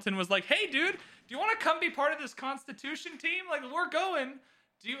times Hamilton was like, hey dude, do you want to come be part of this Constitution team? Like, we're going.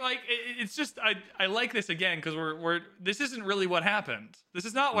 Do you like it's just I like this again because we're this isn't really what happened. This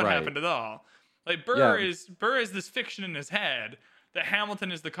is not what happened at all. Like Burr is this fiction in his head that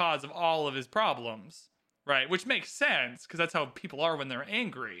Hamilton is the cause of all of his problems, right? Which makes sense because that's how people are when they're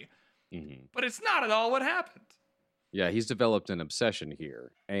angry. But it's not at all what happened. Yeah, he's developed an obsession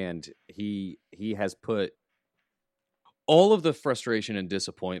here, and he has put all of the frustration and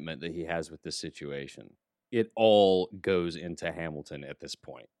disappointment that he has with this situation, it all goes into Hamilton at this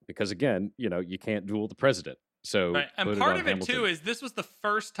point. Because again, you can't duel the president. So and part of it too is this was the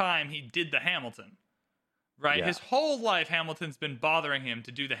first time he did the Hamilton. Right? Yeah. His whole life Hamilton's been bothering him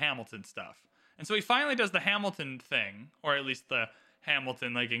to do the Hamilton stuff. And so he finally does the Hamilton thing, or at least the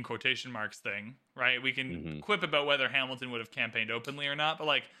Hamilton, like in quotation marks thing, right? We can quip about whether Hamilton would have campaigned openly or not, but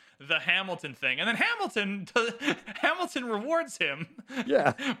like the Hamilton thing. And then Hamilton rewards him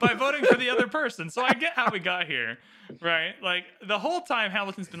by voting for the other person. So I get how we got here, right? Like the whole time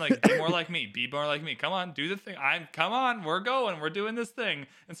Hamilton's been like, be more like me, be more like me. Come on, do the thing. Come on, we're going, we're doing this thing.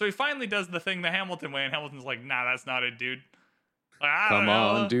 And so he finally does the thing the Hamilton way, and Hamilton's like, nah, that's not it, dude. Like, come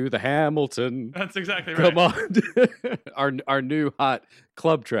on, do the Hamilton. That's exactly right. Come on. our new hot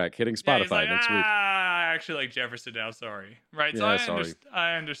club track hitting Spotify next week. I actually like Jefferson now, sorry. Right, so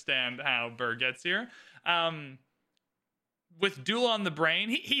I understand how Burr gets here. With Duel on the Brain,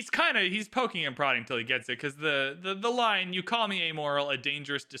 he's poking and prodding until he gets it, because the line, you call me amoral, a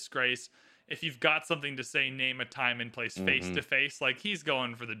dangerous disgrace. If you've got something to say, name a time and place face to face. Like, he's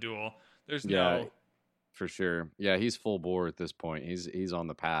going for the duel. There's no... For sure. Yeah, he's full bore at this point. He's on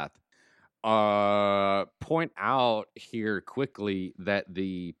the path. Point out here quickly that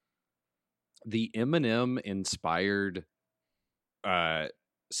the Eminem inspired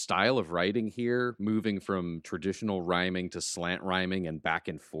style of writing here, moving from traditional rhyming to slant rhyming and back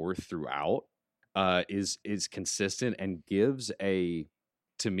and forth throughout, is consistent and gives a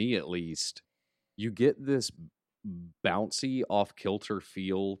to me at least, you get this bouncy, off kilter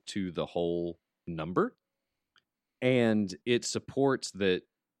feel to the whole number, and it supports that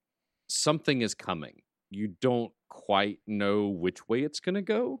something is coming. You don't quite know which way it's going to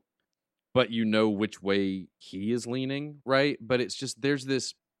go, but you know which way he is leaning, right? But it's just there's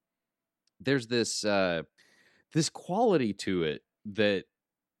this this quality to it that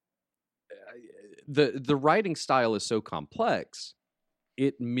the writing style is so complex.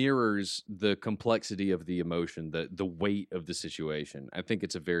 It mirrors the complexity of the emotion, the weight of the situation. I think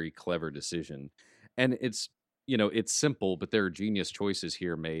it's a very clever decision, and it's it's simple, but there are genius choices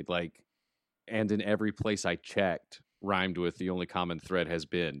here made. Like, and in every place I checked, rhymed with the only common thread has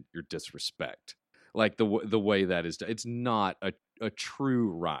been your disrespect. Like the way that is, it's not a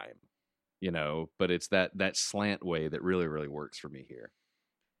true rhyme, but it's that slant way that really, really works for me here.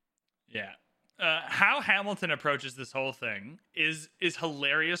 Yeah. How Hamilton approaches this whole thing is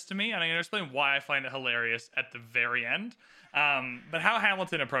hilarious to me, and I'm going to explain why I find it hilarious at the very end. But how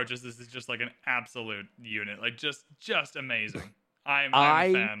Hamilton approaches this is just like an absolute unit, like just amazing. I'm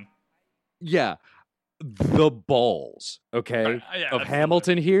a fan. Yeah, the balls, okay, yeah, of absolutely.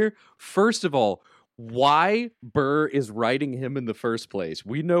 Hamilton here. First of all, why Burr is writing him in the first place.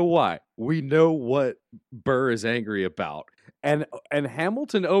 We know why. We know what Burr is angry about. And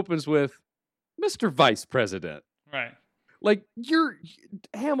Hamilton opens with, Mr. Vice President. Right. Like, you're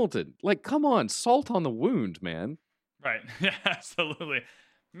Hamilton. Like, come on, salt on the wound, man. Right. Yeah, absolutely.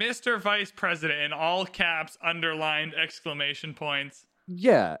 Mr. Vice President in all caps, underlined exclamation points.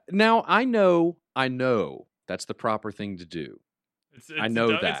 Yeah. Now, I know that's the proper thing to do. I know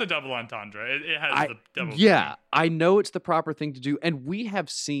that. It's a double entendre. It has the double. Yeah, meaning. I know it's the proper thing to do. And we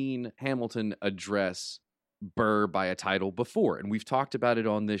have seen Hamilton address Burr by a title before, and we've talked about it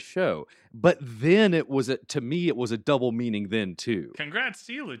on this show. But then to me, it was a double meaning then too. Congrats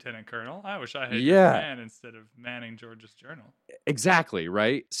to you, Lieutenant Colonel. I wish I had your man instead of manning George's journal. Exactly,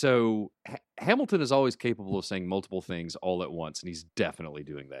 right? So Hamilton is always capable of saying multiple things all at once, and he's definitely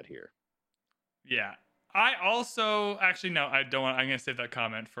doing that here. Yeah. I also, actually, no, I don't want, I'm going to save that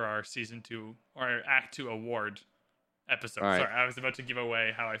comment for our season 2 or our Act 2 award episode. Right. Sorry, I was about to give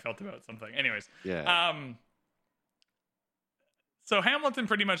away how I felt about something. Anyways. Yeah. So Hamilton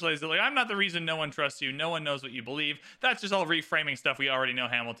pretty much lays it like, I'm not the reason no one trusts you. No one knows what you believe. That's just all reframing stuff we already know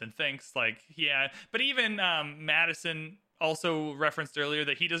Hamilton thinks. Like, yeah. But even Madison also referenced earlier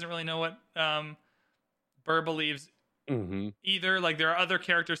that he doesn't really know what Burr believes either. Like, there are other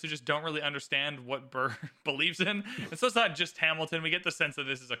characters who just don't really understand what Burr believes in. And so it's not just Hamilton. We get the sense that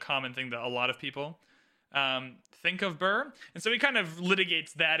this is a common thing that a lot of people think of Burr. And so he kind of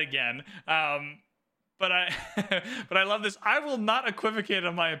litigates that again. But I love this. I will not equivocate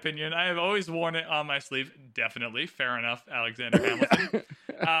on my opinion. I have always worn it on my sleeve. Definitely. Fair enough, Alexander Hamilton.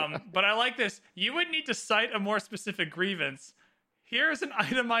 But I like this. You would need to cite a more specific grievance. Here's an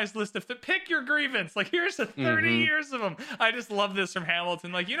itemized list of pick your grievance. Like, here's 30 years of them. I just love this from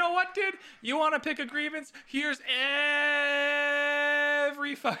Hamilton. Like, you know what, dude? You want to pick a grievance? Here's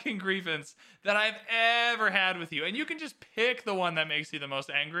every fucking grievance that I've ever had with you. And you can just pick the one that makes you the most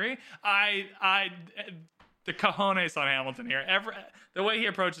angry. The cojones on Hamilton here. The way he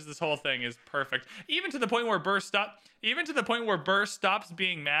approaches this whole thing is perfect. Even to the point where Burr stops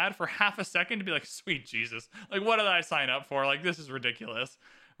being mad for half a second to be like, sweet Jesus. Like, what did I sign up for? Like, this is ridiculous.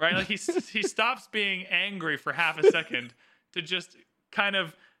 Right? Like, he stops being angry for half a second to just kind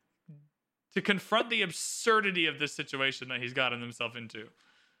of to confront the absurdity of this situation that he's gotten himself into.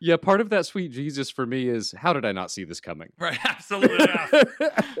 Yeah, part of that sweet Jesus for me is, how did I not see this coming? Right, absolutely. Yeah.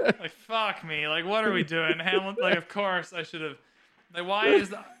 Like, fuck me. Like, what are we doing? Hamilton, like, of course I should have. Like, why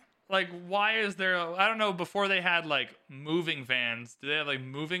is there, I don't know, before they had, like, moving vans, do they have, like,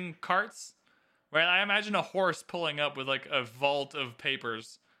 moving carts? Right, I imagine a horse pulling up with, like, a vault of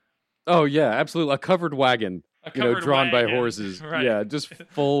papers. Oh, yeah, absolutely. A covered wagon. Drawn by wagon. horses. Right. Yeah, just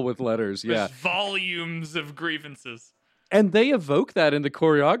full with letters. Yeah. Just volumes of grievances. And they evoke that in the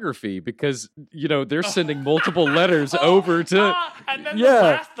choreography because, they're sending multiple letters over to... and then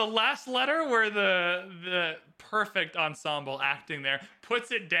the last letter where the perfect ensemble acting there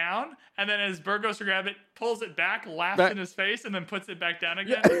puts it down, and then as Burr goes to grab it, pulls it back, laughs in his face, and then puts it back down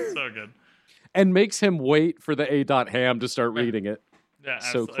again. Yeah. It's so good. And makes him wait for the A. Ham to start reading it. Yeah,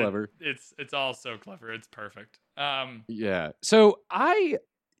 so clever. It's all so clever. It's perfect. Yeah. So I,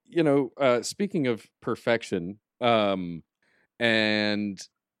 speaking of perfection, and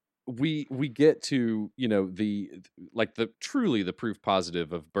we get to the truly the proof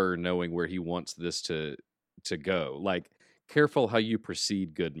positive of Burr knowing where he wants this to go. Like, careful how you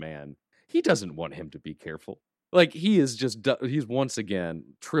proceed, good man. He doesn't want him to be careful. Like he is he's once again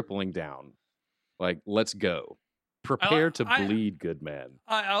tripling down. Like, let's go. Prepare to bleed, good man.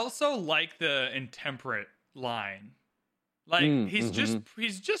 I also like the intemperate line. Like he's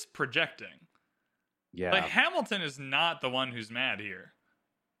just projecting. Yeah. Like Hamilton is not the one who's mad here.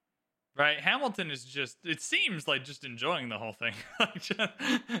 Right? Hamilton is just, it seems like just enjoying the whole thing. Like,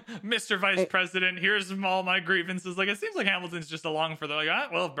 Mr. Vice President, here's all my grievances. Like, it seems like Hamilton's just along for the, like,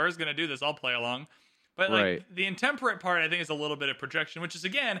 well, if Burr's going to do this, I'll play along. But, like, the intemperate part, I think, is a little bit of projection, which is,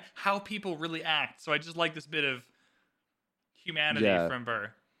 again, how people really act. So I just like this bit of humanity from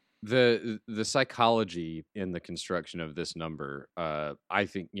Burr. The psychology in the construction of this number, I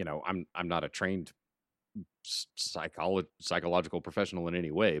think, I'm not a trained psychological professional in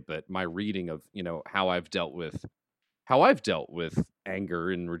any way, but my reading of how I've dealt with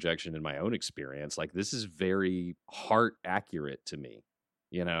anger and rejection in my own experience, like this is very heart accurate to me.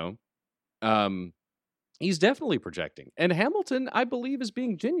 He's definitely projecting, and Hamilton, I believe, is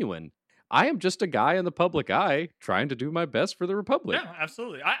being genuine. I am just a guy in the public eye trying to do my best for the Republic. Yeah,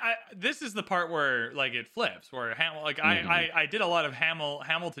 absolutely. I this is the part where like it flips, where I did a lot of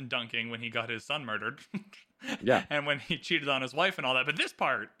Hamilton dunking when he got his son murdered. Yeah. And when he cheated on his wife and all that. But this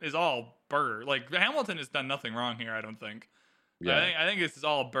part is all Burr. Like Hamilton has done nothing wrong here, I don't think. Yeah. I think this is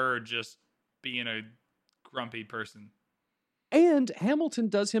all Burr just being a grumpy person. And Hamilton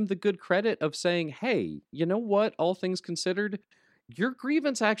does him the good credit of saying, hey, you know what? All things considered, your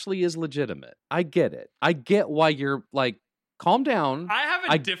grievance actually is legitimate. I get it. I get why you're like, calm down. I have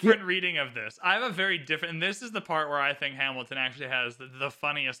a different reading of this. I have a very different, and this is the part where I think Hamilton actually has the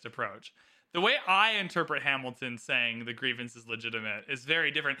funniest approach. The way I interpret Hamilton saying the grievance is legitimate is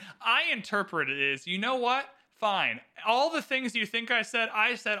very different. I interpret it as, you know what? Fine. All the things you think I said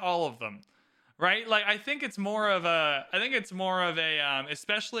all of them. Right? Like, I think it's more of a,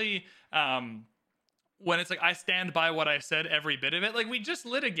 especially when it's like, I stand by what I said, every bit of it. Like, we just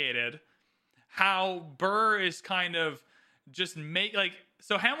litigated how Burr is kind of just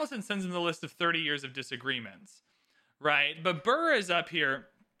so Hamilton sends him the list of 30 years of disagreements. Right? But Burr is up here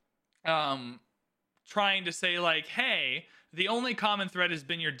trying to say like, hey, the only common thread has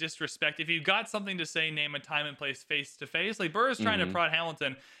been your disrespect. If you got something to say, name a time and place face to face. Like Burr is trying to prod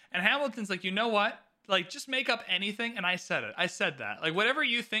Hamilton, and Hamilton's like, you know what? Like, just make up anything, and I said it. I said that. Like, whatever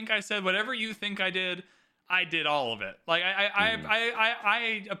you think I said, whatever you think I did all of it. Like,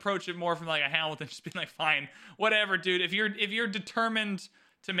 I approach it more from like a Hamilton just being like, fine, whatever, dude. If you're determined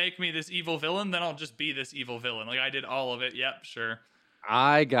to make me this evil villain, then I'll just be this evil villain. Like, I did all of it. Yep, sure.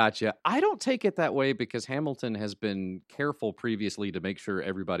 I gotcha. I don't take it that way because Hamilton has been careful previously to make sure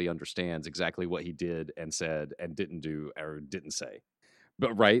everybody understands exactly what he did and said and didn't do or didn't say.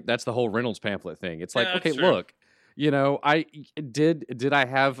 But right, that's the whole Reynolds pamphlet thing. It's like, okay, true. Look, I did I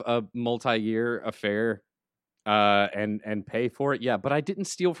have a multi-year affair and pay for it? Yeah, but I didn't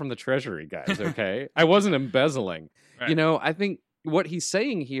steal from the treasury, guys, okay? I wasn't embezzling. Right. I think what he's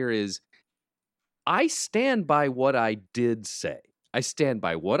saying here is I stand by what I did say. I stand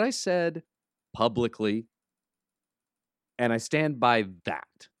by what I said publicly, and I stand by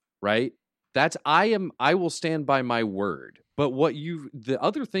that, right? I will stand by my word. But the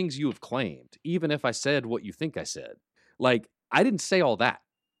other things you have claimed, even if I said what you think I said, like, I didn't say all that.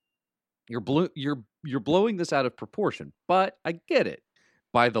 You're blowing this out of proportion, but I get it.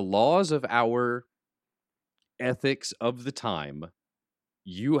 By the laws of our ethics of the time,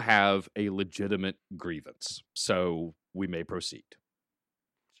 you have a legitimate grievance. So we may proceed.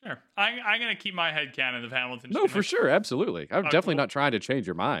 Sure. I'm going to keep my headcanon of Hamilton. No, for sure. Absolutely. I'm definitely not trying to change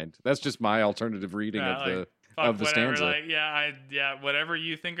your mind. That's just my alternative reading of the stanza. Like, whatever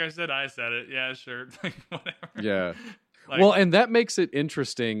you think I said it. Yeah, sure. Like, whatever. Yeah. Well, and that makes it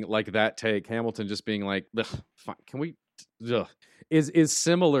interesting, like that take, Hamilton just being like, fine, can we... is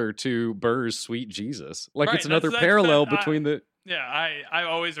similar to Burr's Sweet Jesus. Like, right, it's another parallel between the... Yeah, I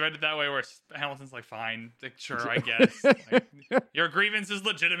always read it that way, where Hamilton's like, fine, like, sure, I guess. Like, your grievance is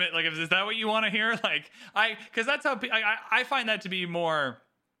legitimate. Like, is that what you want to hear? Like, because that's how I find that to be more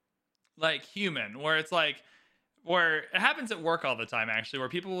like human, where it's like, where it happens at work all the time, actually, where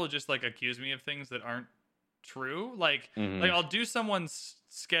people will just like accuse me of things that aren't true. Like, like I'll do someone's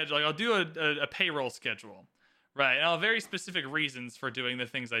schedule, like I'll do a payroll schedule. Right, and I'll have very specific reasons for doing the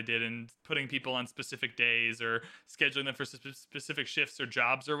things I did and putting people on specific days or scheduling them for specific shifts or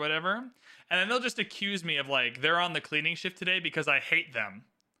jobs or whatever. And then they'll just accuse me of like, they're on the cleaning shift today because I hate them.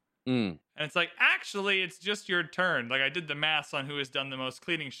 And it's like, actually, it's just your turn. Like, I did the math on who has done the most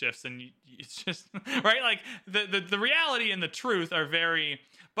cleaning shifts, and it's just, right? Like, the reality and the truth are very...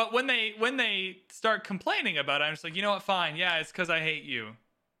 But when they start complaining about it, I'm just like, you know what, fine. Yeah, it's because I hate you.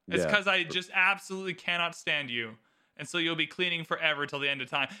 It's Yeah. because I just absolutely cannot stand you. And so you'll be cleaning forever till the end of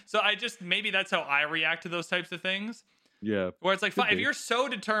time. So maybe that's how I react to those types of things. Yeah. Where it's like, Could fine, if be. you're so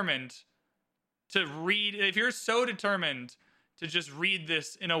determined to read, if you're so determined to just read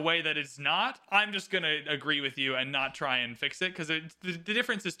this in a way that it's not, I'm just going to agree with you and not try and fix it because the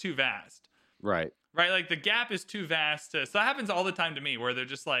difference is too vast. Right. Right? Like the gap is too vast. So that happens all the time to me where they're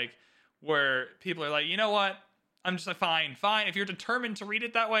just like, where people are like, you know what? I'm just like, fine. If you're determined to read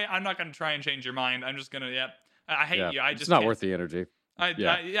it that way, I'm not going to try and change your mind. I'm just going to, I hate Yeah. you. I just it's not can't. worth the energy.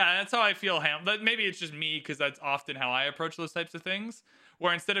 Yeah, that's how I feel. But maybe it's just me because that's often how I approach those types of things.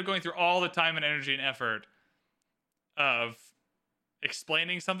 Where instead of going through all the time and energy and effort of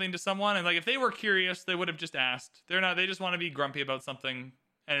explaining something to someone, and like if they were curious, they would have just asked. They're not. They just want to be grumpy about something,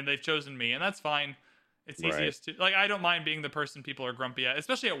 and they've chosen me, and that's fine. It's Right. easiest to like. I don't mind being the person people are grumpy at,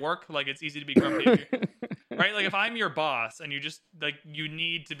 especially at work. Like it's easy to be grumpy, right? Like if I'm your boss and you just like you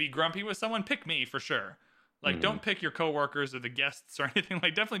need to be grumpy with someone, pick me for sure. Like, don't pick your coworkers or the guests or anything.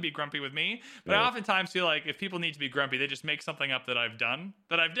 Like, definitely be grumpy with me. But I oftentimes feel like if people need to be grumpy, they just make something up that I've done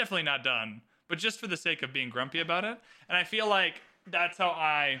that I've definitely not done, but just for the sake of being grumpy about it. And I feel like that's how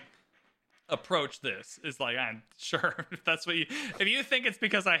I approach this. Is like, I'm sure if that's what if you think it's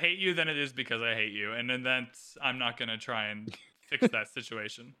because I hate you, then it is because I hate you, and then I'm not gonna try and fix that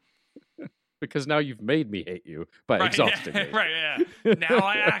situation. Because now you've made me hate you by exhausting me. Right? Yeah. Now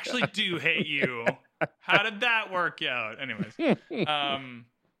I actually do hate you. How did that work out? Anyways,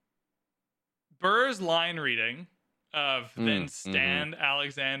 Burr's line reading of then stand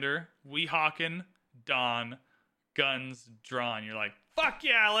Alexander, Weehawken, Dawn, guns drawn. You're like, fuck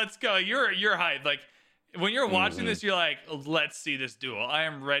yeah, let's go. You're hyped. Like when you're watching this, you're like, let's see this duel. I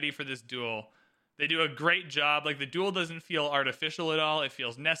am ready for this duel. They do a great job. Like the duel doesn't feel artificial at all. It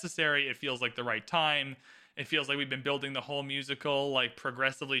feels necessary. It feels like the right time. It feels like we've been building the whole musical like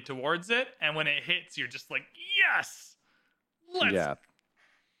progressively towards it. And when it hits, you're just like, yes, let's. Yeah.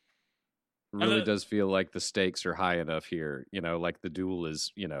 Really does feel like the stakes are high enough here. You know, like the duel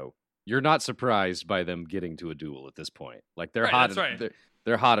is, you're not surprised by them getting to a duel at this point. Like they're Right, hot. that's right.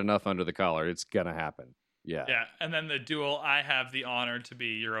 They're hot enough under the collar. It's going to happen. Yeah. Yeah. And then the duel, I have the honor to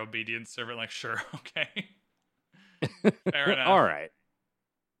be your obedient servant. Like, sure. Okay. Fair enough. All right.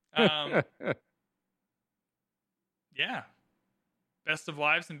 Yeah. Best of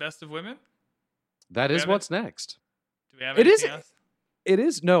wives and best of women. That Do we is have what's next. Do we have It anything is- else? It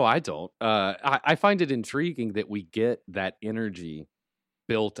is. No, I don't. I find it intriguing that we get that energy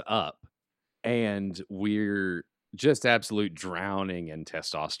built up and we're just absolute drowning in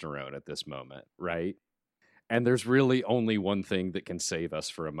testosterone at this moment, right? And there's really only one thing that can save us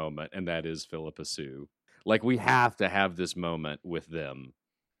for a moment, and that is Philippa Sue. Like, we have to have this moment with them.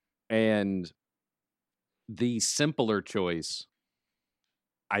 And the simpler choice,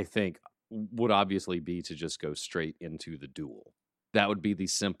 I think, would obviously be to just go straight into the duel. That would be the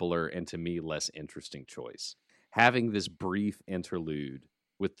simpler and, to me, less interesting choice. Having this brief interlude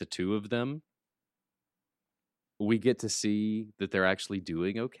with the two of them, we get to see that they're actually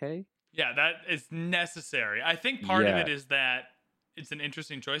doing okay. Yeah, that is necessary. I think part of Yeah. it is that it's an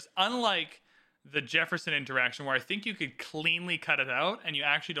interesting choice. Unlike the Jefferson interaction, where I think you could cleanly cut it out and you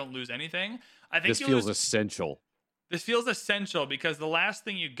actually don't lose anything. I think This feels essential. This feels essential because the last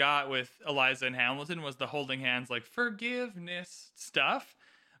thing you got with Eliza and Hamilton was the holding hands, like forgiveness stuff.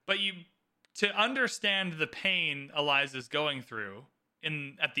 But to understand the pain Eliza's going through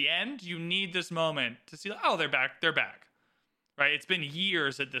at the end, you need this moment to see, oh, they're back, right? It's been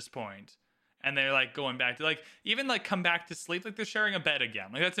years at this point, and they're like going back to like even like come back to sleep, like they're sharing a bed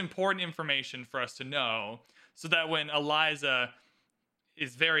again. Like that's important information for us to know, so that when Eliza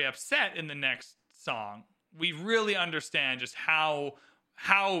is very upset in the next song, we really understand just how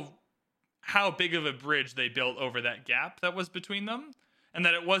big of a bridge they built over that gap that was between them, and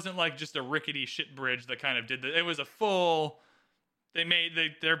that it wasn't like just a rickety shit bridge that kind of did that. It was a full.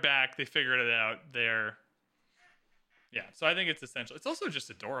 They're back. They figured it out. So I think it's essential. It's also just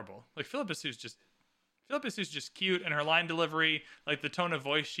adorable. Like Philippa Sue's just cute, and her line delivery, like the tone of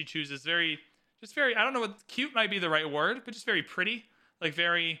voice she chooses, very. I don't know what cute might be the right word, but just very pretty. Like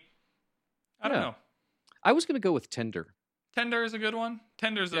very. I don't know. I was going to go with tender. Tender is a good one.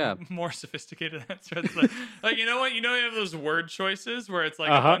 Tender's a more sophisticated answer. It's like you know what? You have those word choices where it's like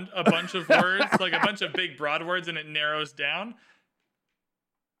a bunch of words, like a bunch of big broad words, and it narrows down.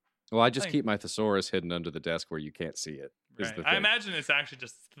 Well, I just keep my thesaurus hidden under the desk where you can't see it. Right. I imagine it's actually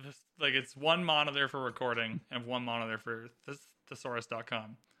just like it's one monitor for recording and one monitor for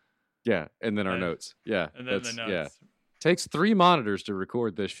thesaurus.com. Yeah, and then our notes. Yeah, and then the notes. Yeah. Takes 3 monitors to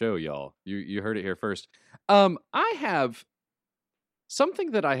record this show, y'all. You heard it here first. I have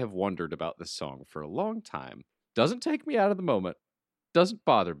something that I have wondered about this song for a long time. Doesn't take me out of the moment. Doesn't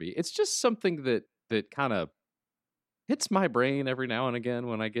bother me. It's just something that kind of hits my brain every now and again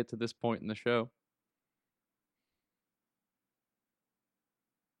when I get to this point in the show.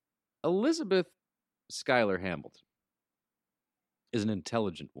 Elizabeth Schuyler Hamilton is an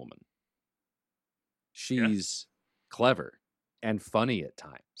intelligent woman. She's clever and funny at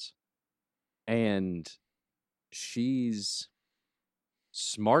times. And she's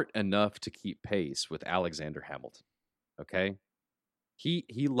smart enough to keep pace with Alexander Hamilton. Okay?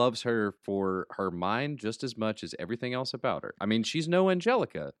 He loves her for her mind just as much as everything else about her. I mean, she's no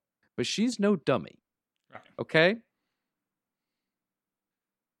Angelica, but she's no dummy. Right. Okay?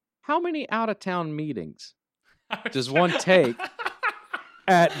 How many out-of-town meetings does one take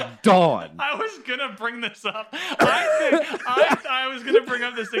at dawn? I was gonna bring this up. I was gonna bring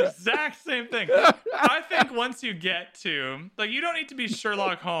up this exact same thing. I think once you get to, like, you don't need to be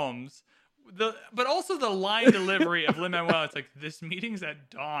Sherlock Holmes, but also the line delivery of Lin-Manuel. It's like, this meeting's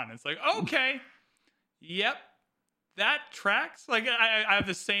at dawn. It's like, okay, yep, that tracks. Like, I have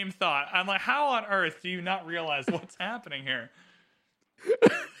the same thought. I'm like, how on earth do you not realize what's happening here?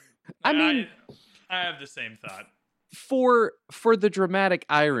 I mean, I have the same thought. For the dramatic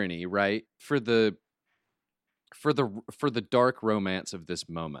irony, right? For the dark romance of this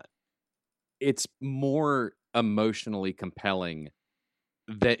moment, it's more emotionally compelling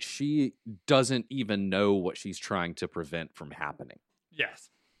that she doesn't even know what she's trying to prevent from happening. Yes.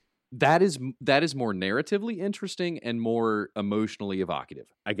 That is more narratively interesting and more emotionally evocative.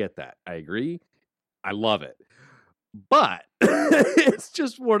 I get that. I agree. I love it. But it's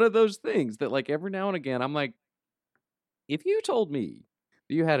just one of those things that, like, every now and again, I'm like, if you told me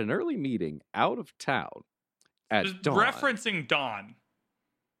that you had an early meeting out of town at Just dawn, referencing dawn.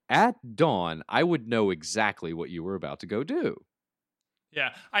 at dawn, I would know exactly what you were about to go do.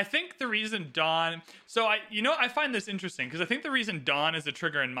 Yeah, I think the reason dawn. So I find this interesting because I think the reason dawn is a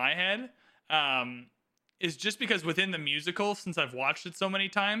trigger in my head is just because within the musical, since I've watched it so many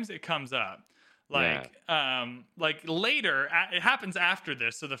times, it comes up. Like later, it happens after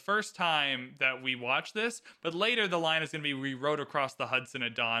this. So the first time that we watch this, but later the line is going to be, "We rode across the Hudson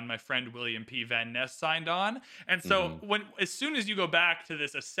at dawn. My friend William P. Van Ness signed on." And so as soon as you go back to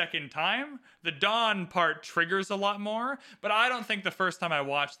this a second time, the dawn part triggers a lot more. But I don't think the first time I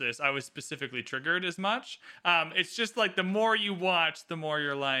watched this, I was specifically triggered as much. It's just like the more you watch, the more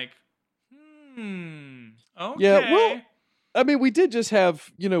you're like, okay. Yeah, well, I mean, we did just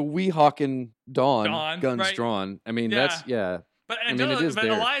have, Weehawken Dawn, guns right? drawn. I mean, Yeah. that's, yeah. But I mean, it is but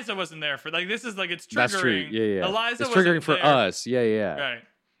there. Eliza wasn't there for, like, this is like, it's triggering. That's true. Yeah. Eliza it's wasn't triggering for there. us. Yeah. Right.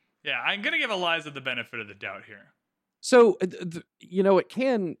 Yeah, I'm gonna give Eliza the benefit of the doubt here. So,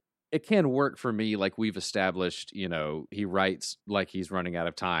 it can work for me. Like we've established, he writes like he's running out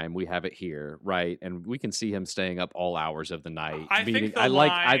of time. We have it here, right? And we can see him staying up all hours of the night. I think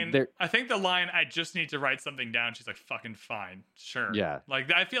the line, "I just need to write something down." She's like, "Fucking fine, sure." Yeah.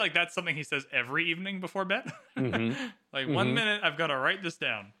 Like, I feel like that's something he says every evening before bed. Mm-hmm. Like, 1 minute, I've got to write this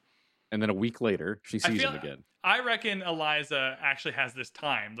down. And then a week later, she sees him again. I reckon Eliza actually has this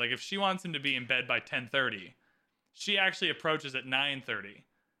time. Like, if she wants him to be in bed by 10:30, she actually approaches at 9:30.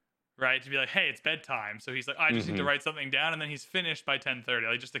 Right, to be like, "Hey, it's bedtime." So he's like, "I just need to write something down," and then he's finished by 10:30.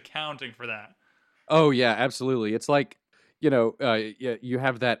 Like, just accounting for that. Oh yeah, absolutely. It's like, you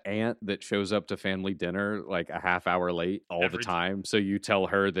have that aunt that shows up to family dinner like a half hour late all the time. So you tell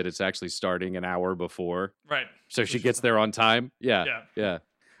her that it's actually starting an hour before. Right. So she gets there on time. Yeah.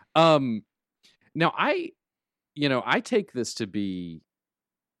 Now I take this to be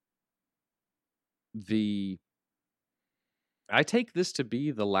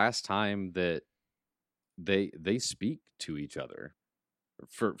the last time that they speak to each other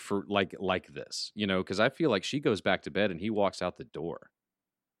for like this, because I feel like she goes back to bed and he walks out the door,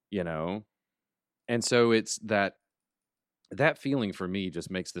 and so it's that feeling for me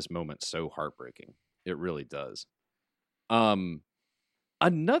just makes this moment so heartbreaking. It really does.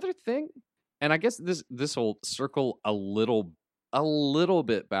 Another thing, and I guess this will circle a little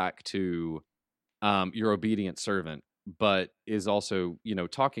bit back to Your Obedient Servant, but is also,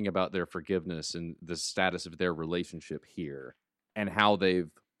 talking about their forgiveness and the status of their relationship here and how they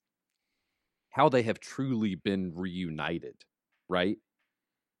have truly been reunited, right?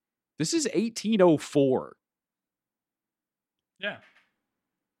 This is 1804. Yeah.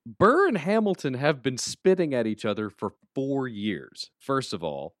 Burr and Hamilton have been spitting at each other for 4 years, first of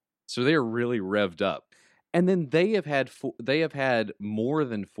all. So they are really revved up. And then they have had more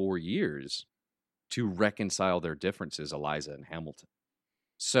than 4 years to reconcile their differences, Eliza and Hamilton.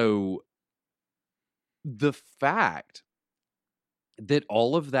 So the fact that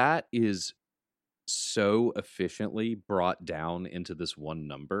all of that is so efficiently brought down into this one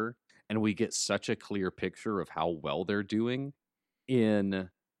number, and we get such a clear picture of how well they're doing in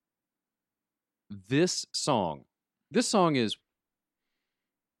this song. This song is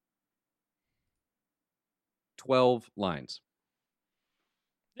 12 lines,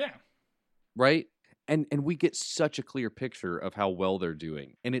 Yeah. right? And we get such a clear picture of how well they're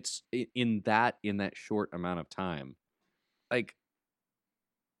doing. And it's in that short amount of time, like,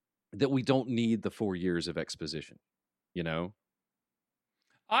 that we don't need the 4 years of exposition, you know?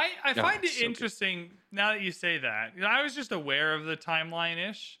 I find it's it so good. interesting now that you say that. I was just aware of the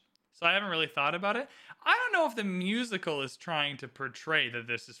timeline-ish, so I haven't really thought about it. I don't know if the musical is trying to portray that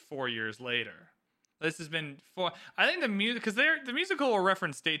this is 4 years later. This has been I think the music, because the musical will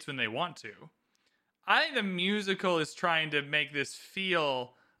reference dates when they want to. I think the musical is trying to make this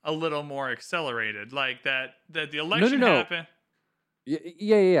feel a little more accelerated, like that the election no. happened.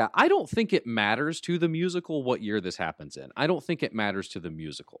 Yeah. I don't think it matters to the musical what year this happens in. I don't think it matters to the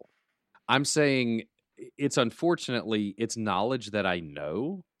musical. I'm saying it's unfortunately, it's knowledge that I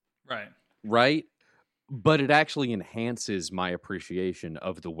know, right? But it actually enhances my appreciation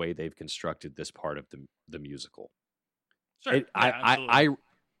of the way they've constructed this part of the musical. Sure.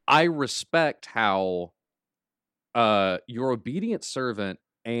 I respect how Your Obedient Servant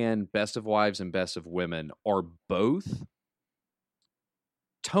and Best of Wives and Best of Women are both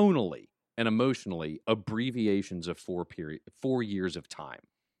tonally and emotionally abbreviations of 4 years of time.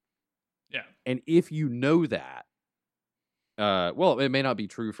 Yeah. And if you know that, well, it may not be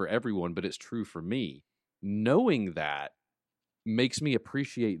true for everyone, but it's true for me. Knowing that makes me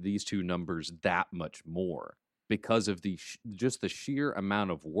appreciate these two numbers that much more because of just the sheer amount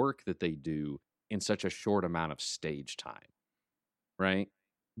of work that they do in such a short amount of stage time. Right?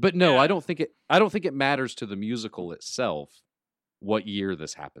 But no, Yeah. I don't think it matters to the musical itself what year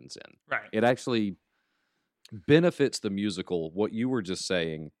this happens in. Right. It actually benefits the musical, what you were just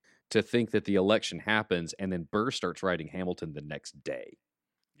saying, to think that the election happens and then Burr starts writing Hamilton the next day.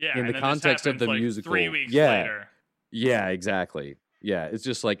 Yeah. In and the then context this of the happens, like, musical. 3 weeks Yeah. later. Yeah, exactly. Yeah, it's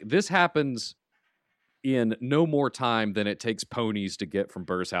just like this happens in no more time than it takes ponies to get from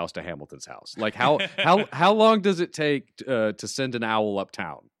Burr's house to Hamilton's house. Like how long does it take to send an owl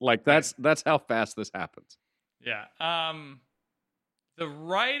uptown? Like that's how fast this happens. Yeah. The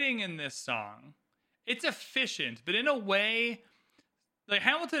writing in this song, it's efficient, but in a way, like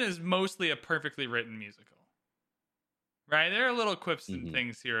Hamilton is mostly a perfectly written musical. Right? There are little quips and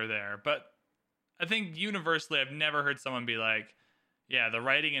things here or there, but I think universally I've never heard someone be like, yeah, the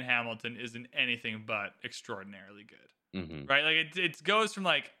writing in Hamilton isn't anything but extraordinarily good. Right? Like it goes from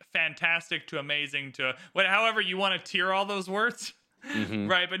like fantastic to amazing to however you want to tier all those words.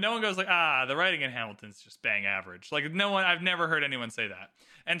 Right? But no one goes like, the writing in Hamilton's just bang average. Like I've never heard anyone say that.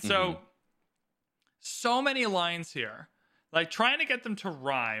 And so many lines here, like trying to get them to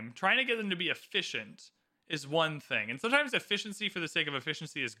rhyme, trying to get them to be efficient is one thing. And sometimes efficiency for the sake of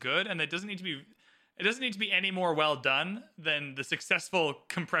efficiency is good, and it doesn't need to be any more well done than the successful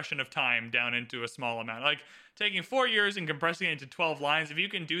compression of time down into a small amount. Like taking 4 years and compressing it into 12 lines, if you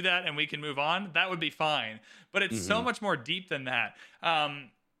can do that and we can move on, that would be fine. But it's so much more deep than that.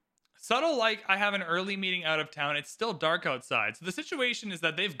 Subtle, like I have an early meeting out of town. It's still dark outside. So the situation is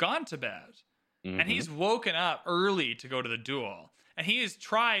that they've gone to bed and he's woken up early to go to the duel. And he's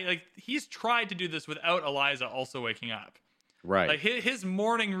tried to do this without Eliza also waking up. Right. Like his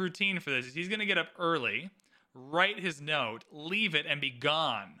morning routine for this is he's going to get up early, write his note, leave it, and be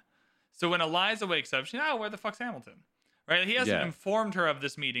gone. So when Eliza wakes up, she's like, where the fuck's Hamilton? Right? He hasn't informed her of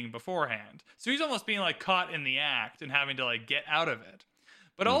this meeting beforehand. So he's almost being like caught in the act and having to like get out of it.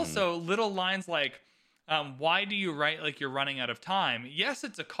 But also little lines like, why do you write like you're running out of time? Yes,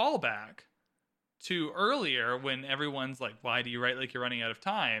 it's a callback to earlier when everyone's like, why do you write like you're running out of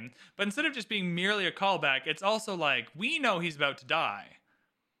time? But instead of just being merely a callback, it's also like, we know he's about to die.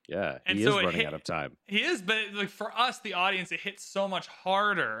 Yeah, and he so is running out of time. He is, but like for us, the audience, it hits so much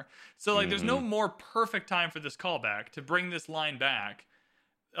harder. So like there's no more perfect time for this callback to bring this line back.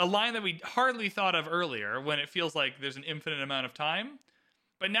 A line that we hardly thought of earlier when it feels like there's an infinite amount of time.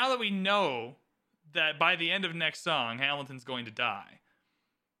 But now that we know that by the end of next song, Hamilton's going to die.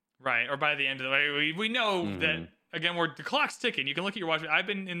 Right, or by the end of the way, we know that, again, the clock's ticking. You can look at your watch. I've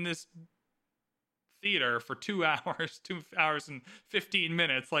been in this theater for 2 hours and 15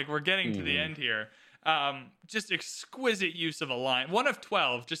 minutes. Like, we're getting to the end here. Just exquisite use of a line. 1 of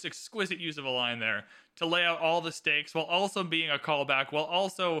 12, just exquisite use of a line there to lay out all the stakes while also being a callback, while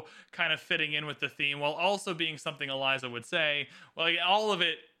also kind of fitting in with the theme, while also being something Eliza would say. Well, like, all of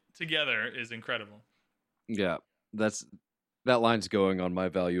it together is incredible. Yeah, That line's going on my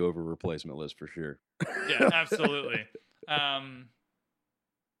value over replacement list for sure. Yeah, absolutely.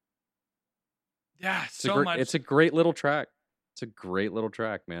 Yeah, so much. It's a great little track. It's a great little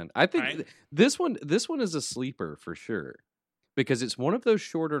track, man. I think Right. this one is a sleeper for sure because it's one of those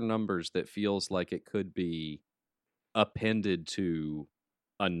shorter numbers that feels like it could be appended to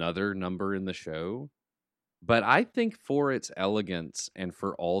another number in the show. But I think for its elegance and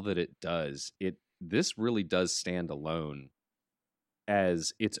for all that it does, this really does stand alone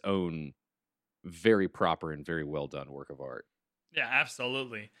as its own very proper and very well done work of art. Yeah,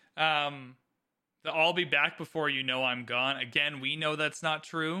 absolutely. The I'll be back before you know I'm gone. Again, we know that's not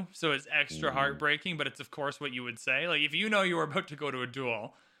true, so it's extra heartbreaking, but it's of course what you would say. Like if you know you were about to go to a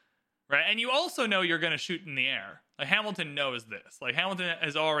duel, right? And you also know you're going to shoot in the air. Like Hamilton knows this. Like Hamilton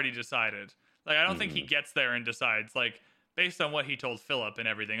has already decided. Like I don't think he gets there and decides like based on what he told Philip and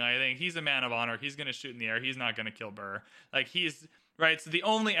everything. I think he's a man of honor. He's going to shoot in the air. He's not going to kill Burr. Like he's right. So the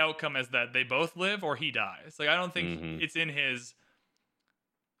only outcome is that they both live or he dies. Like I don't think it's in his.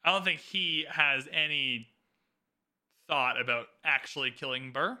 I don't think he has any thought about actually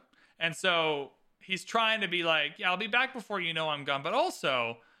killing Burr. And so he's trying to be like, yeah, I'll be back before you know I'm gone. But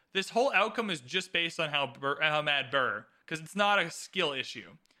also, this whole outcome is just based on how mad Burr, because it's not a skill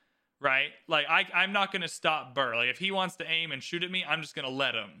issue, right? Like, I'm not going to stop Burr. Like, if he wants to aim and shoot at me, I'm just going to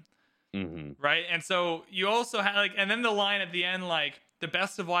let him, right? And so you also have, like, and then the line at the end, like, the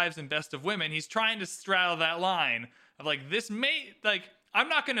best of wives and best of women, he's trying to straddle that line of, like, this may, like, I'm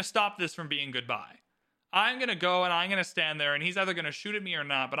not going to stop this from being goodbye. I'm going to go and I'm going to stand there and he's either going to shoot at me or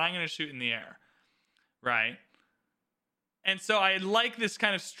not, but I'm going to shoot in the air. Right? And so I like this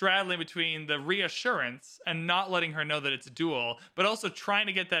kind of straddling between the reassurance and not letting her know that it's a duel, but also trying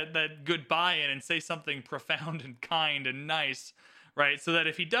to get that goodbye in and say something profound and kind and nice, right? So that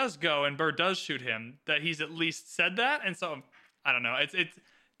if he does go and Burr does shoot him, that he's at least said that. And so, I don't know. It's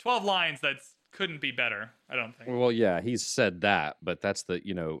 12 lines that's couldn't be better, I don't think. Well, yeah, he's said that, but that's the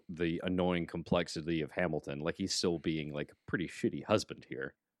annoying complexity of Hamilton. Like he's still being like a pretty shitty husband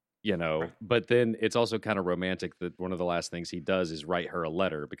here, Right. But then it's also kind of romantic that one of the last things he does is write her a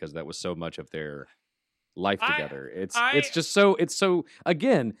letter because that was so much of their life together. It's so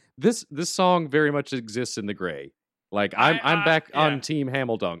again, this song very much exists in the gray. Like I'm back on Team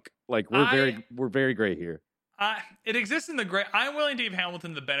Hamildunk. Like we're very gray here. It exists in the gray. I'm willing to give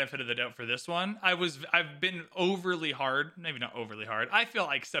Hamilton the benefit of the doubt for this one. I've been overly hard, maybe not overly hard. I feel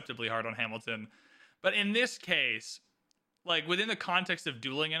acceptably hard on Hamilton, but in this case, like within the context of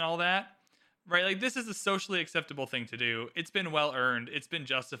dueling and all that, right? Like this is a socially acceptable thing to do. It's been well earned. It's been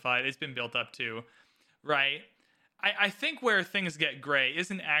justified. It's been built up to, right? I think where things get gray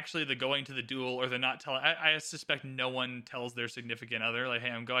isn't actually the going to the duel or the not telling. I suspect no one tells their significant other, like, hey,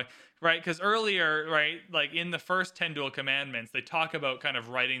 I'm going, right? Because earlier, right, like in the first 10 duel commandments, they talk about kind of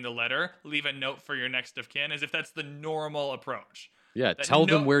writing the letter, leave a note for your next of kin, as if that's the normal approach. Yeah, tell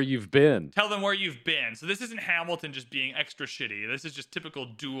them where you've been. Tell them where you've been. So this isn't Hamilton just being extra shitty. This is just typical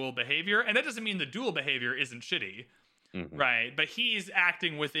duel behavior. And that doesn't mean the duel behavior isn't shitty. Right, but he's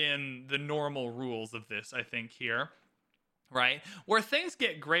acting within the normal rules of this, I think, here, right? Where things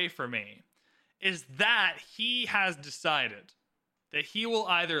get gray for me is that he has decided that he will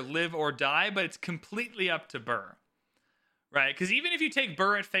either live or die, but it's completely up to Burr, right? Because even if you take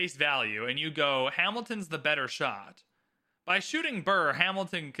Burr at face value and you go, Hamilton's the better shot, by shooting Burr,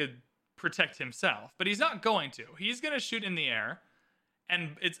 Hamilton could protect himself, but he's not going to. He's going to shoot in the air,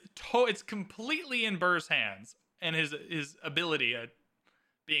 and it's completely in Burr's hands and his ability at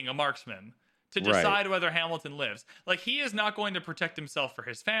being a marksman to decide whether Hamilton lives. Like, he is not going to protect himself for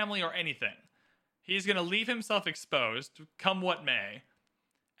his family or anything. He's going to leave himself exposed, come what may,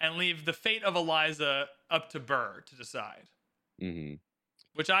 and leave the fate of Eliza up to Burr to decide.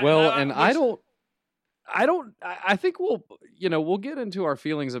 Which I think we'll get into our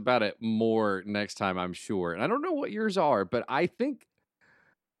feelings about it more next time, I'm sure. And I don't know what yours are, but I think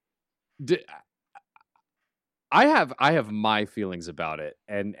I have my feelings about it,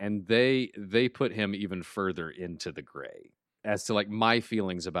 and they put him even further into the gray as to like my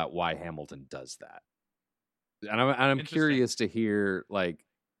feelings about why Hamilton does that. And I'm curious to hear like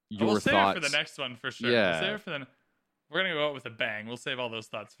your we'll thoughts. Save it for the next one for sure. Yeah. We'll save it for we're gonna go out with a bang. We'll save all those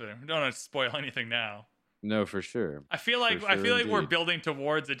thoughts for. We don't want to spoil anything now. No, for sure. I feel like indeed. we're building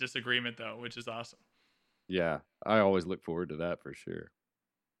towards a disagreement though, which is awesome. Yeah, I always look forward to that for sure.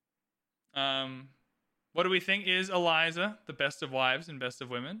 What do we think is Eliza, the best of wives and best of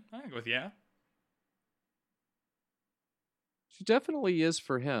women? I go with yeah. She definitely is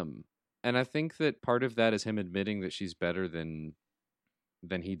for him. And I think that part of that is him admitting that she's better than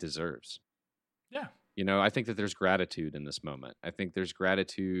he deserves. Yeah. You know, I think that there's gratitude in this moment. I think there's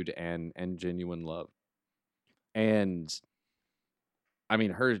gratitude and genuine love. And I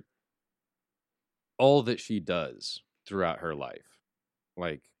mean, all that she does throughout her life,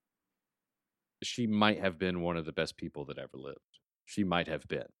 like, she might have been one of the best people that ever lived. She might have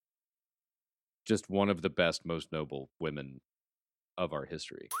been just one of the best, most noble women of our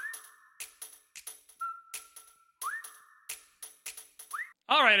history.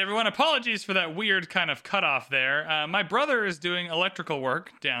 All right, everyone. Apologies for that weird kind of cutoff there. My brother is doing electrical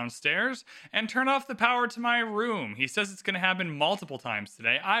work downstairs and turned off the power to my room. He says it's going to happen multiple times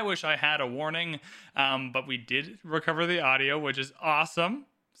today. I wish I had a warning, but we did recover the audio, which is awesome.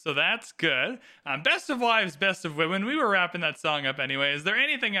 So that's good. Best of Wives, Best of Women. We were wrapping that song up anyway. Is there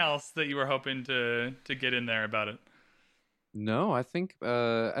anything else that you were hoping to get in there about it? No, I think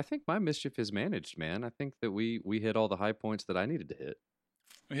my mischief is managed, man. I think that we hit all the high points that I needed to hit.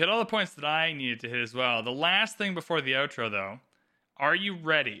 We hit all the points that I needed to hit as well. The last thing before the outro, though, are you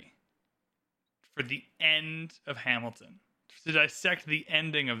ready for the end of Hamilton? To dissect the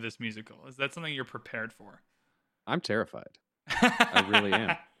ending of this musical? Is that something you're prepared for? I'm terrified. I really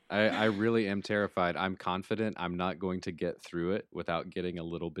am. I really am terrified. I'm confident I'm not going to get through it without getting a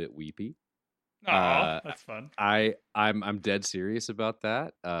little bit weepy. Oh, that's fun. I'm dead serious about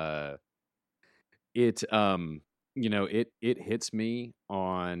that. It hits me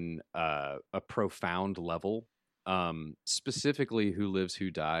on a profound level. Specifically, Who Lives,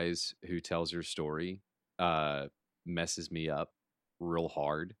 Who Dies, Who Tells Your Story messes me up real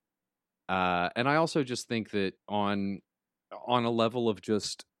hard. And I also just think that on a level of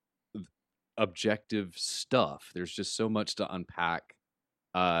just objective stuff, there's just so much to unpack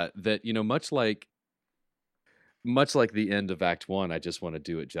that, you know, much like the end of Act 1, I just want to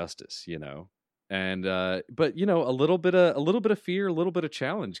do it justice, you know. And but you know, a little bit of fear, a little bit of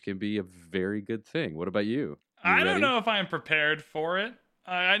challenge can be a very good thing. What about you? I don't know if I'm prepared for it.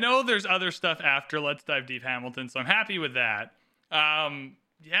 I know there's other stuff after Let's Dive Deep Hamilton, so I'm happy with that.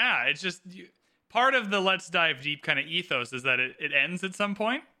 Yeah, it's just part of the Let's Dive Deep kind of ethos is that it ends at some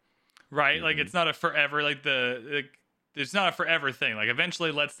point, right? Mm-hmm. Like it's not a forever, like it's not a forever thing. Like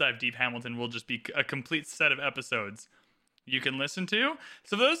eventually Let's Dive Deep Hamilton will just be a complete set of episodes you can listen to.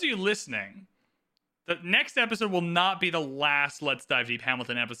 So for those of you listening, the next episode will not be the last Let's Dive Deep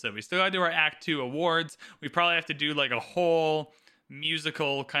Hamilton episode. We still got to do our Act 2 awards. We probably have to do like a whole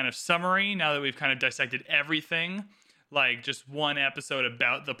musical kind of summary now that we've kind of dissected everything. Like just one episode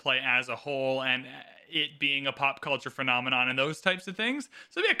about the play as a whole and it being a pop culture phenomenon and those types of things.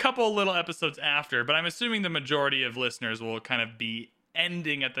 So there'll be a couple of little episodes after, but I'm assuming the majority of listeners will kind of be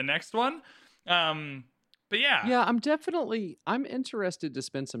ending at the next one. But yeah. Yeah, I'm interested to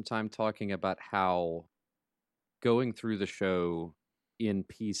spend some time talking about how going through the show in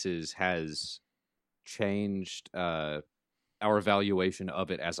pieces has changed our evaluation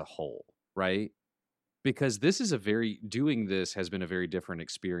of it as a whole, right? Because doing this has been a very different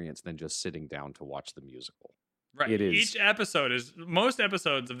experience than just sitting down to watch the musical. Right. It is. Most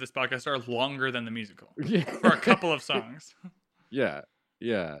episodes of this podcast are longer than the musical for a couple of songs. Yeah.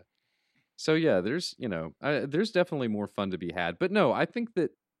 Yeah. So yeah, there's definitely more fun to be had. But no, I think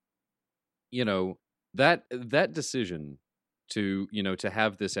that, you know, that decision to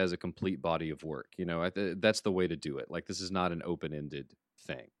have this as a complete body of work, you know, that's the way to do it. Like, this is not an open-ended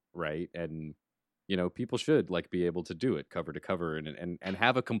thing, right? And, you know, people should like be able to do it cover to cover and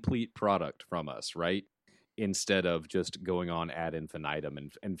have a complete product from us, right? Instead of just going on ad infinitum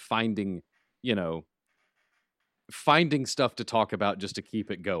and finding stuff to talk about just to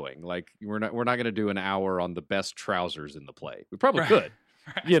keep it going. Like we're not going to do an hour on the best trousers in the play. We probably could,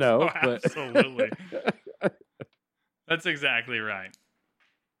 right. You know. But... Absolutely. That's exactly right.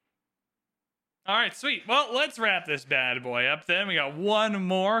 All right, sweet. Well, let's wrap this bad boy up then. We got one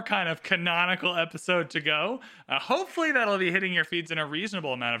more kind of canonical episode to go. Hopefully that'll be hitting your feeds in a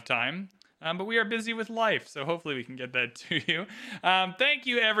reasonable amount of time. But we are busy with life, so hopefully we can get that to you. Thank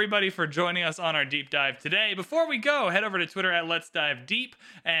you, everybody, for joining us on our deep dive today. Before we go, head over to Twitter at Let's Dive Deep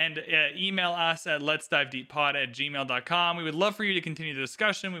and email us at letsdivedeeppod@gmail.com. We would love for you to continue the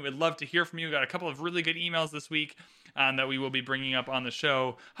discussion. We would love to hear from you. We got a couple of really good emails this week that we will be bringing up on the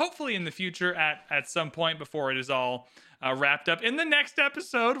show, hopefully in the future at some point before it is all wrapped up. In the next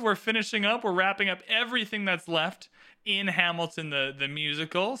episode, we're wrapping up everything that's left in Hamilton the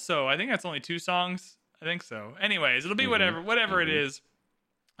musical. So I think that's only 2 songs. I think so. Anyways, it'll be whatever it is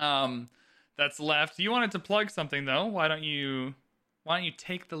that's left. You wanted to plug something though. Why don't you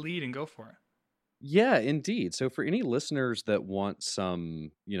take the lead and go for it? Yeah, indeed. So for any listeners that want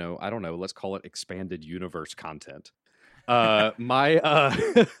some, I don't know, let's call it expanded universe content. My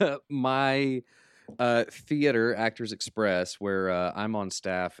Theater Actors Express, where I'm on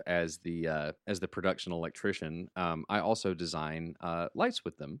staff as the production electrician. I also design lights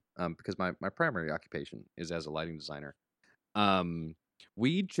with them because my primary occupation is as a lighting designer.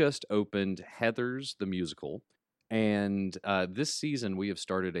 We just opened Heathers the Musical, and this season we have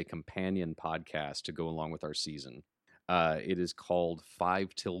started a companion podcast to go along with our season. It is called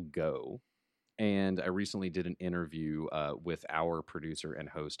 5 Till Go. And I recently did an interview with our producer and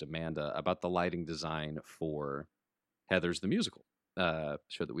host, Amanda, about the lighting design for Heathers the Musical,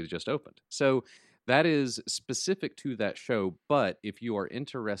 show that we just opened. So that is specific to that show. But if you are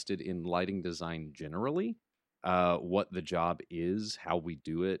interested in lighting design generally, what the job is, how we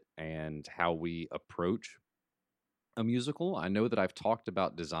do it, and how we approach a musical, I know that I've talked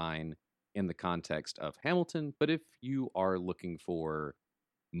about design in the context of Hamilton, but if you are looking for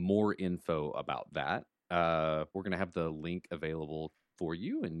more info about that, we're going to have the link available for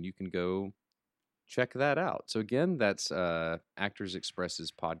you, and you can go check that out. So again, that's Actors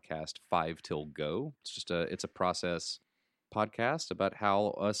Express's podcast 5 Till Go. It's just it's a process podcast about how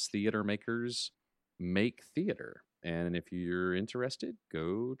us theater makers make theater. And if you're interested,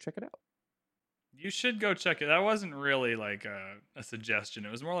 go check it out. You should go check it. That wasn't really like a suggestion.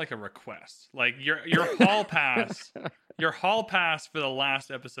 It was more like a request. Like your hall pass, your hall pass for the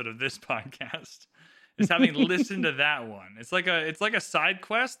last episode of this podcast is having listened to that one. It's like a side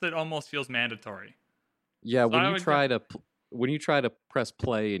quest that almost feels mandatory. Yeah, So when you try to press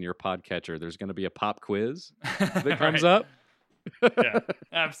play in your podcatcher, there's going to be a pop quiz that comes Right. up. Yeah,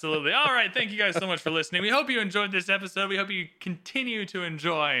 absolutely. All right. Thank you guys so much for listening. We hope you enjoyed this episode. We hope you continue to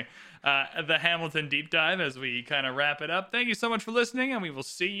enjoy the Hamilton deep dive as we kind of wrap it up. Thank you so much for listening, and we will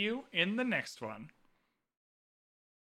see you in the next one.